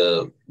like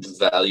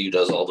value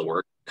does all the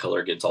work,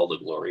 color gets all the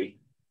glory.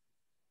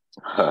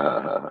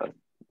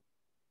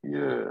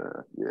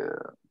 Yeah.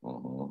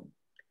 Mm-hmm.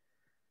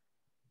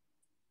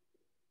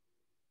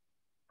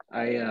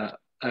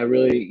 I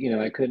really,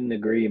 I couldn't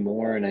agree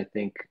more. And I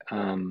think,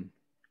 one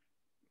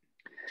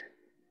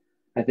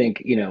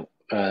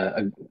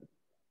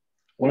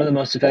of the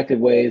most effective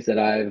ways that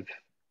I've,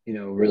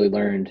 really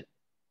learned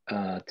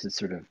to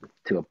sort of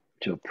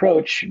to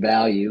approach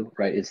value,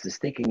 right, is this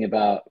thinking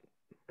about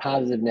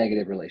positive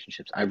negative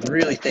relationships. I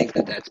really think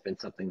that that's been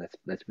something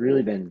that's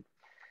really been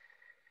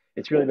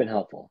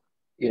helpful.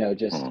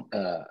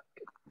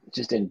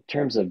 Just in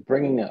terms of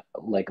bringing up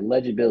like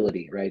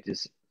legibility, right?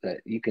 Just that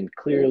you can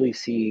clearly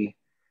see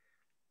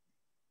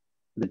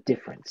the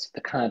difference, the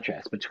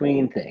contrast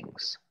between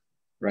things,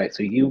 right?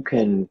 So you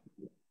can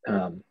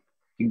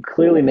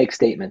clearly make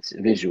statements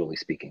visually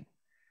speaking,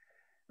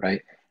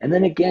 right? And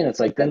then again,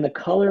 it's like then the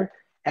color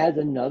adds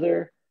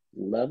another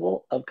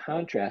level of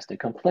contrast and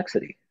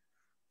complexity.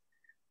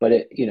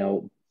 But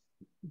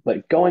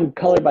but going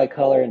color by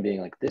color and being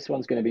like, this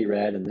one's going to be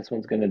red and this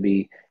one's going to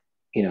be,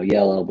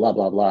 yellow, blah,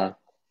 blah, blah.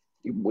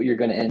 What you're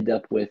going to end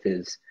up with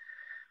is,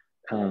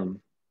 you'll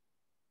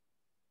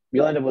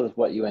end up with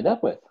what you end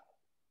up with,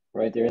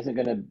 right? There isn't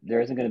going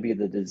to be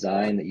the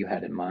design that you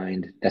had in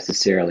mind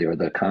necessarily, or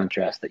the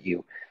contrast that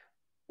you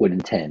would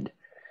intend.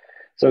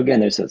 So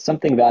again, there's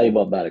something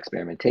valuable about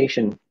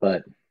experimentation,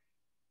 but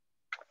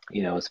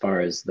as far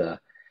as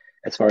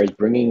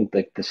bringing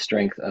the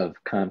strength of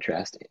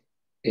contrast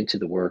into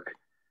the work,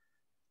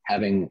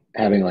 having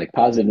like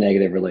positive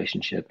negative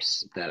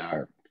relationships that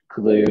are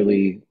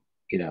clearly,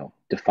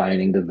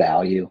 defining the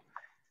value,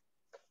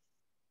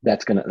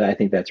 I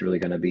think that's really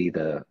gonna be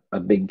a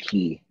big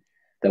key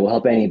that will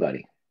help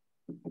anybody.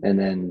 And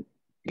then,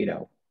 we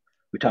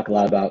talked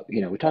all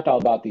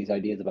about these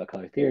ideas about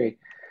color theory,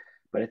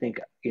 but I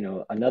think,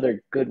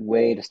 another good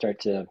way to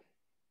start to,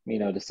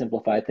 to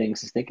simplify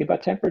things is thinking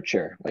about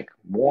temperature, like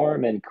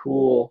warm and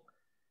cool,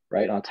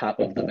 right on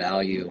top of the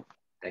value.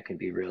 That can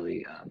be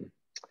really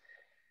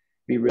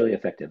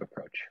effective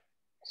approach.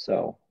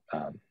 So,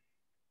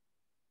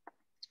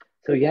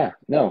 yeah,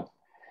 no.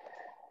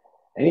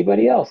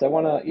 Anybody else? Don't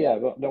want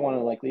to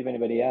like leave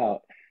anybody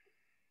out.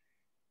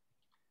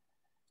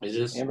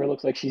 Amber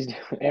looks like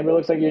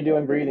you're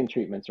doing breathing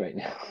treatments right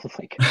now.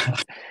 Like,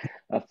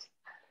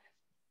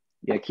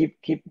 yeah,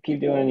 keep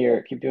doing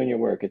your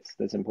work.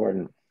 That's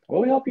important.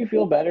 Well, we hope you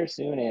feel better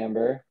soon,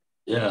 Amber.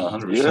 Yeah,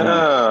 100%.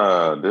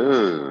 Yeah,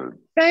 dude.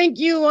 Thank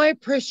you. I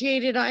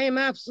appreciate it. I am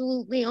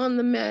absolutely on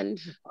the mend.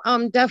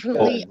 I'm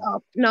definitely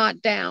up,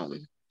 not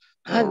down.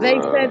 They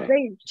said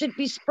they should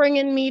be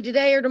springing me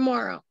today or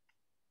tomorrow.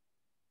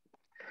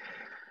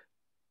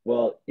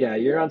 Well, yeah,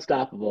 you're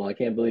unstoppable. I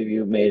can't believe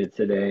you made it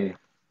today.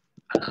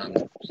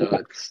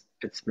 So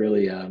it's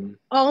really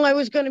all I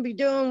was going to be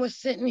doing was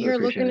sitting here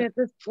looking at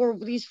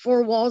these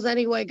four walls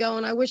anyway,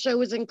 going, I wish I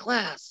was in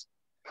class.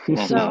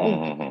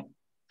 So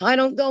I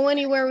don't go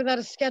anywhere without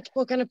a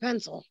sketchbook and a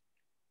pencil.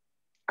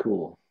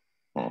 Cool.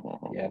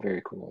 Yeah,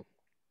 very cool.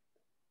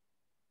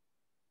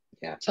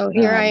 Yeah. So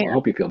here I am. I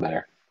hope you feel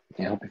better.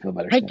 Yeah, I hope you feel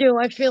better. I do.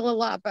 I feel a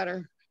lot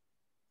better.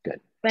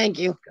 Good. Thank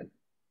you. Good.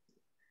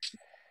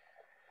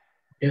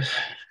 Yes.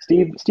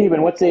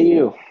 Steven, what say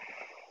you?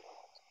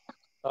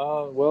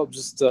 Well,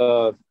 just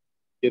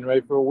getting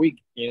ready for a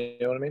week. You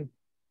know what I mean?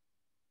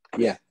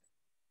 Yeah.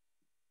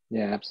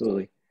 Yeah,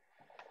 absolutely.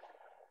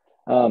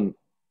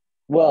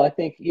 Well, I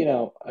think,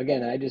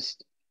 again,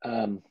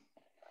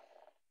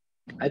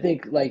 I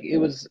think like it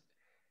was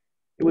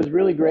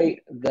really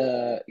great.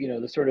 The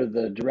sort of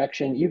the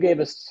direction you gave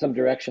us, some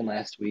direction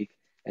last week,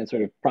 and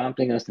sort of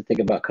prompting us to think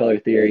about color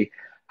theory.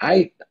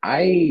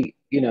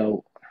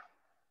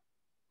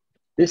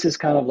 This is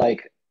kind of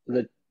like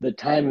the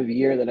time of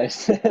year that I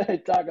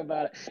talk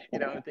about it,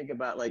 and think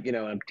about like, when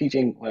I'm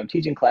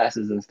teaching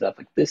classes and stuff,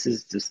 like this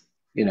is just,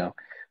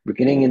 we're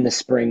getting in the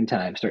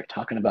springtime, start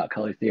talking about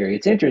color theory.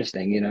 It's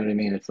interesting, you know what I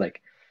mean? It's like,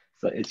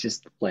 so it's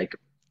just like,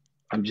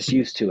 I'm just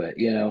used to it,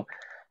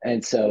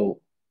 And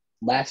so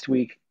last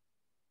week,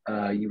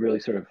 you really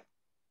sort of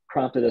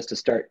prompted us to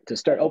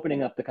start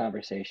opening up the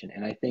conversation.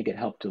 And I think it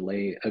helped to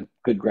lay a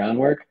good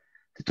groundwork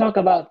to talk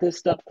about this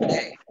stuff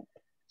today.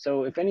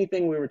 So if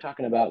anything we were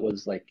talking about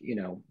was like,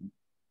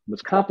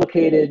 was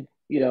complicated,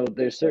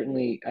 there's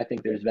certainly, I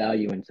think there's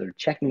value in sort of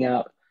checking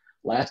out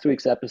last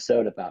week's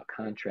episode about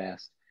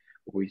contrast,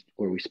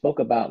 where we spoke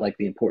about like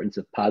the importance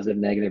of positive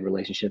negative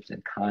relationships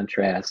and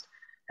contrast.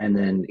 And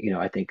then,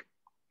 I think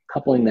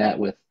coupling that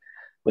with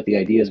the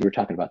ideas we're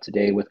talking about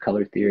today with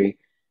color theory,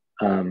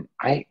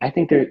 I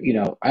think there,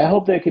 I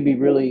hope that it could be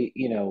really,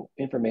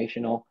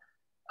 informational,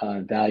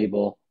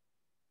 valuable.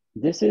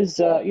 this is,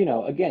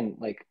 again,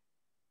 like,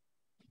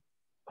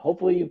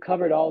 hopefully you've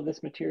covered all of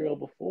this material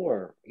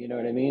before, you know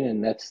what I mean?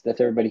 And that's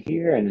everybody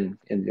here and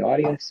in the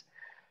audience.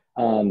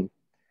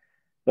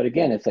 But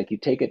again, it's like you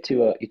take it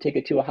to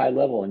a high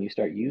level and you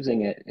start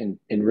using it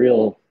in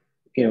real,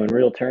 in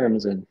real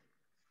terms, and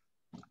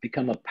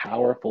become a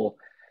powerful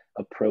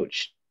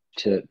approach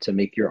to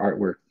make your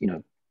artwork,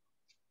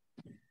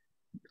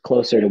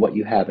 closer to what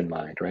you have in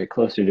mind, right?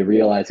 Closer to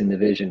realizing the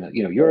vision,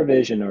 your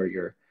vision,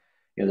 or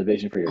the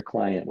vision for your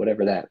client,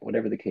 whatever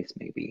the case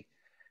may be.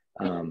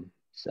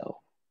 So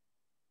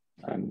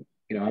I'm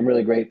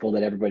really grateful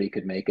that everybody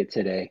could make it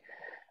today.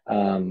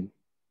 I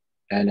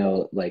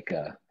know, like,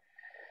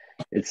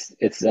 it's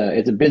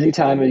a busy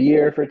time of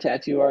year for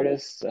tattoo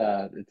artists.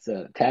 It's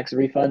a tax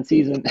refund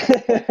season.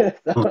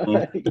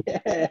 So,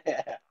 yeah,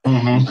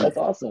 that's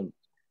awesome.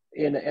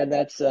 And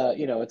that's,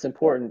 it's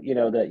important,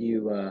 that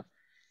you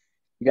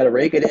got to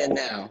rake it in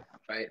now,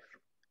 right?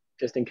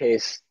 Just in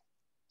case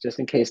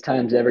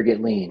times ever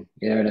get lean.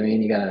 You know what I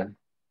mean? You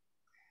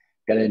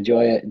gotta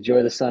enjoy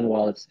the sun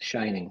while it's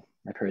shining.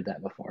 I've heard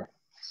that before.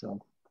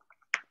 So,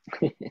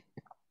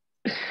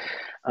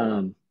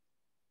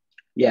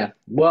 yeah.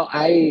 Well,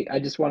 I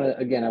just want to,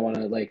 again, I want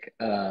to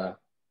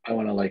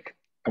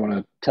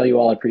tell you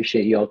all, I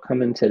appreciate you all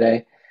coming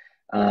today.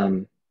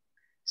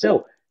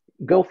 So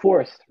go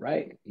forth,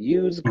 right?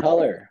 Use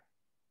color.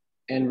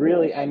 And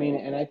really, I mean,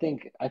 and I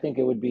think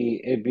it'd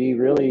be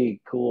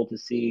really cool to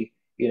see,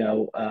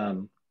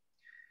 to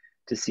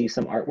see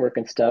some artwork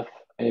and stuff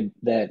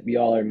that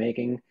y'all are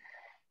making.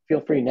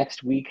 Feel free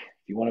next week,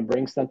 if you want to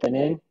bring something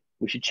in,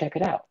 we should check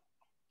it out.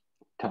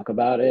 Talk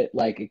about it.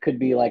 Like, it could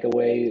be like a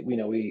way,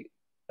 we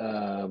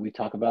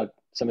talk about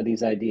some of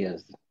these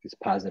ideas, these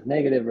positive,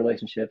 negative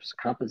relationships,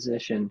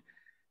 composition,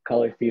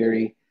 color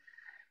theory.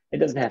 It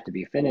doesn't have to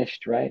be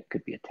finished, right? It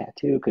could be a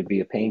tattoo, could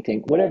be a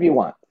painting, whatever you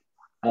want.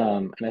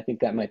 And I think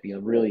that might be a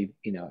really,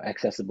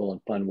 accessible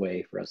and fun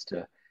way for us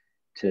to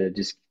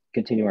just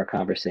continue our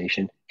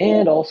conversation,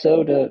 and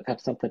also to have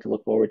something to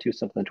look forward to,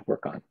 something to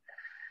work on.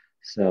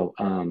 So,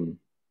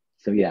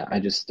 yeah, I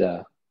just,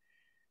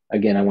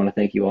 again, I want to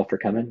thank you all for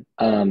coming.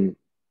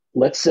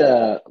 Let's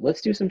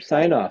do some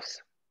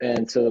sign-offs,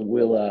 and so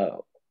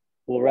we'll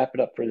wrap it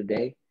up for the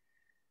day.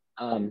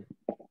 And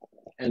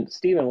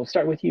Stephen, we'll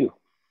start with you.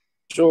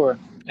 Sure.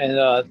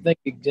 And thank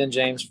you again,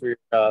 James, for your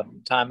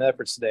time and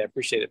efforts today. I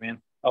appreciate it, man.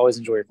 Always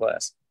enjoy your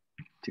class.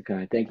 Too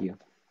kind. Thank you.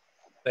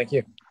 Thank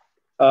you.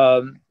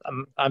 I'm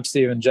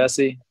Stephen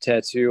Jesse,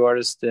 tattoo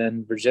artist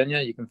in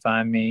Virginia. You can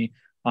find me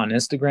on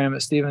Instagram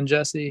at Stephen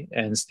Jesse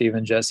and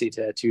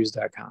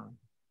StephenJesseTattoos.com.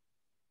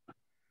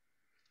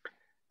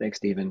 Thanks,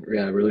 Stephen.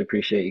 Yeah, I really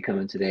appreciate you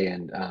coming today.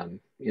 And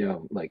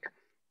like,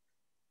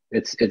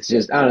 it's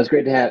just, I don't know, it's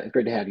great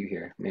to have you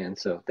here, man.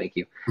 So thank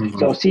you. Mm-hmm.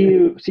 So see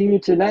you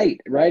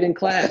tonight, right, in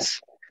class.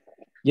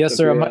 Yes,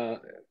 sir. I'm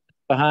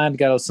behind,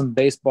 got some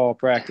baseball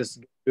practice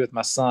to do with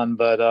my son,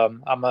 but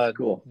I'm gonna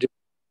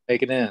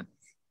make it in.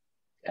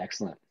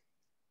 Excellent.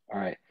 All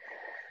right,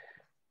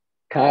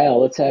 Kyle,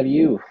 let's have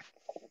you.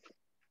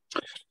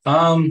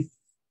 My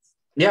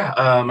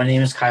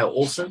name is Kyle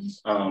Olson.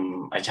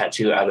 I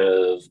tattoo out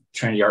of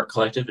Trinity Art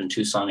Collective in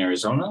Tucson,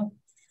 Arizona.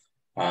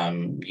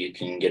 You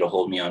can get a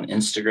hold of me on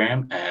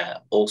Instagram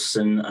at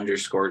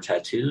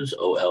Olson_tattoos,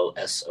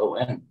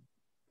 OLSON.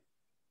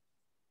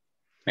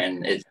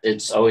 And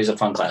it's always a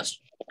fun class,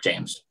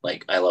 James.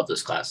 Like, I love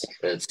this class.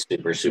 It's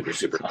super, super,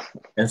 super fun.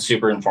 It's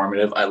super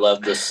informative. I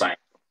love the science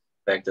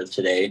aspect of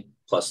today,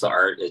 plus the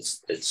art.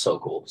 It's so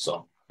cool.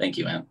 So thank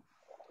you, man.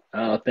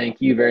 Oh, thank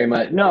you very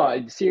much.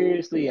 No,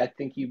 seriously, I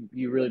think you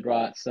really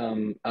brought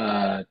some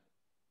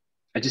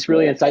just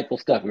really insightful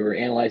stuff. We were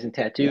analyzing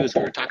tattoos.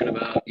 We were talking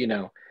about,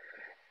 we're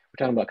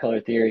talking about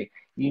color theory.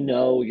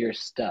 Your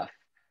stuff.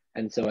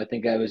 And so I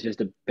think I was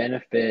just a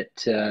benefit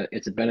to,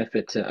 it's a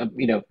benefit to,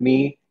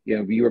 me,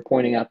 you were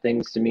pointing out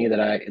things to me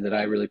that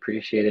I really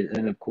appreciated. And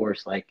then, of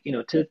course, like,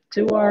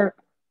 to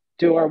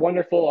our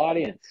wonderful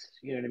audience,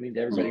 you know what I mean?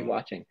 To everybody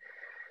watching.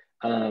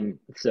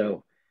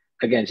 So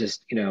again,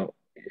 just, you're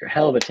a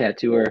hell of a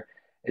tattooer.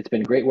 It's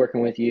been great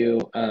working with you.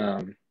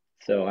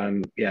 So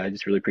I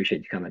just really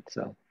appreciate you coming.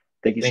 So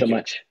thank you so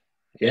much.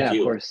 Yeah,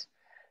 of course.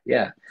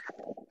 Yeah.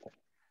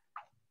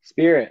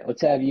 Spirit,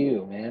 let's have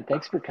you, man.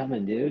 Thanks for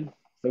coming, dude.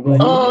 So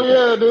glad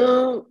yeah,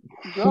 dude.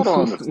 Y'all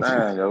don't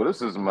understand, yo.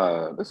 This is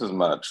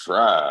my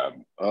tribe.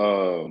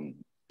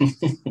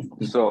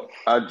 So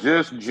I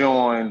just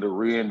joined the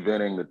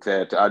Reinventing the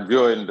Tattoo. I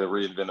joined the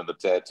Reinventing the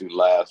Tattoo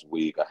last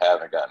week. I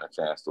haven't gotten a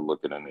chance to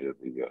look at any of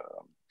the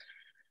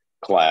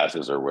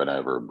classes or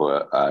whatever,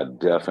 but I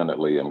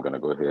definitely am going to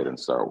go ahead and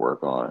start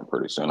work on it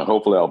pretty soon. And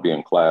hopefully I'll be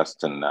in class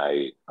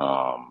tonight,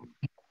 vibing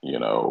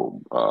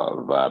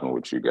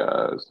with you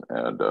guys.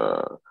 And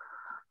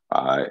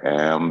I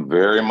am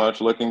very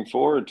much looking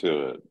forward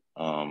to it.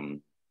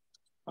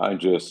 I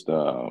just,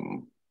 I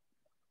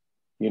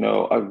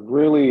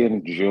really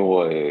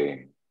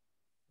enjoy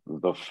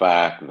the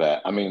fact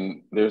that,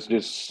 there's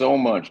just so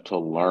much to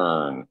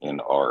learn in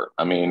art.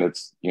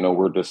 It's,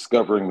 we're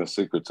discovering the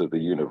secrets of the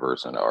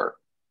universe in art.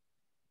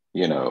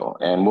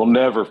 and we'll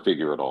never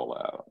figure it all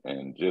out.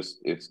 And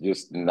it's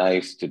just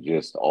nice to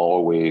just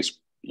always,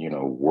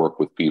 work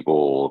with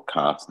people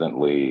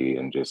constantly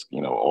and just,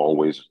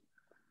 always,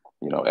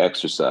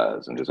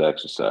 exercise and just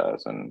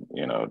exercise and,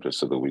 just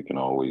so that we can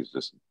always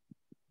just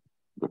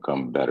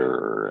become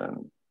better.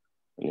 And,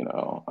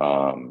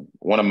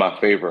 one of my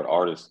favorite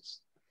artists,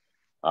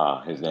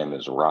 his name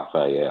is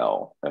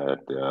Raphael.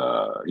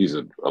 He's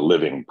a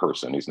living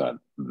person. He's not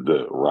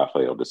the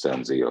Raphael de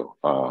Sanzio.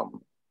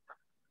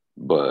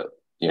 But,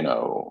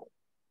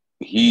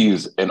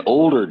 he's an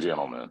older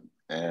gentleman.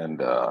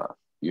 And,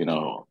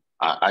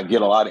 I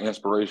get a lot of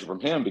inspiration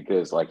from him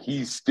because like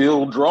he's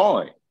still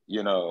drawing,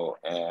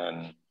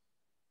 and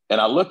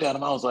I looked at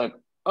him, I was like,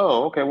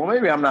 oh, okay, well,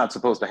 maybe I'm not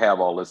supposed to have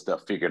all this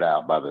stuff figured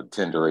out by the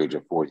tender age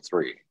of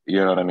 43. You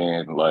know what I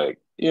mean? Like,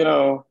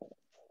 it's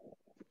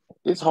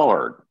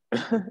hard.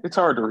 It's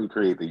hard to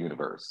recreate the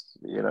universe,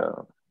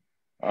 and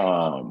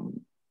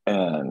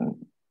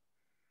and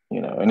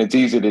it's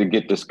easy to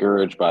get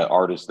discouraged by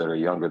artists that are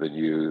younger than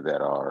you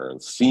that are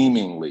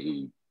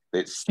seemingly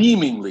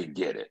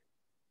get it.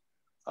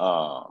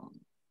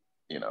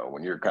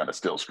 When you're kind of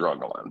still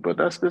struggling, but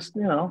that's just,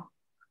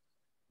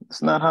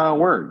 it's not how it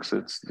works.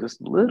 It's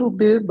just little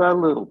bit by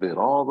little bit,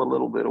 all the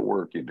little bit of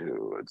work you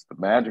do. It's the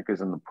magic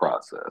is in the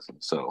process. And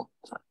so,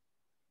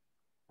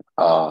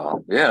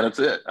 yeah, that's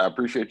it. I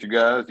appreciate you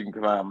guys. You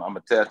can find, I'm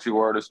a tattoo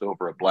artist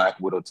over at Black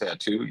Widow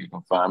Tattoo. You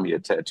can find me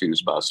at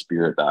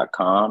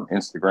tattoosbyspirit.com,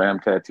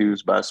 Instagram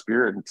Tattoos by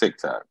Spirit, and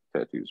TikTok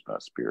Tattoos by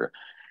Spirit.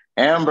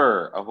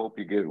 Amber, I hope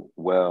you get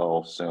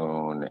well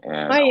soon,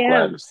 and I'm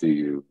glad to see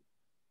you.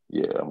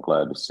 Yeah, I'm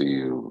glad to see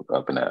you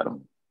up and at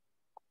 'em.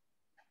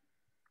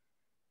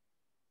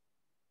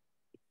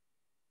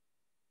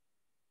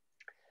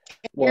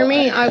 Hear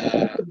me?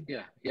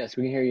 Yes,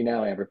 we can hear you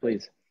now, Amber,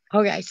 please.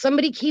 Okay,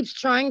 somebody keeps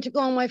trying to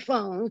go on my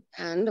phone,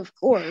 and of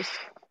course,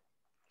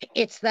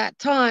 it's that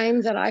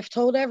time that I've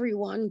told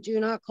everyone, do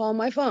not call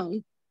my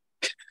phone.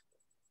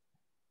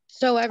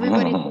 So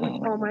everybody's going to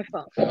call my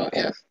phone. Oh,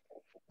 yes.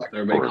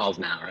 Everybody calls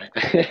now, right?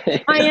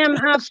 I am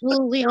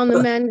absolutely on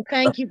the mend.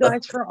 Thank you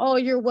guys for all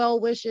your well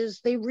wishes.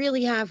 They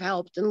really have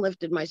helped and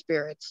lifted my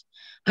spirits.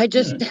 I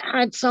just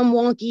had some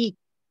wonky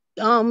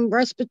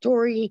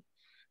respiratory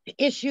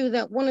issue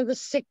that one of the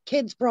sick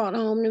kids brought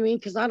home to me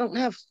because I don't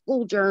have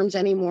school germs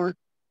anymore.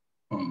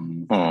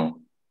 When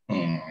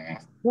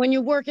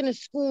you work in a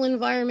school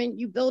environment,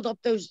 you build up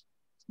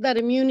that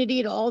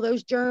immunity to all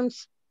those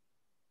germs.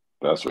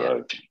 That's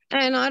right.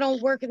 And I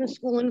don't work in the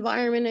school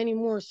environment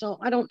anymore, so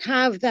I don't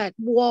have that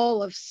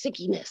wall of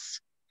sickiness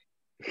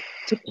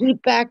to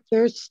keep back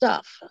their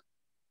stuff.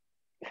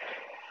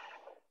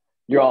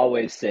 You're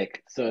always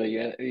sick, so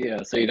you don't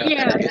get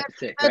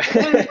sick.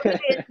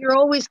 Right? You're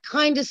always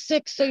kind of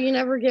sick, so you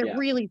never get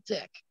really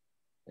sick.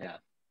 Yeah.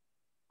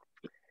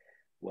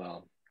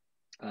 Well,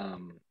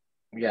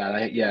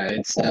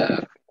 it's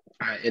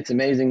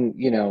amazing.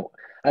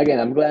 Again,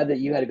 I'm glad that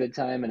you had a good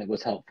time and it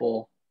was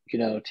helpful,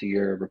 to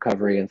your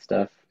recovery and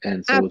stuff.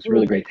 And so It's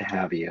really great to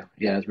have you.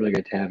 Yeah, it's really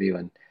great to have you.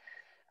 And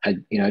I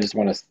just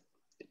want to,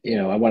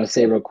 I want to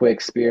say real quick,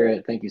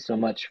 Spirit, thank you so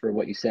much for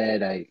what you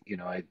said. I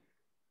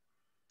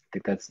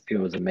think it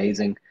was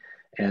amazing.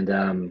 And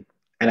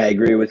I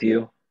agree with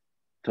you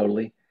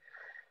totally.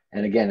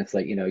 And again, it's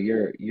like,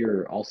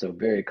 you're also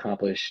very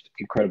accomplished,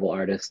 incredible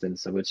artist. And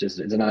so it's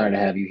an honor to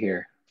have you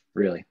here.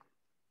 Really.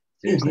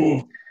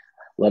 Seriously.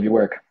 Love your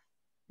work.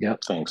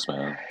 Yep. Thanks,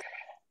 man.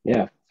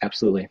 Yeah,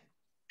 absolutely.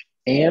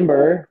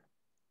 Amber,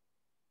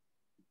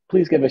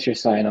 please give us your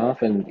sign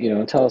off and,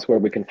 tell us where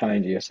we can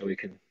find you so we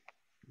can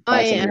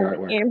buy some of your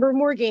artwork. Amber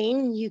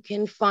Morgaine. You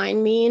can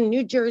find me in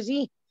New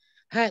Jersey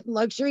at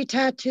Luxury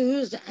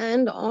Tattoos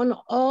and on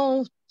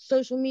all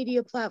social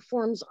media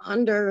platforms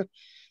under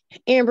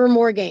Amber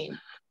Morgaine,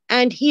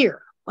 and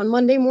here on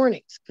Monday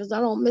mornings because I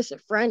don't miss it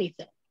for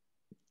anything.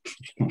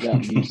 Yeah,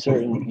 you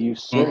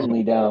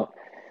certainly don't.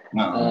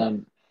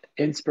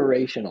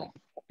 Inspirational.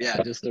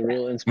 Yeah, just a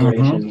real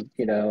inspiration,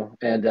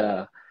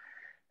 and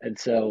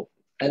so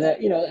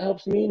that it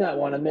helps me not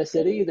want to miss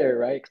it either,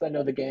 right? Because I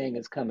know the gang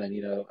is coming,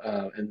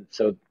 and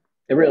so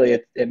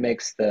it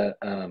makes the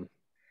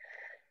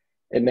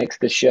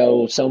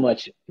show so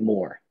much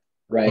more,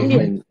 right?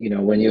 When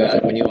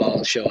you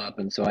all show up,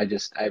 and so I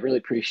really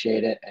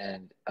appreciate it.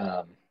 And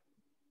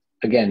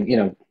again,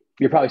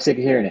 you're probably sick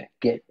of hearing it.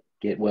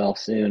 Get well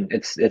soon.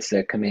 It's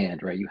a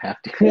command, right? You have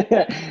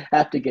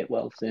to get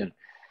well soon.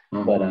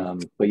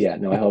 But yeah,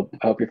 no, I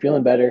hope you're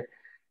feeling better.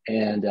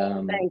 And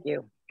thank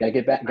you. Gotta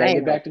get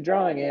back to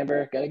drawing,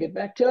 Amber. Gotta get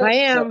back to it. I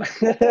am.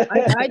 So.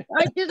 I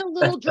did a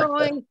little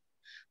drawing.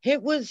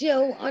 It was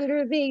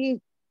under the.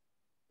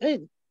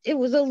 It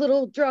was a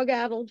little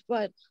drug-addled,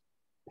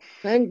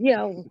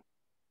 and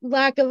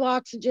lack of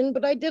oxygen.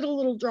 But I did a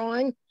little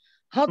drawing.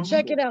 I'll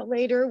check it out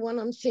later when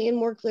I'm seeing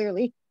more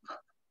clearly.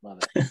 Love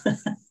it.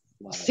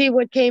 See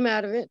what came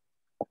out of it.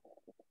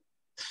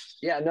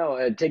 Yeah,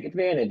 no, take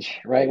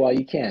advantage, right, while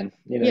you can.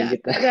 You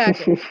get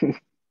that. Exactly.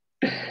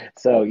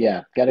 So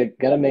yeah,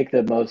 gotta make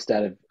the most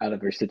out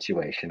of your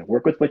situation.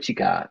 Work with what you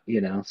got,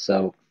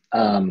 So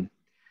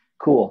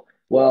Cool.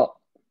 Well,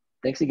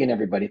 thanks again,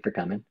 everybody, for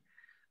coming.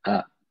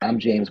 I'm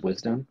James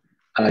Wisdom.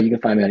 You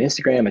can find me on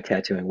Instagram at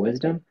Tattooing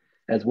Wisdom,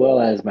 as well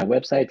as my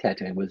website,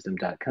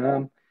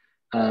 tattooingwisdom.com.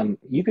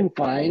 You can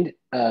find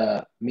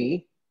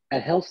me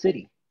at Hell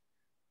City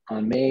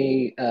on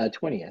May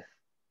 20th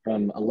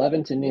from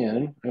 11 to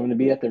noon. I'm going to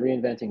be at the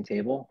reinventing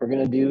table. We're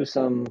going to do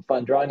some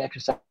fun drawing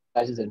exercises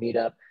and meet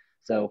up.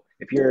 So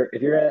if you're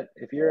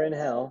in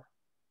Hell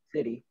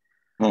City,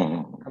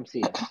 come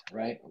see us,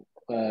 right?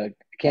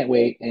 Can't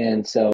wait. And so